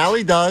 Yeah,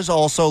 Allie does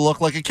also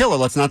look like a killer.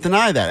 Let's not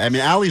deny that. I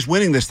mean, Allie's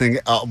winning this thing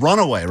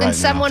runaway right and now.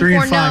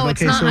 714, no,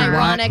 it's not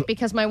ironic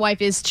because my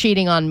wife is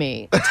cheating on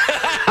me.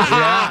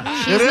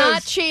 She's it not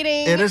is.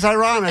 cheating. It is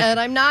ironic. And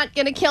I'm not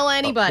going to kill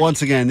anybody.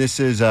 Once again, this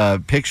is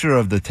a picture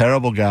of the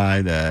terrible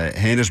guy, the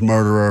heinous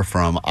murderer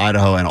from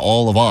Idaho, and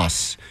all of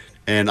us.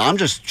 And I'm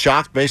just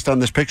shocked based on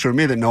this picture of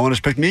me that no one has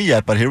picked me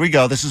yet. But here we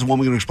go. This is one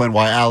we're going to explain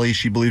why Allie,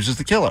 she believes, is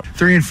the killer.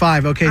 3 and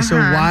 5, okay. So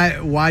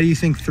why do you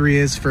think 3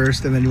 is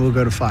first, and then we'll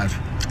go to 5?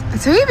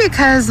 3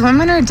 because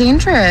women are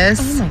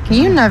dangerous.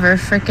 You never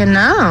freaking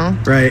know.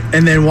 Right,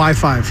 and then why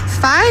 5?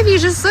 5, he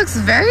just looks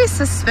very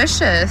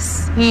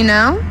suspicious, you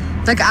know?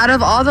 Like, out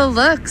of all the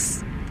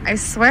looks, I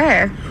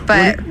swear.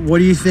 But What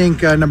do you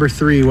think, number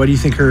 3, what do you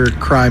think her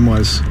crime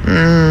was?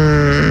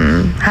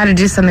 how to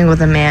do something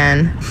with a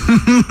man.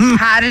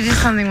 How to do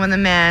something with a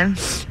man.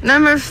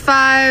 Number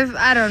 5,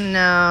 I don't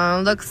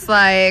know. Looks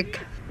like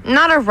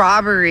not a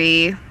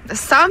robbery.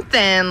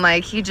 Something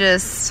like he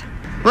just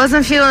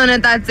wasn't feeling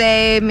it that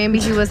day. Maybe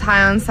he was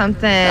high on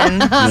something.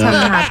 Something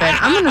happened.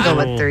 I'm gonna go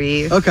with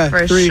 3. Okay,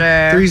 for 3. sure.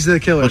 3's the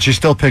killer. But she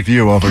still picked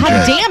you over Jake.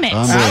 damn it.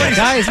 Unbelievable.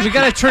 Guys, we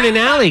got to turn in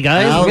Allie,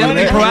 guys. Allie, We got to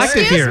be yeah.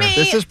 proactive here.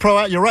 This is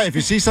proactive. You're right. If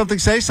you see something,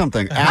 say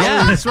something.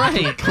 Yeah, that's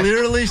right.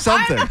 Clearly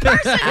something.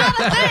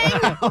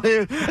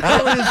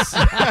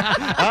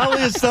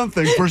 Allie is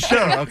something for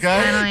sure,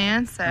 okay? Final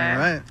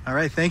answer. All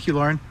right. Thank you,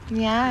 Lauren.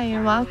 Yeah,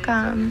 you're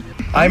welcome.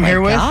 I'm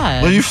here with.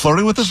 Were you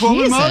flirting with this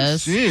woman,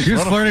 Muggs? Jesus. Jeez, She was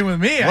what a- flirting with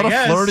me, What I a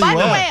guess. flirty By the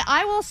way. way,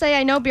 I will say,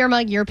 I know Beer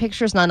Mug, your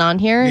picture's not on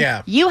here.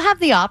 Yeah. You have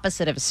the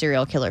opposite of a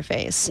serial killer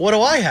face. What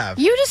do I have?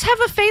 You just have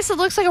a face that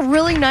looks like a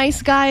really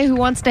nice guy who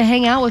wants to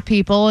hang out with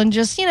people and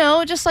just,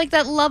 just like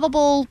that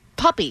lovable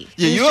puppy.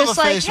 Yeah, who's you have a just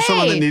like, face of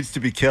someone that hey, needs to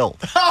be killed.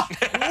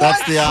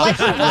 That's the like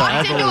opposite. he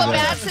walked into a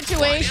bad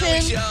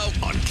situation.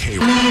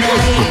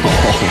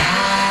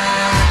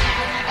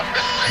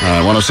 All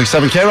right,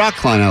 106.7 K-Rock,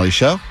 Klein Alley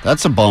Show.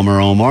 That's a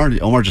bummer, Omar.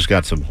 Omar just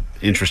got some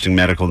interesting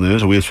medical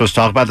news. Are we supposed to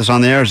talk about this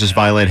on the air, or does this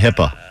violate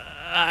HIPAA?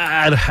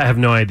 I have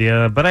no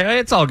idea, but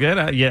it's all good.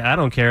 I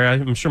don't care.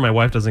 I'm sure my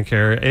wife doesn't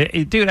care.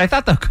 Dude, I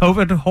thought the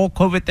whole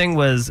COVID thing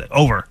was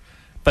over.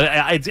 But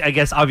I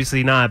guess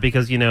obviously not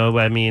because,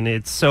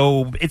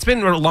 it's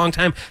been a long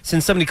time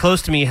since somebody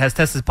close to me has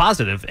tested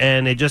positive.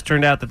 And it just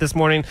turned out that this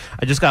morning,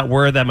 I just got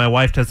word that my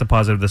wife tested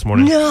positive this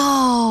morning.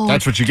 No.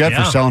 That's what you get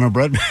for selling a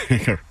bread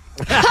maker.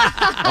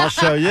 I'll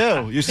show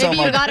you. You sell Maybe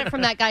my... you got it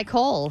from that guy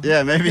Cole.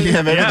 Yeah, maybe the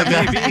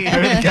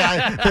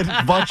guy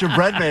that bought your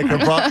bread maker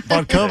bought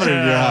COVID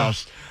in your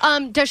house.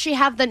 Does she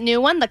have the new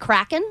one, the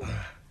Kraken?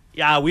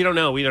 Yeah, we don't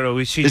know.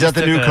 She Is that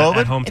the new COVID?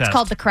 At-home It's test.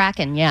 called the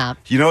Kraken, yeah.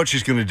 You know what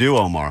she's going to do,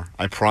 Omar?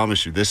 I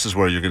promise you, this is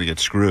where you're going to get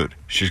screwed.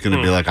 She's going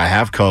to be like, I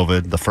have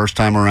COVID. The first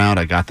time around,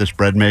 I got this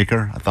bread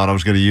maker. I thought I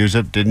was going to use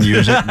it. Didn't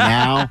use it.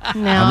 Now,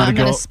 I'm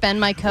going to spend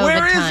my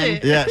COVID time.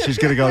 Yeah, she's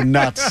going to go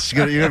nuts.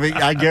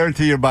 I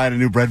guarantee you're buying a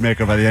new bread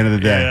maker by the end of the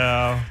day.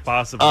 Yeah,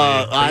 possibly.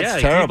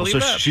 That's terrible. So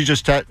she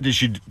just did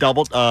she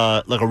double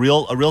like a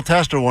real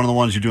test, or one of the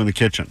ones you do in the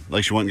kitchen?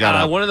 Like she went and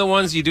got one of the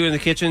ones you do in the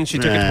kitchen. She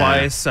took it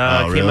twice.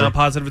 Came really? out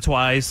positive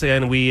twice,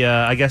 and we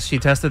I guess she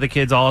tested the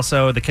kids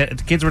also. The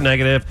kids were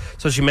negative,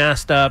 so she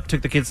masked up,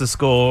 took the kids to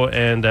school,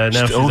 and now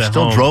she's at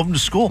still home. drove them to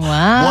school.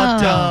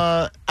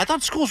 Wow. I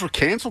thought schools were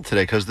canceled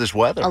today because of this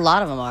weather. A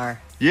lot of them are.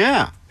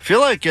 Yeah. I feel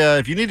like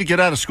if you need to get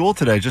out of school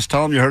today, just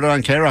tell them you heard it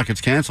on K-Rock.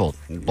 It's canceled.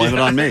 Blame it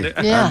on me.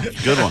 Yeah.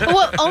 Good one.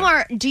 Well,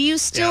 Omar, do you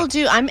still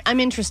do? I'm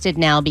interested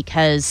now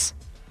because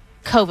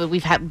COVID.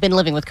 We've been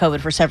living with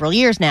COVID for several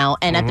years now,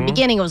 and at the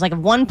beginning, it was like if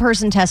one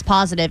person tests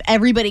positive,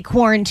 everybody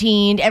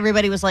quarantined.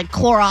 Everybody was like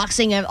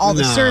Cloroxing all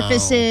the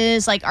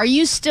surfaces. Like, are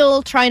you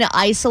still trying to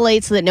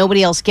isolate so that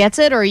nobody else gets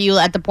it, or are you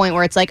at the point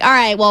where it's like, all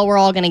right, well, we're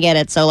all going to get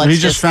it, so let's He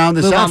just found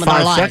this move out on with our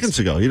 5 lives. seconds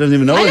ago. He doesn't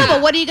even know. I know, it.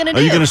 but what are you going to do?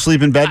 Are you going to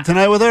sleep in bed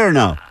tonight with her or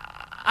no?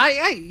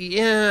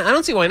 I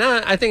don't see why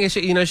not. I think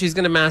she's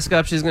going to mask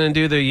up. She's going to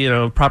do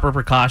the proper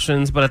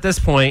precautions. But at this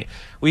point,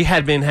 we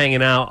had been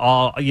hanging out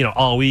all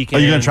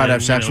weekend. Are you going to try to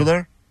have sex with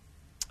her?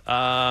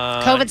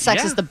 COVID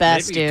sex is the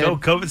best, maybe.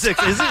 dude. COVID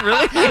sex, is it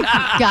really?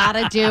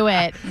 Gotta do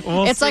it.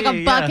 It's like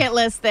a bucket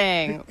list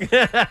thing. You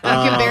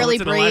can barely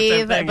Once in a lifetime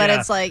breathe, thing, but yeah.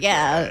 it's like,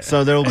 yeah.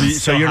 So there'll be.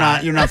 So you're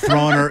not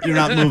throwing her. You're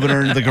not moving her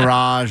into the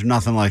garage.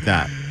 Nothing like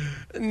that.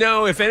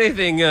 No, if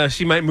anything,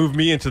 she might move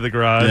me into the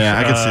garage. Yeah,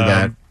 I can see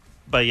that.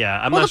 But yeah,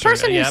 I'm Well, not the sure.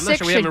 person who's I'm not sick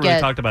sure. We should haven't really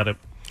get- talked about it.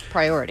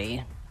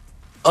 Priority.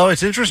 Oh,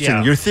 it's interesting.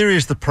 Yeah. Your theory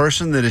is the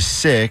person that is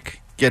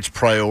sick gets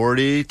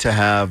priority to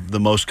have the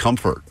most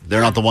comfort.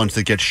 They're not the ones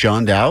that get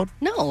shunned out.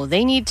 No,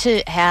 they need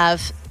to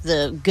have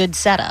the good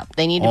setup.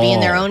 They need to be in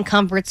their own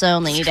comfort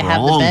zone. They need to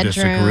have the Strong bedroom.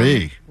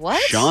 disagree.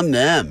 What? Shun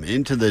them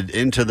into the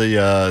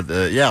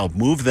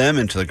move them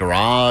into the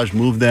garage.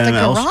 Move them The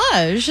else.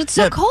 garage? It's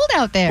so cold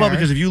out there. Well,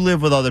 because if you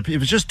live with other people,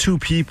 if it's just 2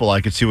 people,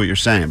 I could see what you're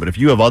saying. But if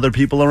you have other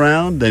people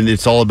around, then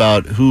it's all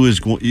about who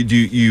is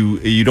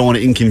you don't want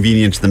to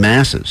inconvenience the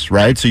masses,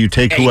 right? So you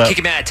take You who kick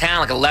him out of town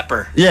like a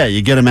leper. Yeah,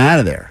 you get them out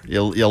of there.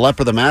 You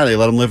leper them out of there. You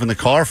let them live in the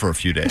car for a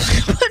few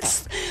days.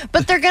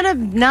 But they're going to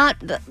not...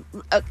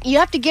 you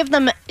have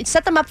to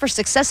set them up for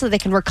success so they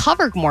can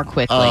recover more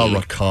quickly. Oh,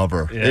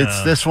 recover.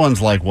 Yeah. This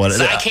one's like what?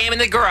 So I came in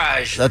the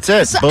garage. That's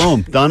it.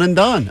 Boom. Done and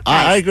done.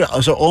 I agree.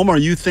 So, Omar,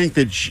 you think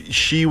that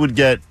she would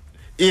get,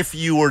 if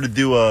you were to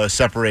do a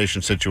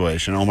separation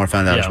situation, Omar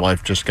found out his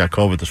wife just got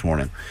COVID this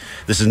morning.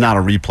 This is not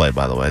a replay,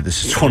 by the way.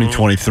 This is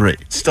 2023.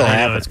 It's still I know,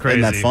 happening. it's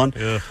crazy. Isn't that fun?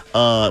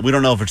 Yeah. We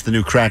don't know if it's the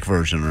new crack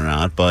version or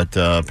not, but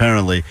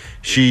apparently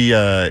she...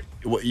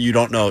 you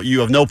don't know. You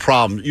have no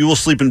problem. You will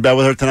sleep in bed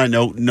with her tonight.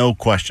 No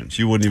questions.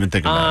 You wouldn't even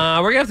think about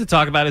it. We're going to have to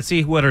talk about it,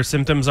 see what her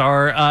symptoms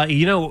are.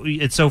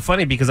 It's so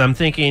funny because I'm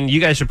thinking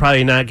you guys should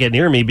probably not get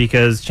near me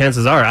because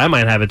chances are I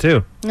might have it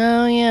too.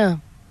 Oh, yeah.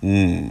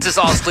 Just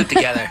all sleep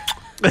together.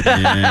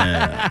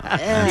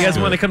 Yeah. You guys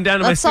want to come down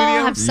to Let's my studio?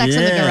 all have sex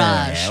in the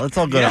garage. Let's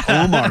all go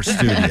to Omar's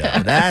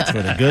studio. That's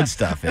where the good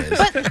stuff is.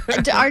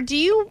 Do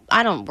you...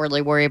 I don't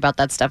really worry about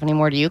that stuff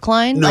anymore. Do you,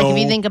 Klein? No. Like, if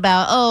you think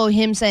about,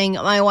 him saying,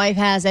 my wife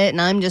has it, and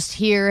I'm just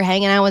here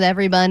hanging out with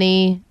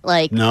everybody,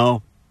 like...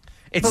 No.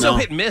 It's so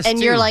hit and miss, And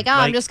too. you're like, I'm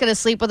Like- just going to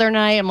sleep with her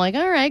tonight. I'm like,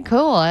 all right,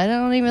 cool. I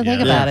don't even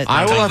think about it.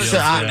 I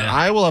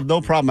will have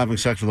no problem having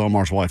sex with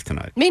Omar's wife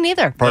tonight. Me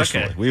neither.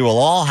 Personally, we will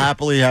all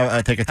happily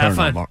take a turn. Have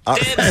fun. Omar.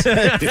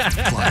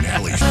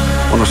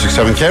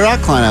 106.7 K-Rock,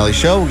 Klein Alley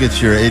Show. We'll get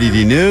to your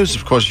ADD news.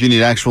 Of course, if you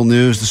need actual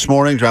news this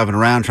morning, driving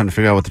around trying to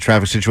figure out what the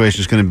traffic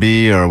situation is going to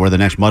be or where the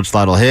next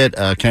mudslide will hit,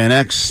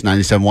 KNX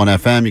 97.1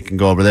 FM. You can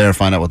go over there and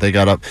find out what they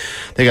got up.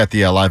 They got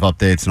the live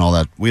updates and all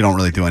that. We don't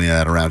really do any of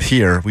that around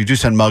here. We do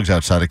send Muggs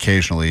outside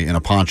occasionally in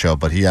a poncho,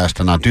 but he asked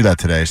to not do that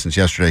today since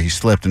yesterday he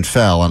slipped and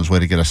fell on his way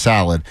to get a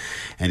salad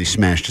and he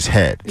smashed his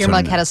head. Your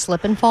mug had a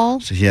slip and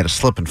fall? So he had a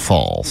slip and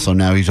fall. So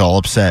now he's all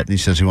upset and he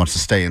says he wants to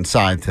stay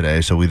inside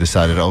today. So we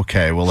decided,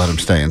 okay, we'll let him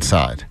stay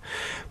inside.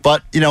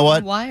 But you know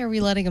what? Why are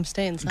we letting him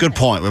stay inside? Good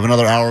point. We have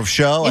another hour of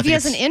show. If he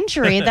has an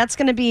injury, that's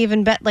going to be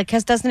even better. Like,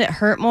 doesn't it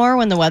hurt more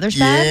when the weather's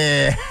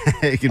bad?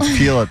 Yeah, you can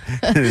feel it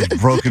in his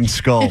broken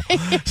skull.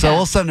 So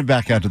we'll send him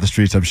back out to the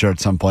streets, I'm sure,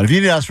 at some point. If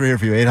you need us, we're here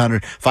for you,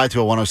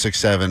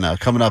 800-520-1067.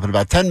 Coming up in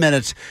about 10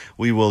 minutes,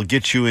 we will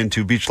get you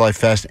into Beach Life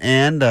Fest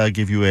and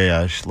give you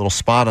a little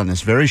spot on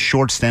this very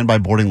short standby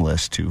boarding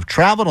list to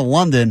travel to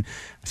London.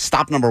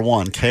 Stop number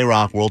 1,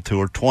 K-Rock World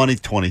Tour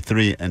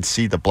 2023, and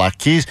see the Black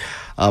Keys.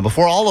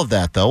 Before all of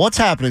that, though, what's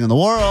happening in the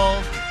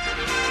world?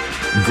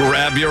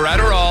 Grab your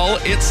Adderall.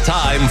 It's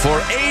time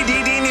for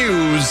ADD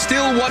News.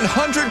 Still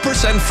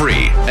 100%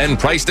 free and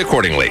priced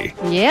accordingly.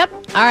 Yep.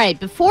 All right.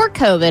 Before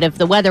COVID, if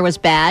the weather was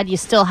bad, you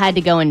still had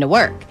to go into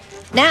work.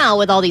 Now,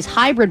 with all these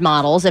hybrid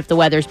models, if the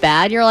weather's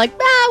bad, you're like,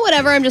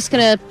 whatever. I'm just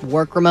going to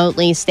work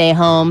remotely, stay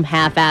home,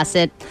 half-ass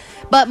it.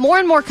 But more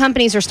and more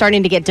companies are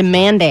starting to get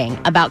demanding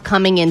about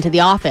coming into the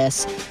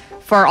office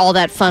for all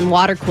that fun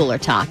water cooler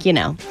talk, you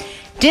know.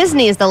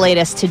 Disney is the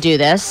latest to do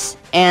this,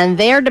 and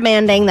they're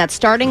demanding that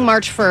starting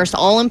March 1st,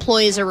 all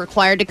employees are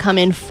required to come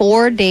in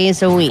 4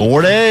 days a week.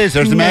 4 days.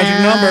 There's the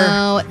magic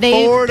number.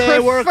 They 4-day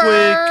work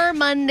prefer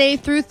Monday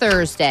through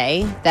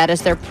Thursday. That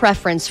is their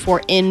preference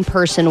for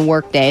in-person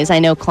work days. I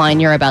know, Klein,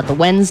 you're about the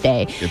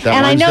Wednesday. Get that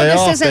and I know Wednesday this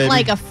off, isn't baby.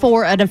 like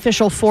an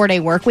official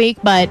 4-day work week,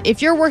 but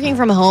if you're working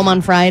from home on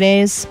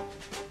Fridays,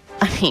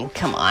 I mean,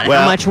 come on.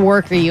 Well, how much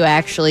work are you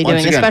actually once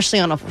doing, again, especially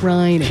on a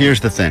Friday? Here's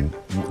the thing.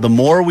 The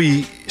more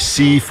we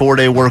see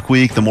 4-day work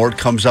week, the more it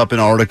comes up in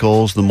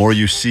articles, the more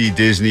you see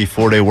Disney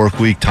 4-day work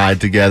week tied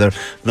together,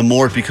 the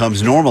more it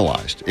becomes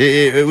normalized.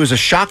 It was a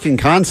shocking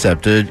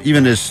concept,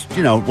 even as,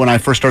 when I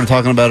first started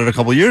talking about it a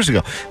couple of years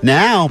ago.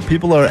 Now,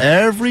 people are,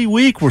 every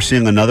week we're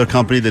seeing another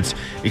company that's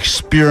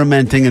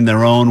experimenting in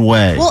their own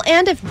way. Well,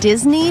 and if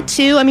Disney,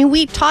 too, I mean,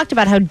 we talked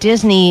about how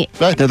Disney...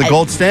 Right, they're the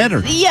gold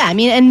standard. Yeah, I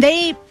mean, and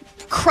they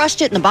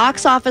crushed it in the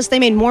box office. They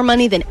made more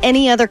money than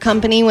any other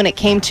company when it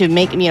came to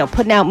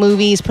putting out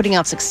movies, putting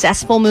out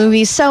successful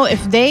movies. So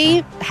if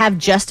they have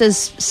just as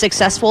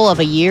successful of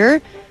a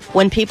year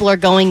when people are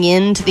going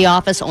into the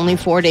office only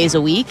 4 days a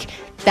week,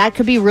 that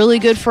could be really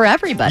good for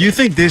everybody. You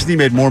think Disney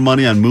made more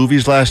money on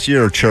movies last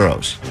year or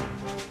churros?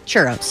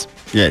 Churros.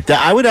 Yeah,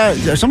 I would.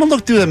 Someone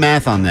look through the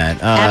math on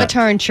that.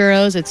 Avatar and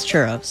churros, it's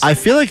churros. I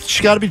feel like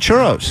it's got to be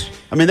churros.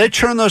 I mean, they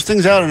churn those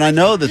things out, and I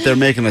know that they're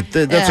making it.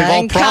 That's like all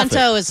and profit.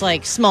 Kanto is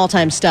like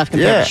small-time stuff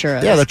compared to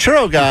churros. Yeah, the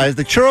churro guys,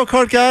 the churro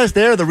cart guys,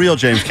 they're the real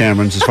James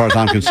Camerons as far as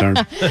I'm concerned.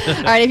 All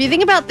right, if you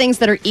think about things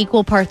that are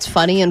equal parts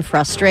funny and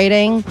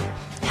frustrating,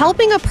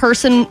 helping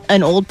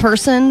an old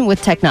person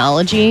with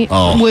technology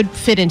would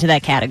fit into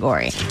that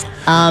category.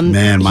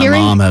 Man, my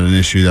mom had an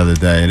issue the other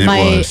day, and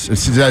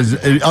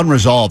it's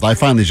unresolved. I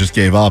finally just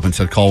gave up and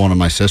said, call one of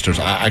my sisters.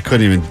 I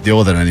couldn't even deal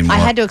with it anymore. I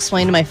had to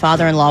explain to my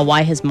father-in-law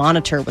why his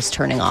monitor was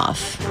turning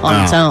off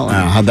on its own.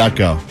 How'd that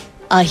go?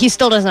 He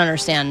still doesn't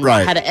understand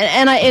how to,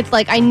 it's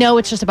like, I know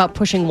it's just about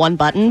pushing one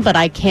button, but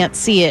I can't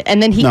see it.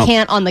 And then he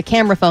can't on the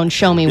camera phone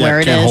show me where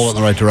it is. Can't hold it in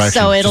the right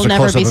direction. So it'll just a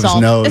never be close-up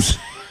of solved. his nose.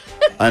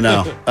 I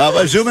know.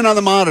 But zoom in on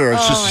the monitor.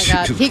 It's my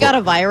God. He got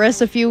a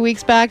virus a few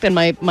weeks back, and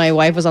my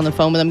wife was on the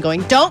phone with him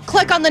going, don't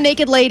click on the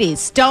naked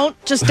ladies. Don't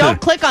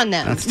click on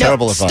them. That's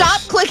terrible advice.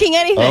 Stop clicking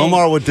anything.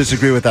 Omar would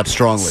disagree with that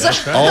strongly.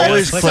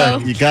 Always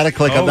click. You got to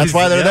click them. That's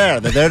why they're there.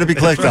 They're there to be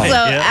clicked on. So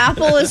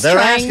Apple is they're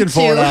trying asking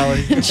for it,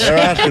 Allie. They're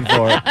asking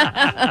for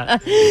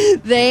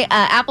it.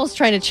 Apple's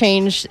trying to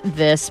change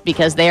this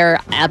because they're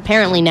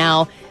apparently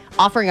now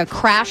offering a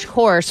crash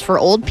course for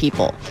old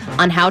people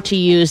on how to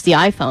use the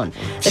iPhone.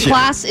 The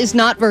class is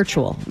not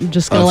virtual. I'm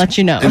just going to let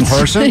you know. In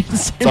person?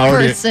 It's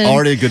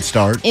already a good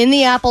start. In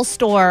the Apple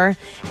Store,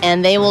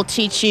 and they will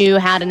teach you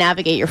how to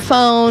navigate your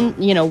phone,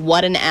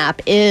 what an app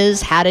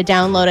is, how to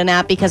download an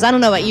app, because I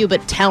don't know about you,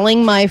 but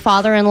telling my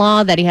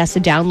father-in-law that he has to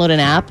download an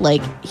app,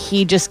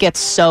 he just gets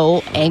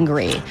so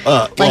angry.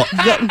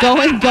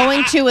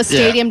 Going to a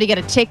stadium to get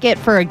a ticket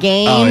for a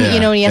game,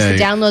 and he has to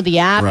download the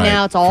app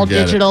now. It's all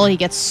digital. He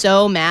gets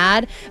so mad.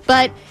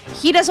 But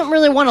he doesn't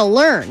really want to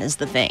learn is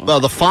the thing.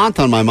 Well, the font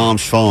on my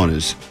mom's phone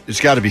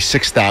it's got to be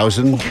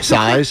 6,000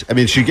 size. I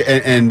mean,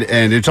 and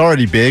it's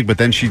already big, but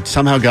then she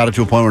somehow got it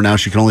to a point where now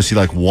she can only see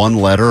one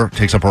letter,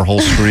 takes up her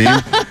whole screen.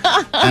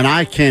 And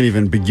I can't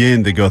even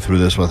begin to go through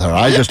this with her.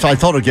 I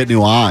told her get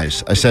new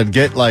eyes. I said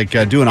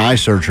do an eye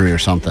surgery or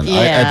something.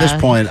 Yeah. At this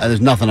point,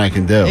 there's nothing I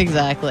can do.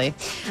 Exactly.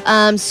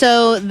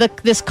 So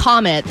this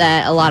comet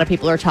that a lot of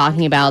people are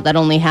talking about that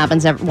only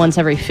happens once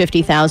every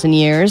 50,000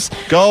 years.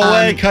 Go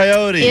away,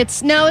 Coyote.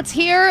 It's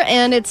here,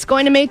 and it's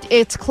going to make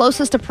its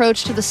closest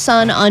approach to the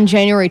sun on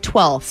January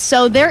 12th.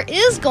 So there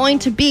is going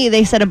to be,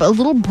 they said, a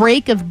little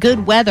break of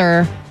good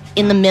weather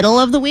in the middle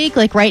of the week.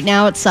 Right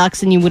now it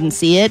sucks and you wouldn't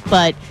see it,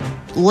 but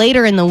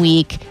later in the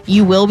week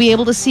you will be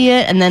able to see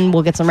it, and then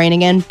we'll get some rain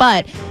again.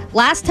 But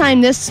last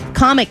time this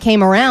comet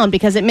came around,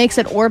 because it makes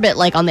it orbit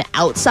on the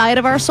outside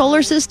of our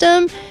solar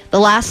system, the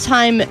last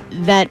time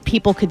that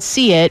people could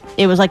see it,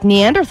 it was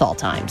Neanderthal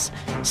times.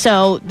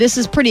 So this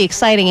is pretty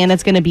exciting, and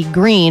it's going to be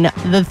green.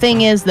 The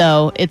thing is,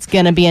 though, it's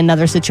going to be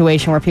another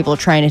situation where people are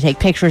trying to take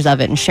pictures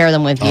of it and share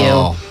them with you.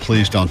 Oh,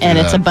 please don't do that. And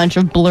it's a bunch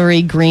of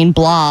blurry green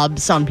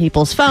blobs on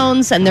people's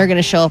phones, and they're going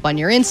to show up on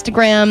your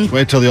Instagram.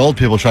 Wait till the old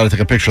people try to take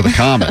a picture of the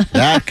comet.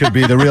 That could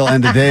be the real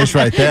end of days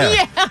right there.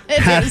 Yeah,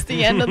 it is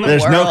the end of the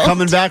There's world. no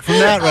coming back from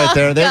that right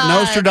there.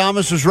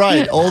 Nostradamus was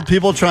right. Old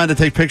people trying to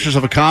take pictures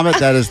of a comet,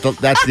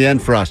 that's the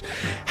end for us.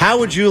 How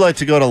would you like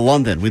to go to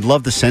London? We'd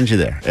love to send you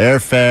there.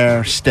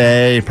 Airfare,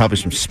 stay, probably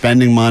some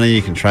spending money.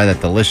 You can try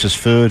that delicious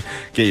food,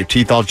 get your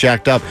teeth all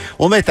jacked up.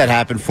 We'll make that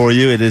happen for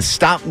you. It is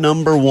stop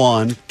number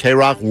 1,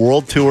 K-Rock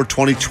World Tour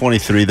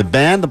 2023. The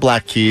band, the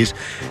Black Keys.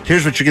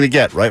 Here's what you're going to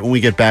get right when we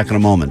get back in a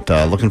moment.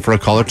 Looking for a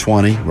caller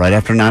 20 right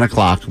after 9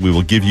 o'clock. We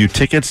will give you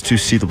tickets to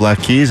see the Black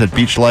Keys at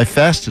Beach Life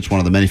Fest. It's one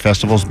of the many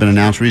festivals that's been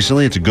announced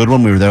recently. It's a good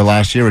one. We were there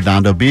last year,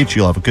 Redondo Beach.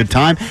 You'll have a good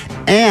time.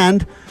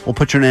 And we'll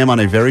put your name on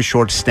a very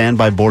short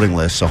standby boarding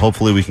list, so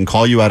hopefully we can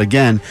call you out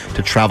again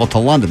to travel to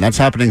London. That's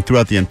happening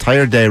throughout the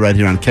entire day right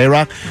here on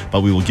K-Rock,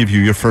 but we will give you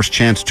your first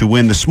chance to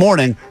win this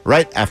morning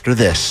right after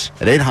this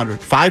at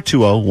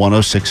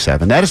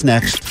 800-520-1067. That is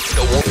next.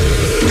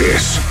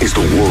 This is the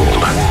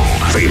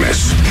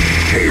world-famous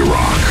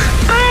K-Rock.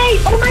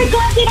 Oh my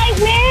God, did I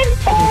win?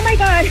 Oh my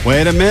God.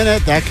 Wait a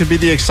minute. That could be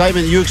the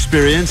excitement you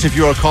experience if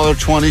you are caller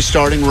 20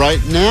 starting right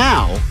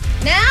now.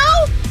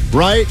 Now?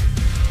 Right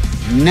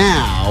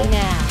now.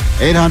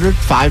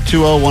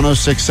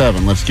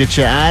 800-520-1067. Let's get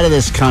you out of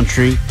this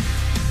country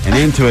and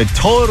into a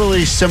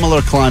totally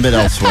similar climate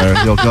elsewhere.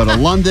 You'll go to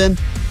London.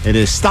 It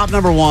is stop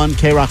number 1,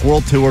 K-Rock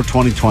World Tour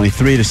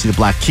 2023 to see the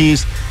Black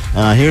Keys.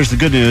 Here's the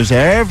good news.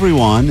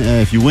 Everyone,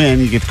 if you win,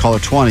 you get to caller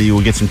 20. You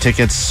will get some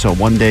tickets, so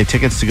one-day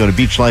tickets to go to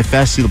Beach Life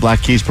Fest, see the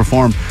Black Keys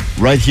perform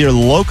right here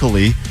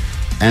locally.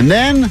 And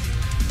then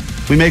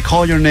we may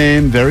call your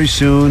name very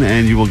soon,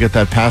 and you will get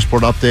that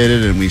passport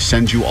updated, and we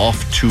send you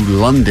off to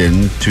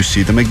London to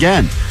see them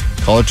again.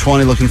 Caller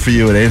 20 looking for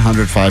you at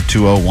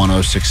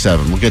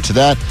 800-520-1067. We'll get to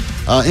that.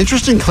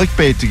 Interesting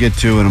clickbait to get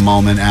to in a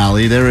moment,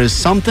 Allie. There is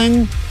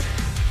something...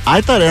 I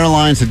thought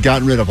airlines had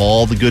gotten rid of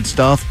all the good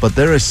stuff, but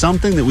there is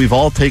something that we've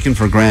all taken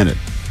for granted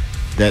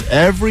that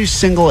every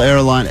single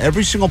airline,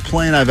 every single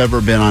plane I've ever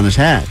been on has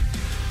had.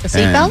 A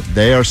seatbelt?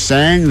 They are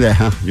saying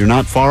that you're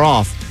not far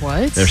off.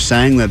 What? They're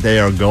saying that they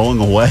are going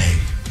away.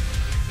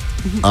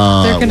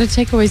 They're going to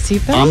take away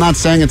seatbelts? I'm not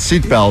saying it's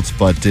seatbelts,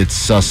 but it's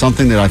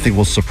something that I think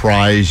will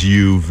surprise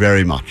you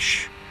very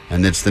much.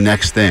 And it's the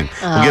next thing.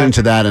 We'll get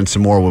into that and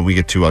some more when we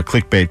get to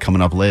clickbait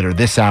coming up later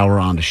this hour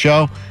on the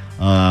show.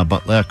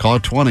 But call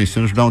it 20. As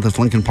soon as we're done with this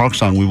Linkin Park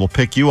song, we will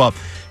pick you up.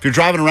 If you're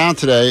driving around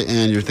today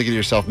and you're thinking to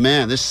yourself,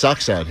 man, this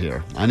sucks out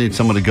here. I need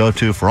someone to go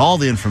to for all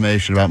the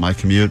information about my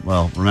commute.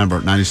 Well, remember,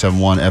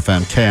 97.1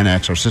 FM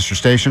KNX, our sister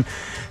station,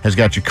 has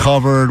got you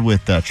covered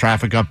with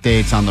traffic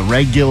updates on the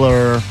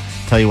regular.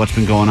 Tell you what's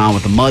been going on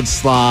with the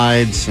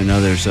mudslides. I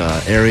know there's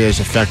areas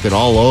affected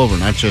all over,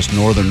 not just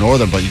northern,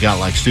 but you got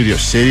like Studio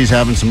City's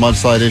having some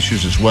mudslide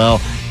issues as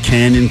well,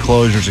 canyon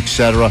closures,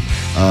 etc.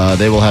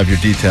 They will have your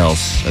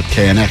details at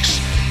KNX.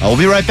 We'll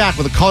be right back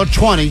with a caller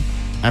 20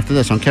 after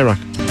this on K-Rock.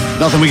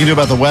 Nothing we can do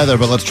about the weather,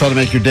 but let's try to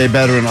make your day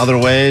better in other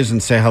ways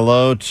and say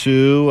hello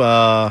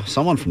to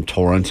someone from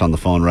Torrance on the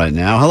phone right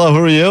now. Hello,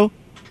 who are you?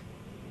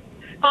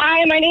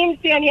 Hi, my name's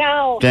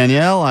Danielle.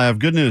 Danielle, I have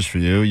good news for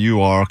you.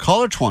 You are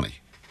caller 20.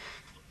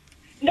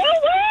 No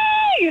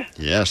way!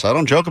 Yes, I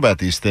don't joke about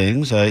these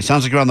things. It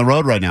sounds like you're on the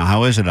road right now.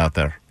 How is it out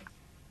there?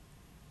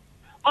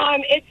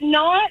 It's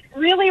not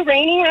really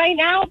raining right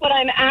now, but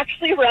I'm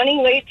actually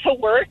running late to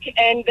work,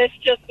 and this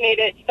just made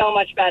it so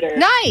much better.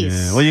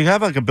 Nice! Yeah, well, you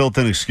have like a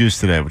built-in excuse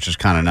today, which is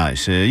kind of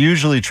nice.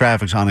 Usually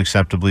traffic's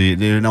unacceptably,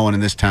 no one in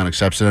this town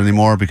accepts it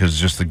anymore because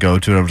it's just the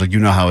go-to. I was like, you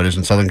know how it is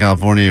in Southern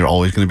California. You're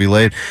always going to be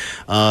late.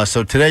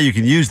 So today you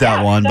can use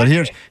that one. But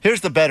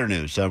here's the better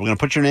news. We're going to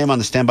put your name on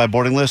the standby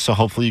boarding list, so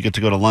hopefully you get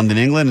to go to London,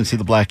 England and see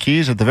the Black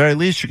Keys. At the very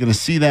least, you're going to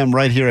see them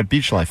right here at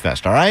Beach Life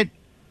Fest, all right?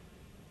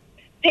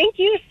 Thank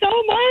you so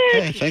much.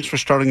 Hey, thanks for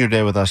starting your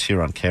day with us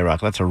here on K-Rock.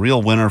 That's a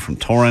real winner from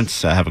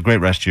Torrance. Have a great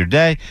rest of your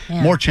day.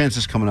 Yeah. More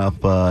chances coming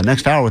up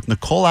next hour with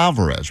Nicole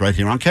Alvarez right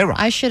here on K-Rock.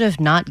 I should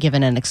have not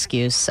given an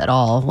excuse at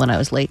all when I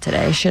was late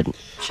today. Should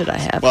I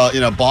have?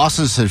 Well,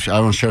 bosses, I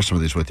want to share some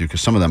of these with you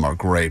because some of them are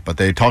great, but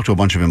they talk to a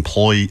bunch of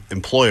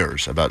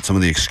employers about some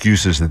of the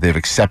excuses that they've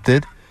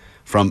accepted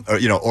from,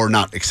 or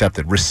not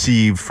accepted,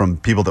 received from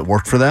people that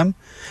worked for them.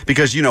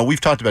 Because,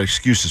 we've talked about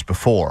excuses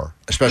before,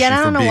 especially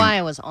I don't know why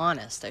I was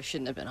honest. I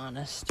shouldn't have been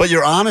honest. But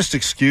your honest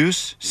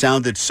excuse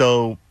sounded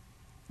so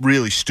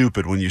really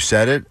stupid when you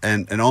said it.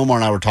 And Omar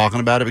and I were talking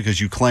about it because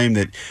you claimed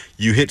that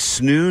you hit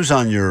snooze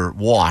on your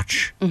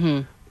watch,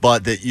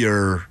 but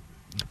that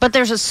But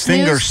there's a snooze.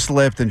 Finger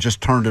slipped and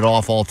just turned it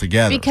off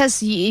altogether.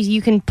 Because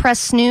you can press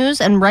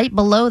snooze, and right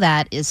below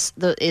that is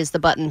the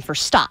button for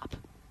stop,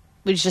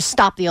 which just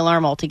stop the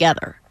alarm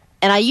altogether.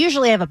 And I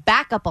usually have a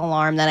backup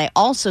alarm that I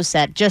also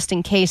set just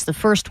in case the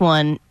first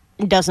one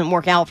doesn't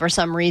work out for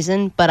some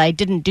reason, but I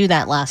didn't do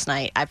that last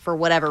night for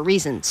whatever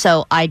reason.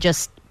 So I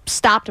just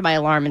stopped my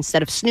alarm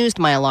instead of snoozed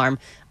my alarm.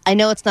 I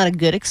know it's not a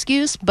good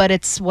excuse, but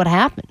it's what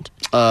happened.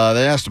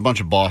 They asked a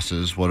bunch of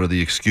bosses what are the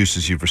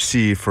excuses you've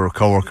received for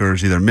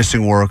coworkers either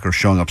missing work or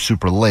showing up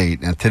super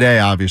late. And today,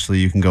 obviously,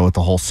 you can go with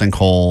the whole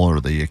sinkhole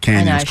or the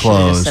canyons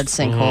closed. Should have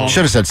said sinkhole.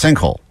 Should have said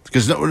sinkhole.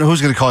 Because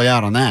who's going to call you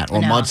out on that?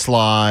 Or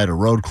mudslide or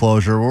road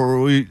closure.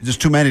 There's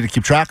too many to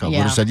keep track of. We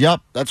would have said,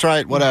 yep, that's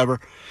right, whatever.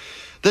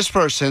 This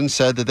person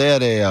said that they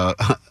had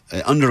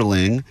an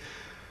underling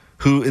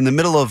who, in the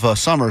middle of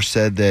summer,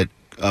 said that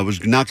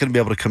was not going to be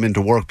able to come into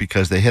work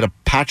because they hit a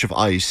patch of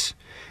ice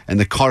and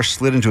the car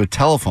slid into a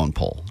telephone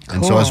pole.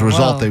 And so as a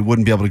result, they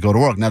wouldn't be able to go to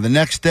work. Now, the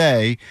next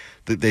day,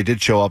 they did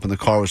show up and the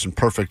car was in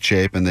perfect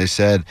shape. And they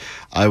said,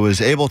 I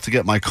was able to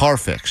get my car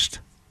fixed.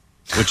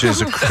 which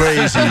is a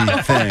crazy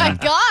thing Oh my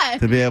God.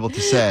 to be able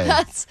to say.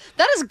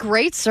 That is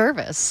great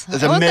service.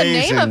 It's I want the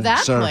amazing name of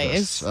that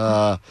service.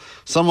 place.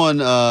 Someone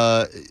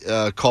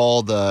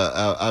called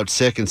out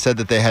sick and said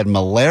that they had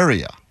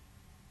malaria.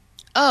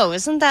 Oh,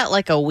 isn't that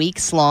like a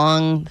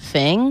weeks-long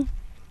thing?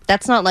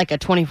 That's not like a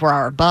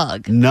 24-hour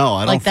bug. No,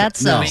 I don't Like,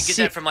 that's no. a You get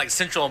that from like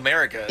Central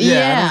America.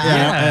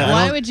 Yeah.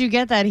 Why would you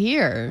get that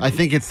here? I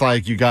think it's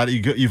like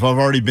you've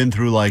already been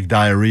through like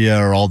diarrhea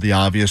or all the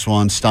obvious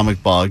ones,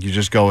 stomach bug. You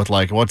just go with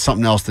like, what's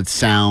something else that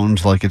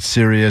sounds like it's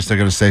serious? They're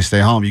going to say stay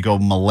home. You go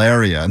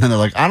malaria. And then they're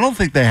like, I don't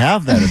think they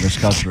have that in this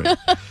country.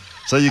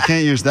 So you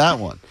can't use that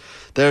one.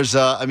 There's,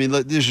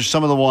 these are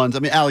some of the ones. I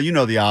mean, Al, you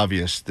know the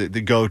obvious, the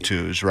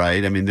go-tos,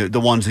 right? I mean, the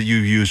ones that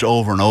you've used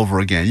over and over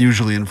again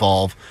usually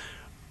involve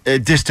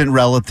distant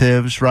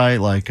relatives, right?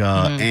 Like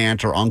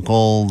aunt or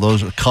uncle,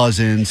 those are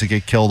cousins that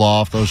get killed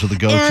off. Those are the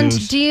go-tos.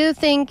 And do you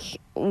think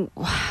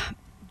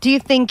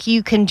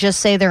you can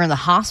just say they're in the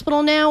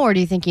hospital now, or do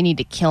you think you need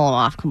to kill them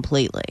off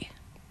completely?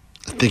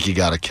 I think you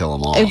got to kill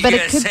them all. But You it gotta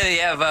could, say they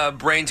have a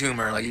brain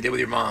tumor like you did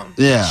with your mom.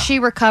 Yeah. she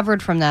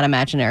recovered from that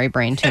imaginary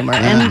brain tumor,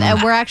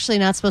 and we're actually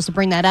not supposed to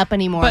bring that up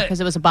anymore But- because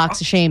it was a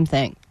box of shame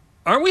thing.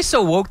 Aren't we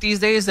so woke these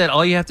days that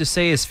all you have to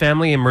say is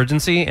family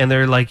emergency, and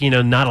they're like,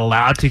 not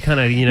allowed to kind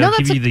of, No,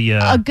 give that's you the.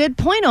 a good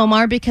point,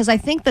 Omar, because I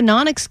think the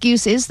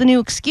non-excuse is the new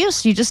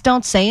excuse. You just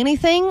don't say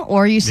anything,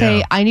 or you say,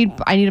 Yeah. I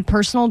need a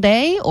personal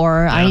day,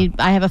 or I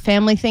have a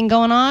family thing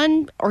going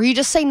on, or you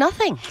just say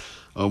nothing.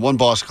 One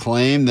boss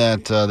claimed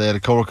that they had a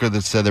coworker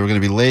that said they were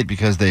going to be late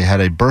because they had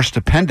a burst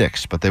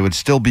appendix, but they would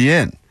still be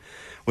in,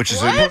 which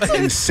is an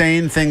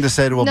insane thing to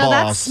say to a No,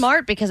 boss. that's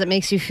smart because it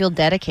makes you feel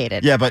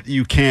dedicated. Yeah, but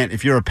you can't.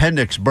 If your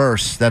appendix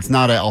bursts, that's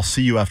not I'll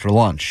see you after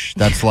lunch.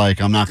 That's like,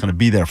 I'm not going to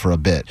be there for a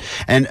bit.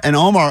 And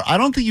Omar, I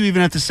don't think you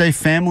even have to say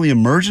family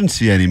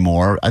emergency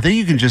anymore. I think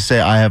you can just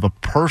say, I have a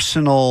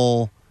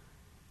personal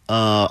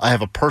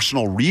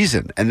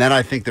reason. And then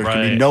I think there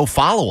can be no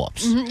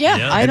follow-ups.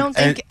 Yeah, I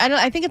And-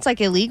 I think it's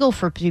like illegal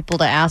for people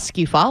to ask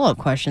you follow-up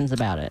questions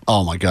about it.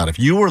 Oh, my God. If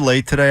you were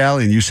late today,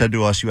 Allie, and you said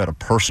to us you had a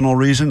personal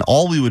reason,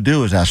 all we would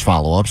do is ask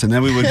follow-ups, and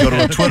then we would go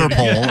to a Twitter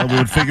poll, and we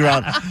would figure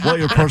out what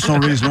your personal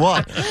reason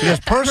was. Because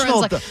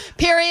personal... Everyone's like,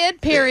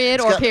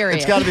 period, or period.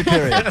 It's got to be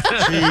period.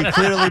 She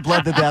clearly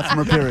bled to death from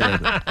a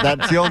period.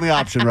 That's the only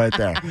option right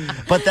there.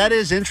 But that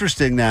is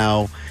interesting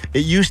now.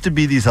 It used to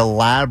be these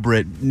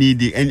elaborate,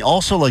 needy... And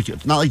also, like,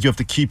 it's not like you have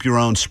to keep your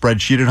own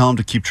spreadsheet at home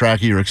to keep track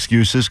of your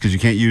excuses, because you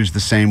can't use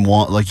the same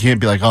one. Like, you can't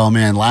be like, oh,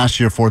 man,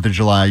 last year, 4th of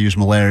July, I used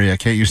malaria. I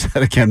can't use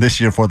that again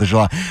this year, 4th of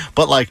July.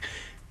 But, like...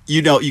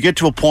 You get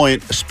to a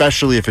point,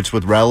 especially if it's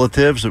with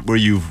relatives, where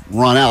you've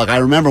run out. Like, I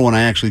remember when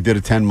I actually did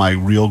attend my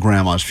real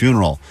grandma's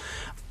funeral,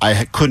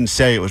 I couldn't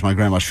say it was my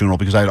grandma's funeral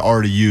because I had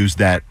already used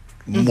that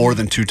more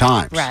than 2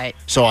 times. Right.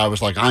 So I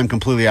was like, I'm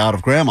completely out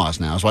of grandma's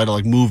now. So I had to,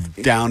 like, move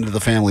down to the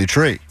family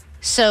tree.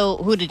 So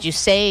who did you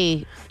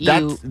say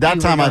That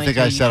time I think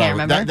I said I was,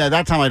 remember?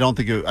 that time I don't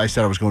think I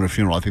said I was going to a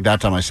funeral. I think that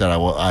time I said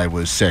I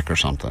was sick or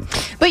something.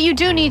 But you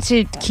do need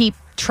to keep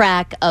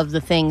track of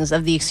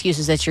the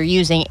excuses that you're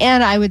using,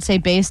 and I would say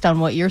based on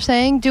what you're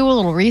saying, do a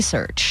little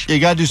research. You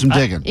got to do some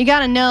digging. You got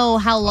to know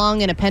how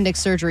long an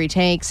appendix surgery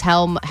takes,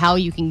 how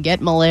you can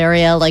get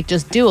malaria. Like,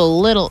 just do a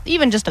little,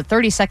 even just a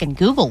 30-second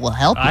Google will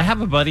help you. I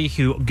have a buddy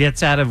who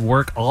gets out of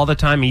work all the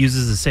time. He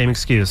uses the same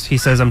excuse. He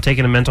says, I'm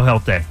taking a mental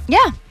health day.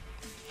 Yeah.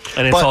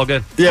 And it's all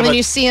good. Yeah, when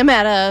you see him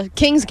at a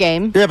Kings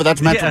game. Yeah, but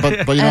that's mental.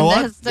 But you know And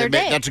what? that's their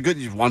day. That's a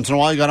good. Once in a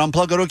while, you got to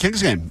unplug. Go to a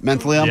Kings game.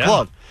 Mentally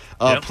unplug.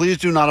 Please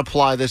do not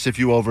apply this if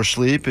you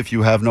oversleep, if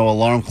you have no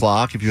alarm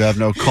clock, if you have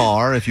no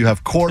car, if you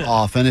have court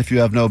often, if you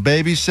have no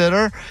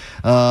babysitter.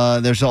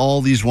 There's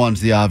all these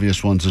ones, the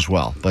obvious ones as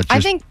well. But I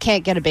think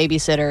can't get a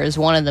babysitter is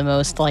one of the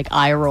most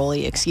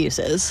eye-rolly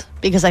excuses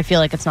because I feel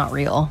like it's not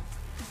real.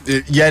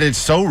 Yet it's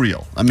so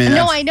real. I mean,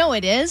 No, I know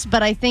it is,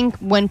 but I think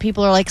when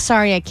people are like,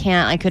 sorry, I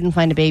couldn't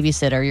find a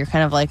babysitter, you're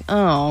kind of like,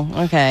 oh,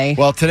 okay.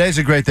 Well, today's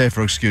a great day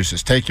for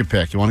excuses. Take your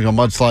pick. You want to go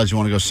mudslides, you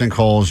want to go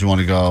sinkholes, you want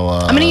to go...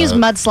 I'm going to use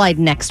mudslide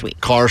next week.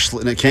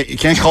 You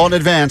can't call in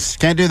advance.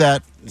 Can't do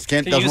that.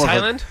 Can you use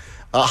Highland?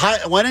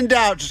 When in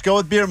doubt, just go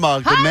with Beer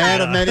Mug, the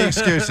man of many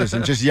excuses,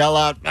 and just yell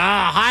out,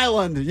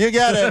 Highland, you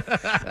get it.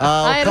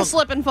 I had a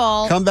slip and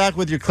fall. Come back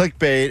with your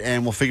clickbait,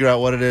 and we'll figure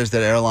out what it is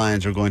that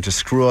airlines are going to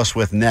screw us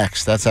with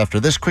next. That's after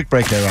this quick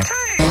break, K-Rock.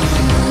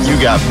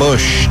 You got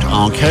bushed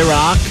on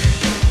K-Rock.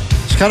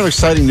 It's kind of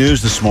exciting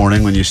news this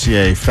morning when you see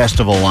a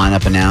festival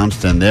lineup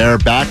announced, and they're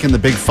back in the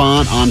big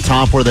font on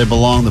top where they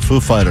belong, the Foo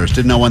Fighters.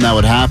 Didn't know when that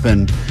would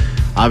happen.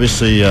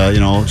 Obviously,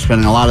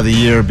 spending a lot of the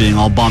year being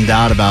all bummed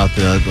out about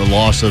the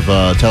loss of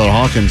Taylor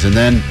Hawkins. And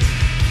then,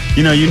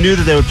 you knew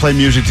that they would play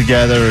music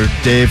together.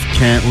 Dave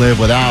can't live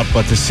without.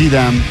 But to see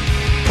them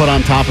put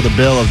on top of the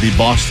bill of the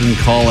Boston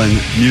Calling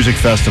Music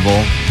Festival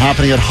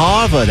happening at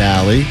Harvard,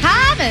 Alley.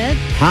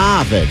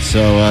 Harvard.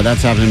 So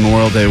that's happening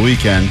Memorial Day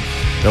weekend.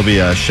 They'll be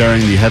sharing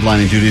the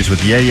headlining duties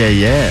with Yeah Yeah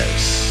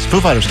Yeahs. Foo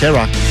Fighters,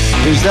 K-Rock.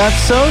 Is that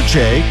so,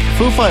 Jake?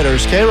 Foo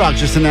Fighters, K-Rock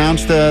just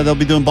announced they'll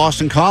be doing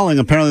Boston Calling.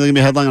 Apparently, they're going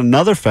to be headlining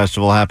another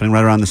festival happening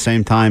right around the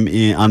same time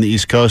on the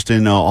East Coast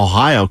in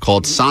Ohio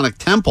called Sonic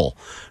Temple.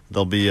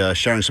 They'll be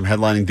sharing some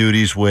headlining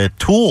duties with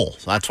Tool.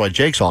 So that's why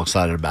Jake's all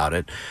excited about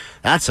it.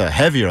 That's a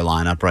heavier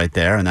lineup right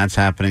there, and that's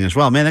happening as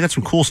well. Man, they got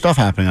some cool stuff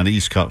happening on the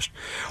East Coast.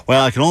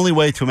 Well, I can only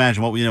wait to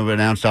imagine what we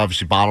announced,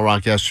 obviously, Bottle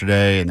Rock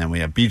yesterday, and then we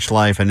have Beach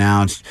Life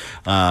announced.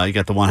 You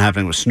got the one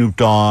happening with Snoop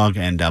Dogg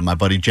and my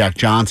buddy Jack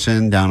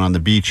Johnson down on the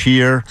beach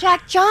here.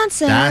 Jack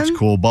Johnson. That's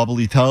cool.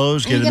 Bubbly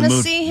Toes. Are you going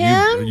to see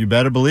him? You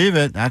better believe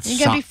it. That's you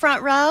going to be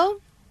front row?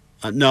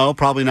 No,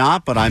 probably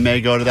not, but I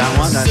may go to that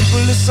one.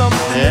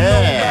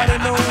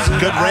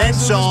 Good rain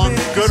song.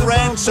 Good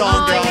rain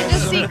song, guys. I can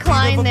just see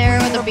Klein there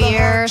with a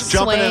beer,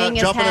 swaying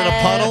his jumping head. in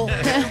a puddle.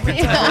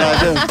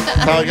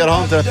 How I get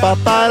home to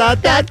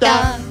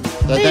Da-da.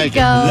 There you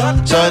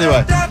go. So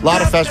anyway, a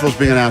lot of festivals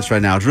being announced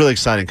right now. It's really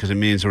exciting because it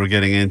means we're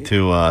getting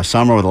into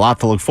summer with a lot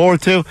to look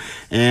forward to,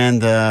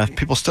 and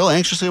people still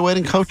anxiously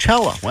awaiting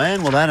Coachella.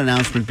 When will that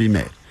announcement be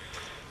made?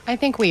 I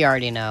think we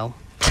already know.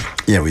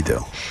 Yeah, we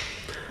do.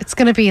 It's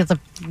going to be the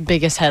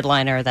biggest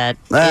headliner that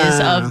is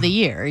of the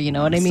year. You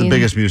know what I mean? The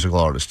biggest musical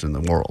artist in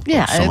the world.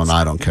 Yeah, someone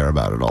I don't care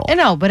about at all. I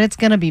know, but it's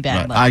going to be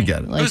Bad Bunny. I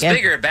get it. Who's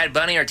bigger, Bad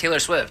Bunny or Taylor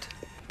Swift?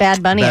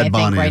 Bad Bunny, I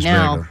think, right is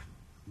now.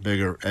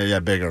 Bigger.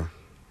 Bigger.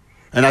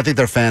 And I think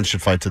their fans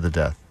should fight to the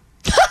death.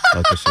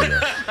 Like to see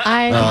that.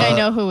 I think I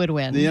know who would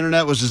win. The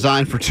internet was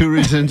designed for two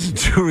reasons, and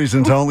two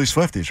reasons only.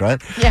 Swifties,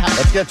 right? Yeah.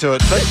 Let's get to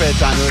it. Clickbait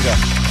time. Here we go.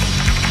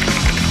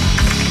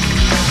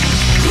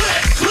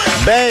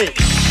 Bait.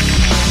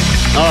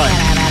 All right.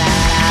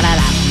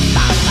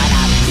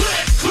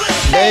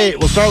 Hey,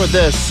 we'll start with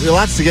this.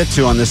 Lots to get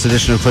to on this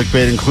edition of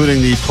Clickbait,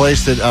 including the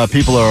place that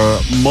people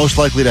are most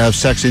likely to have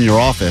sex in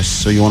your office,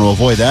 so you want to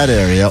avoid that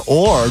area.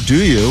 Or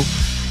do you?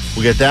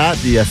 We'll get that.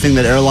 The thing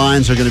that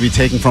airlines are going to be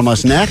taking from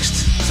us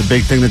next. It's a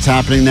big thing that's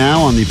happening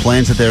now on the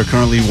planes that they're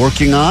currently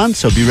working on,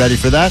 so be ready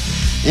for that.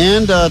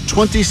 And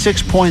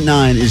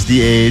 26.9 is the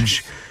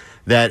age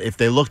that if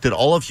they looked at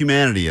all of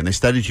humanity, and they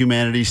studied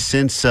humanity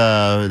since,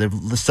 they've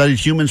studied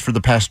humans for the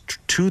past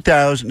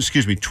 250,000,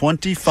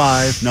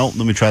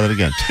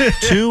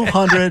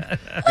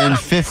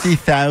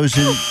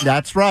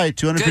 that's right,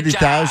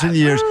 250,000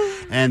 years,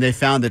 and they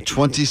found that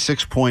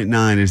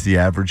 26.9 is the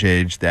average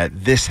age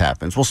that this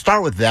happens. We'll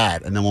start with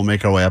that, and then we'll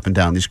make our way up and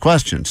down these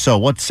questions. So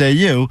what say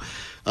you?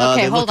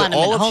 Okay, they hold looked on at a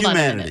all minute, of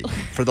humanity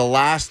for the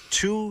last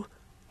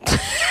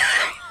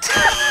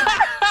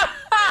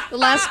The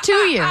last 2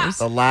 years.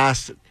 The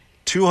last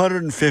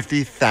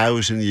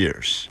 250,000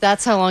 years.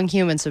 That's how long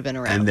humans have been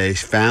around. And they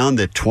found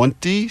that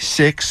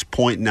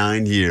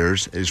 26.9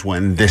 years is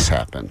when this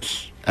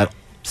happens.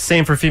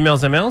 Same for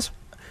females and males?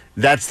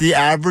 That's the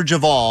average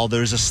of all.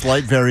 There's a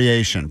slight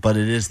variation, but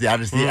that is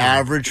the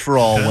average for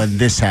all when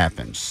this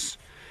happens.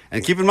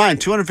 And keep in mind,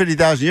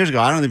 250,000 years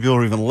ago, I don't think people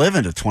were even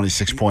living to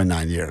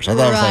 26.9 years. I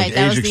thought it was like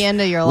that was the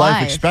end of your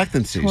life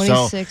expectancy.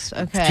 26, so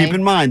okay. keep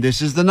in mind,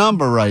 this is the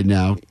number right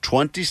now,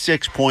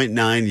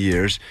 26.9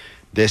 years.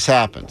 This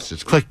happens.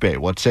 It's clickbait.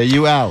 What say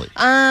you, Allie?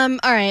 All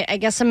right. I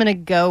guess I'm going to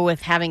go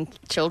with having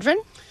children.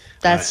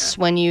 That's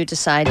when you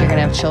decide you're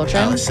going to have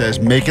children. It says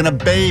making a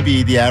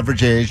baby, the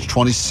average age,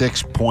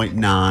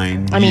 26.9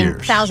 I mean,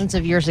 years. thousands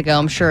of years ago,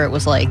 I'm sure it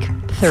was like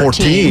 13.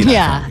 14.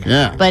 Yeah.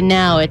 Yeah. But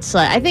now it's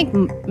I think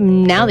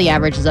now the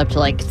average is up to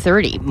like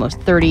 30.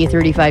 Most 30,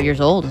 35 years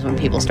old is when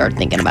people start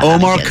thinking about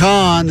Omar having kids.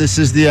 Khan, this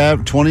is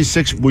the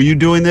 26. Were you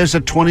doing this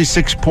at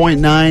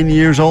 26.9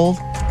 years old?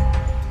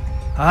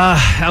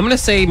 I'm going to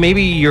say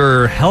maybe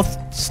your health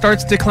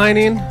starts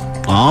declining.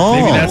 Oh.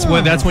 Maybe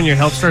that's when your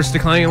health starts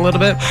declining a little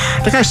bit.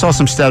 I think I saw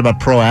some stat about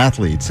pro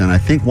athletes, and I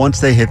think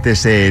once they hit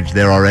this age,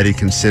 they're already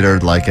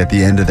considered like at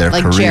the end of their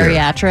like career.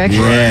 Geriatric?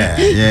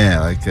 Yeah.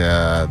 Like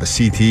the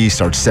CTE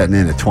starts setting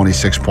in at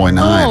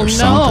 26.9 or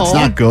something. It's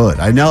not good.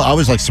 I know. I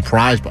was like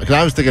surprised because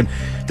I was thinking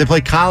they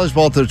play college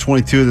ball to they're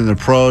 22, then they're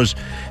pros.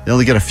 They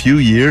only get a few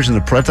years in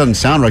the pro. That doesn't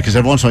sound right because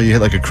every once in a while you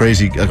hit like a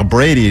crazy, like a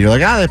Brady, and you're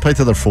like, they play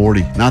till they're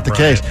 40. Not the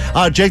case.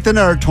 Jake the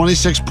Nerd,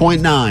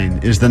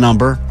 26.9 is the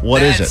number.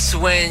 What is it? That's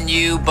when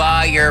you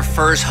buy your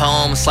first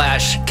home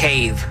 /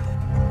 cave.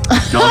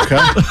 Okay.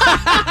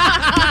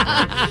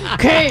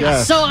 Okay,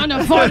 Yeah. so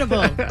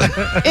unaffordable.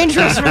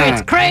 Interest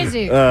rates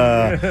crazy. All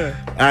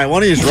right,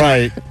 one of you is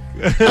right.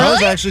 I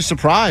was actually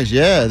surprised.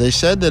 Yeah, they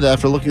said that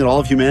after looking at all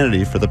of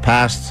humanity for the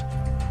past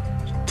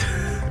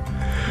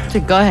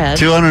Go ahead.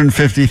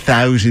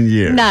 250,000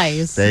 years.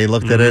 Nice. They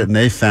looked at it and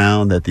they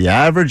found that the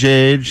average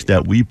age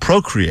that we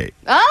procreate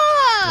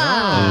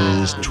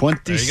is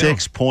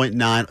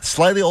 26.9.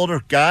 Slightly older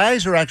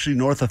guys are actually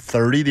north of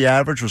 30. The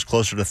average was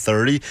closer to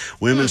 30.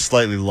 Women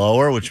slightly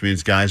lower, which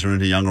means guys are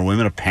into younger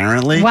women,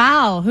 apparently.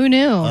 Wow, who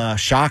knew?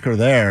 Shocker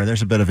there.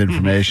 There's a bit of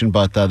information,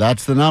 but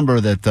that's the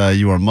number that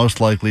you are most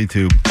likely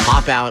to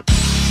pop out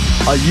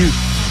a youth.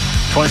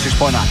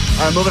 26.9.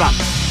 All right, moving on.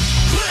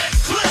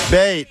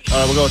 Bait. All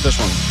right, we'll go with this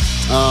one.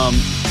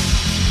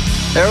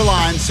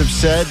 Airlines have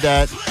said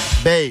that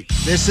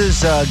this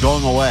is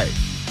going away.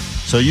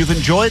 So you've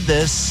enjoyed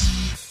this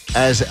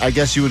as, I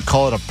guess you would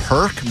call it, a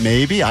perk,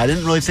 maybe. I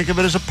didn't really think of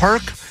it as a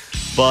perk,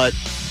 but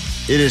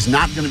it is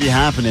not going to be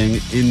happening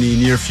in the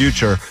near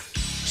future.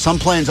 Some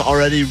planes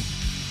already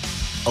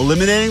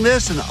eliminating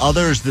this, and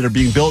others that are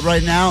being built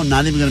right now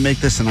not even going to make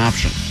this an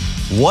option.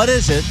 What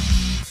is it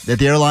that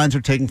the airlines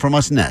are taking from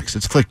us next?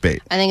 It's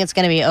clickbait. I think it's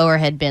going to be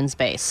overhead bin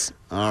space.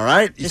 All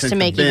right. Just to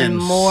make even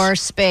more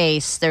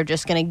space, they're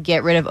just going to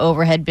get rid of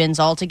overhead bins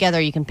altogether.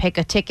 You can pick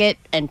a ticket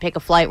and pick a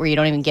flight where you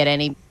don't even get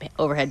any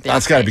overhead bins.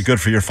 That's got to be good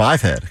for your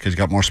 5-head because you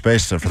got more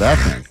space for that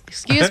thing.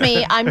 Excuse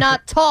me, I'm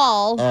not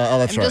tall.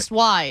 That's I'm right. just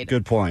wide.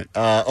 Good point.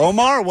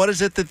 Omar, what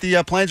is it that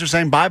the planes are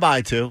saying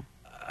bye-bye to?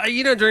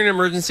 During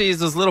emergencies,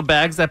 those little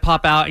bags that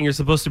pop out and you're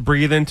supposed to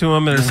breathe into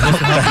them and they're supposed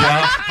to help you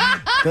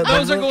out.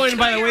 Those are going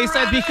by the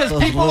wayside because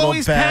people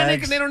always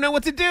panic and they don't know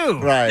what to do.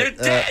 Right.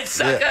 They're dead,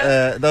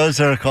 sucker. Those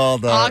are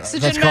called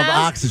oxygen that's called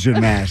masks?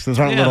 oxygen masks. Those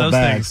aren't little those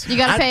bags. You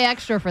got to pay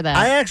extra for that.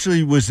 I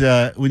actually was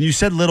when you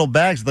said little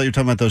bags, I thought you were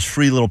talking about those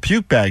free little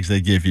puke bags they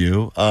give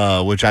you,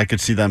 which I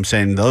could see them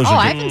saying those. I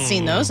are haven't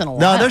seen those in a while.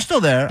 No, they're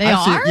still there. They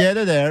are? Yeah,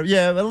 they're there.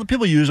 Yeah, well,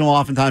 people use them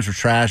oftentimes for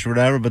trash or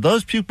whatever, but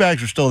those puke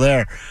bags are still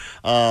there.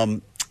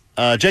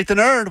 Jake the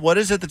Nerd, what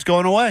is it that's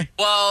going away?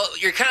 Well,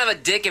 you're kind of a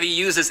dick if you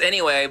use this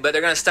anyway, but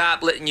they're going to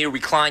stop letting you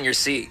recline your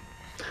seat.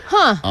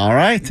 Huh. All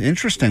right,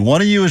 interesting. One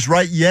of you is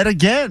right yet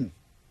again.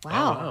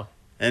 Wow.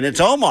 And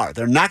it's Omar.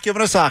 They're not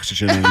giving us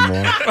oxygen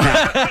anymore.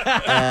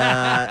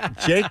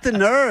 Jake the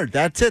Nerd,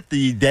 that's it.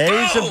 The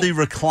days of the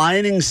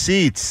reclining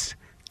seats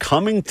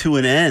coming to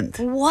an end.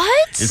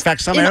 What? In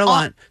fact, some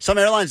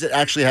airlines that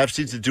actually have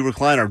seats that do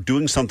recline are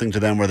doing something to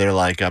them where they're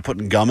like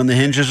putting gum in the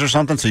hinges or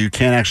something, so you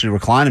can't actually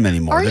recline them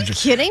anymore. Are they're you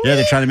kidding Yeah, me?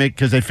 they're trying to make,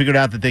 because they figured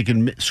out that they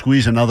can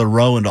squeeze another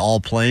row into all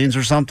planes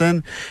or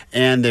something,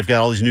 and they've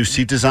got all these new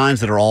seat designs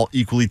that are all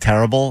equally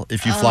terrible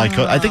if you fly.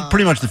 I think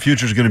pretty much the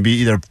future is going to be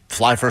either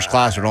fly first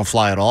class or don't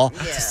fly at all.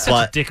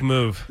 Such a dick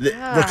move.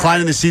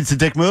 Reclining the seat's a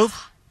dick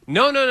move?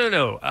 No.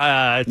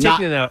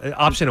 Taking the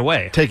option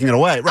away. Taking it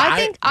away. I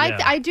think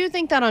I do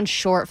think that on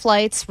short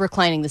flights,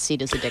 reclining the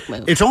seat is a dick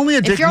move. It's only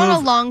a dick if you're move.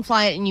 on a long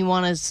flight and you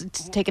want to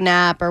take a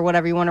nap or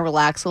whatever, you want to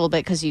relax a little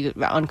bit because you're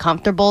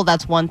uncomfortable,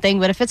 that's one thing.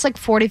 But if it's like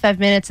 45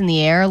 minutes in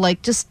the air,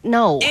 like just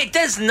no. It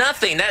does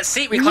nothing. That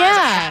seat reclines like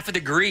half a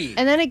degree.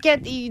 And then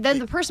then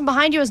the person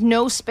behind you has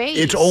no space.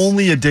 It's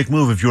only a dick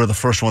move if you're the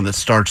first one that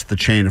starts the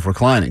chain of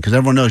reclining, because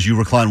everyone knows you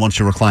recline once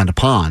you're reclined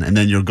upon, and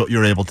then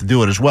you're able to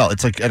do it as well.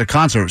 It's like at a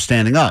concert,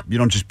 standing up. You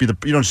don't just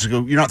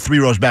go. You're not 3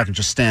 rows back and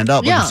just stand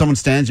up. Like if someone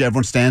stands,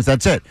 everyone stands.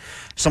 That's it.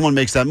 Someone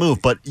makes that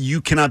move, but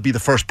you cannot be the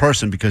first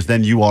person because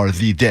then you are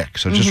the dick.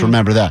 So just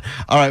remember that.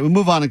 All right, we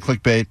move on in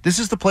clickbait. This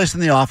is the place in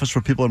the office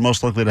where people are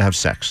most likely to have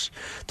sex.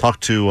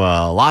 Talked to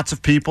lots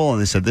of people,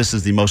 and they said this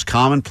is the most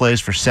common place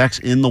for sex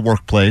in the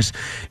workplace.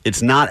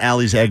 It's not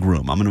Allie's egg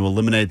room. I'm going to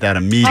eliminate that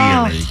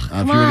immediately. If you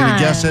were going to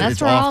guess it, that's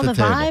it's where off all the the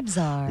table.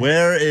 vibes are.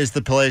 Where is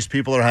the place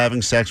people are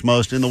having sex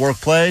most in the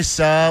workplace?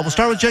 We'll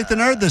start with Jake the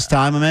Nerd this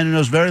time, a man who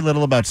knows very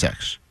little about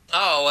sex.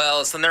 Oh,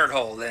 well, it's the nerd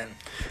hole then.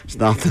 It's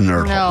not the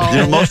nerd No.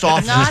 hole. Most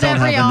offices Not don't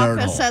every have a nerd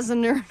office hole. has a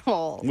nerd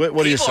hole.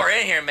 What do you People say? are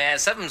in here, man.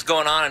 Something's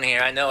going on in here.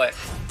 I know it.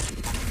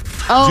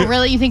 Oh,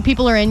 really? You think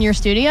people are in your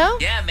studio?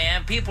 Yeah,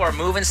 man. People are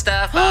moving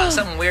stuff.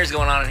 Something weird's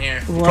going on in here.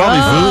 It's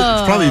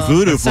probably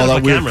voodoo from all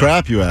that weird camera.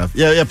 crap you have.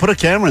 Yeah, put a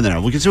camera in there.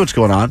 We can see what's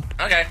going on.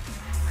 Okay.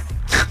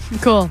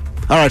 Cool.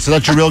 All right, so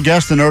that's your real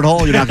guess, the nerd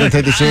hole? You're not going to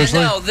take this seriously?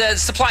 No, the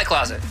supply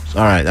closet.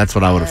 All right, that's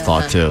what I would have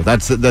thought, too.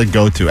 That's the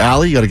go-to.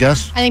 Allie, you got a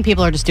guess? I think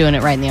people are just doing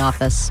it right in the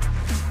office.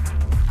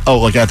 Oh,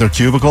 like at their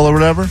cubicle or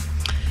whatever?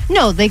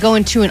 No, they go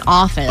into an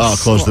office. Oh,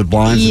 close the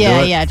blinds and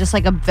do it? Yeah, just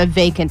like a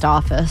vacant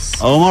office.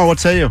 Omar, what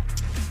say you?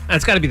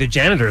 It's got to be the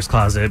janitor's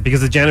closet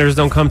because the janitors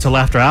don't come till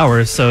after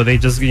hours, so they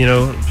just,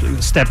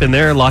 step in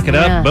there, lock it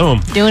up,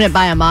 boom. Doing it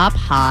by a mop,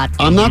 hot.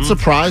 I'm not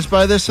surprised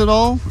by this at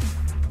all,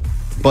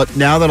 but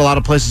now that a lot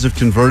of places have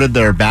converted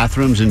their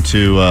bathrooms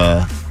into,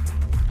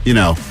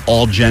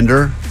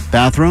 all-gender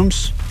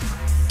bathrooms,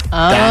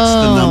 that's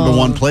the number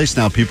one place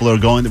now. People are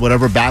going to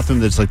whatever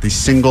bathroom that's like the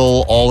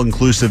single,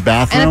 all-inclusive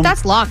bathroom. And if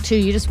that's locked, too,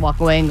 you just walk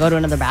away and go to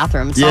another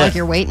bathroom. It's not like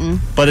you're waiting.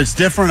 But it's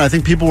different. I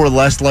think people were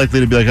less likely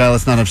to be like,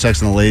 let's not have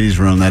sex in the ladies'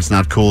 room. That's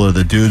not cool. Or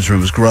the dude's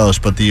room is gross.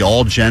 But the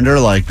all-gender,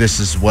 like, this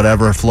is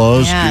whatever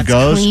flows, Yeah, it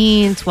goes. It's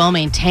clean, it's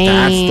well-maintained.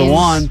 That's the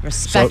one.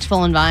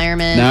 Respectful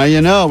environment. Now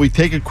you know. We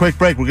take a quick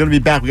break. We're going to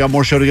be back. We got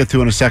more show to get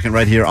to in a second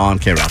right here on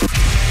K-Rock.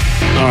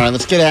 All right,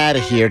 let's get out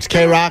of here. It's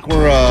K-Rock.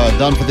 We're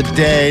done for the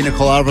day.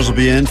 Nicole Alvarez will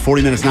be in.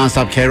 40 minutes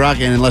nonstop K-Rock.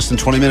 And in less than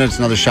 20 minutes,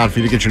 another shot for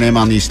you to get your name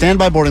on the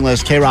standby boarding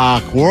list.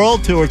 K-Rock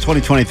World Tour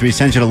 2023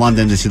 sends you to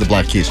London to see the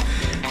Black Keys.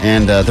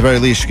 And at the very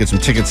least, you get some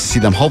tickets to see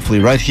them, hopefully,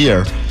 right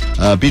here.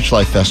 Beach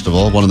Life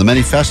Festival, one of the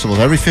many festivals.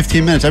 Every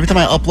 15 minutes, every time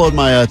I upload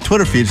my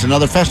Twitter feeds,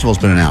 another festival's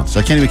been announced.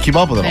 I can't even keep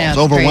up with it all. Yeah, it's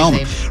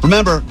overwhelming. crazy.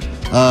 Remember,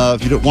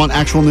 If you want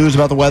actual news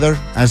about the weather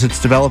as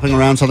it's developing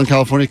around Southern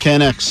California,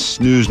 KNX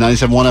News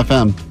 97.1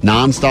 FM,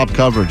 nonstop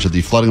coverage of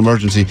the flooding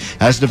emergency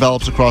as it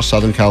develops across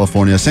Southern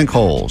California.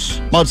 Sinkholes,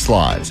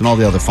 mudslides, and all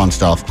the other fun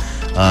stuff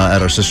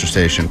at our sister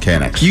station,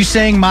 KNX. You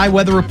saying my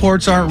weather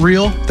reports aren't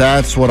real?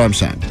 That's what I'm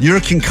saying. You're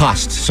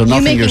concussed, so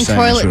nothing you're saying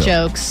making toilet is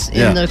real. jokes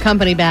in the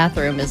company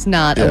bathroom is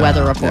not a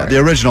weather report. The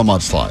original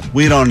mudslide.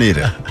 We don't need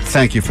it.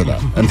 Thank you for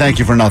that. And thank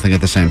you for nothing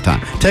at the same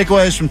time.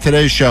 Takeaways from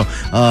today's show.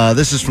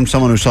 This is from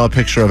someone who saw a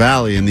picture of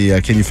Allie in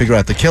the Can You Figure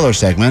Out the Killer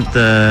segment.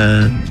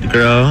 The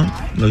girl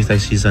looks like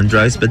she's on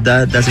drugs, but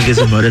that doesn't give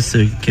some motives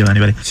to kill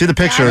anybody. See the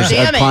pictures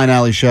at Klein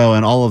Alley Show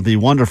and all of the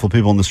wonderful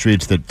people in the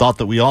streets that thought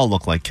that we all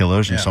look like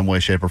killers in some way,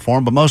 shape, or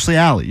form, but mostly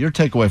Allie. Your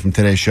takeaway from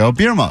today's show,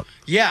 beer mug.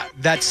 Yeah,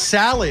 that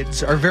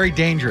salads are very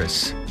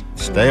dangerous.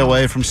 Stay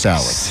away from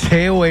salads.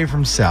 Stay away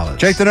from salads.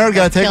 Jake the Nerd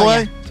got a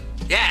takeaway?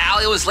 Yeah,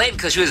 Allie was late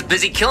because she was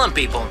busy killing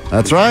people.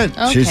 That's right.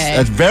 Okay.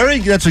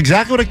 That's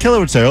exactly what a killer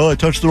would say. Oh, I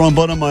touched the wrong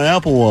button on my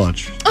Apple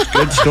Watch.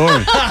 Good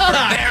story.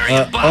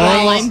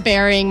 I'm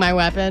burying my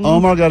weapon.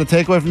 Omar got a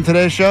takeaway from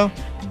today's show?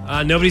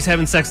 Nobody's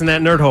having sex in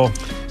that nerd hole.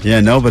 Yeah,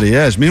 nobody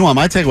is. Meanwhile,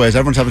 my takeaway is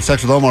everyone's having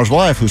sex with Omar's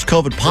wife, who's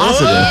COVID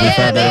positive. We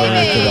found out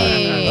earlier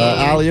today.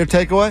 Allie, your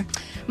takeaway?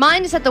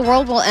 Mine is that the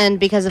world will end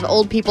because of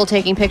old people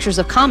taking pictures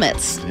of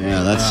comets.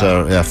 Yeah,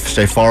 that's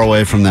stay far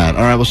away from that.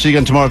 All right, we'll see you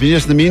again tomorrow. If you need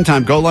us in the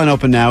meantime, Go Line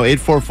open now,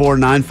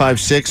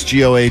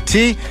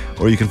 844-956-GOAT,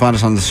 or you can find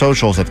us on the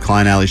socials at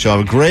Klein Alley Show.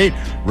 Have a great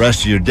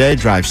rest of your day.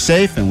 Drive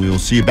safe, and we will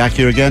see you back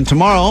here again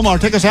tomorrow. Omar,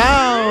 take us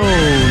out.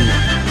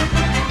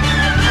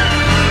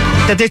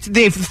 That they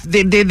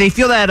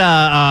feel that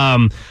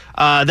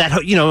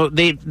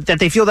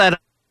they feel that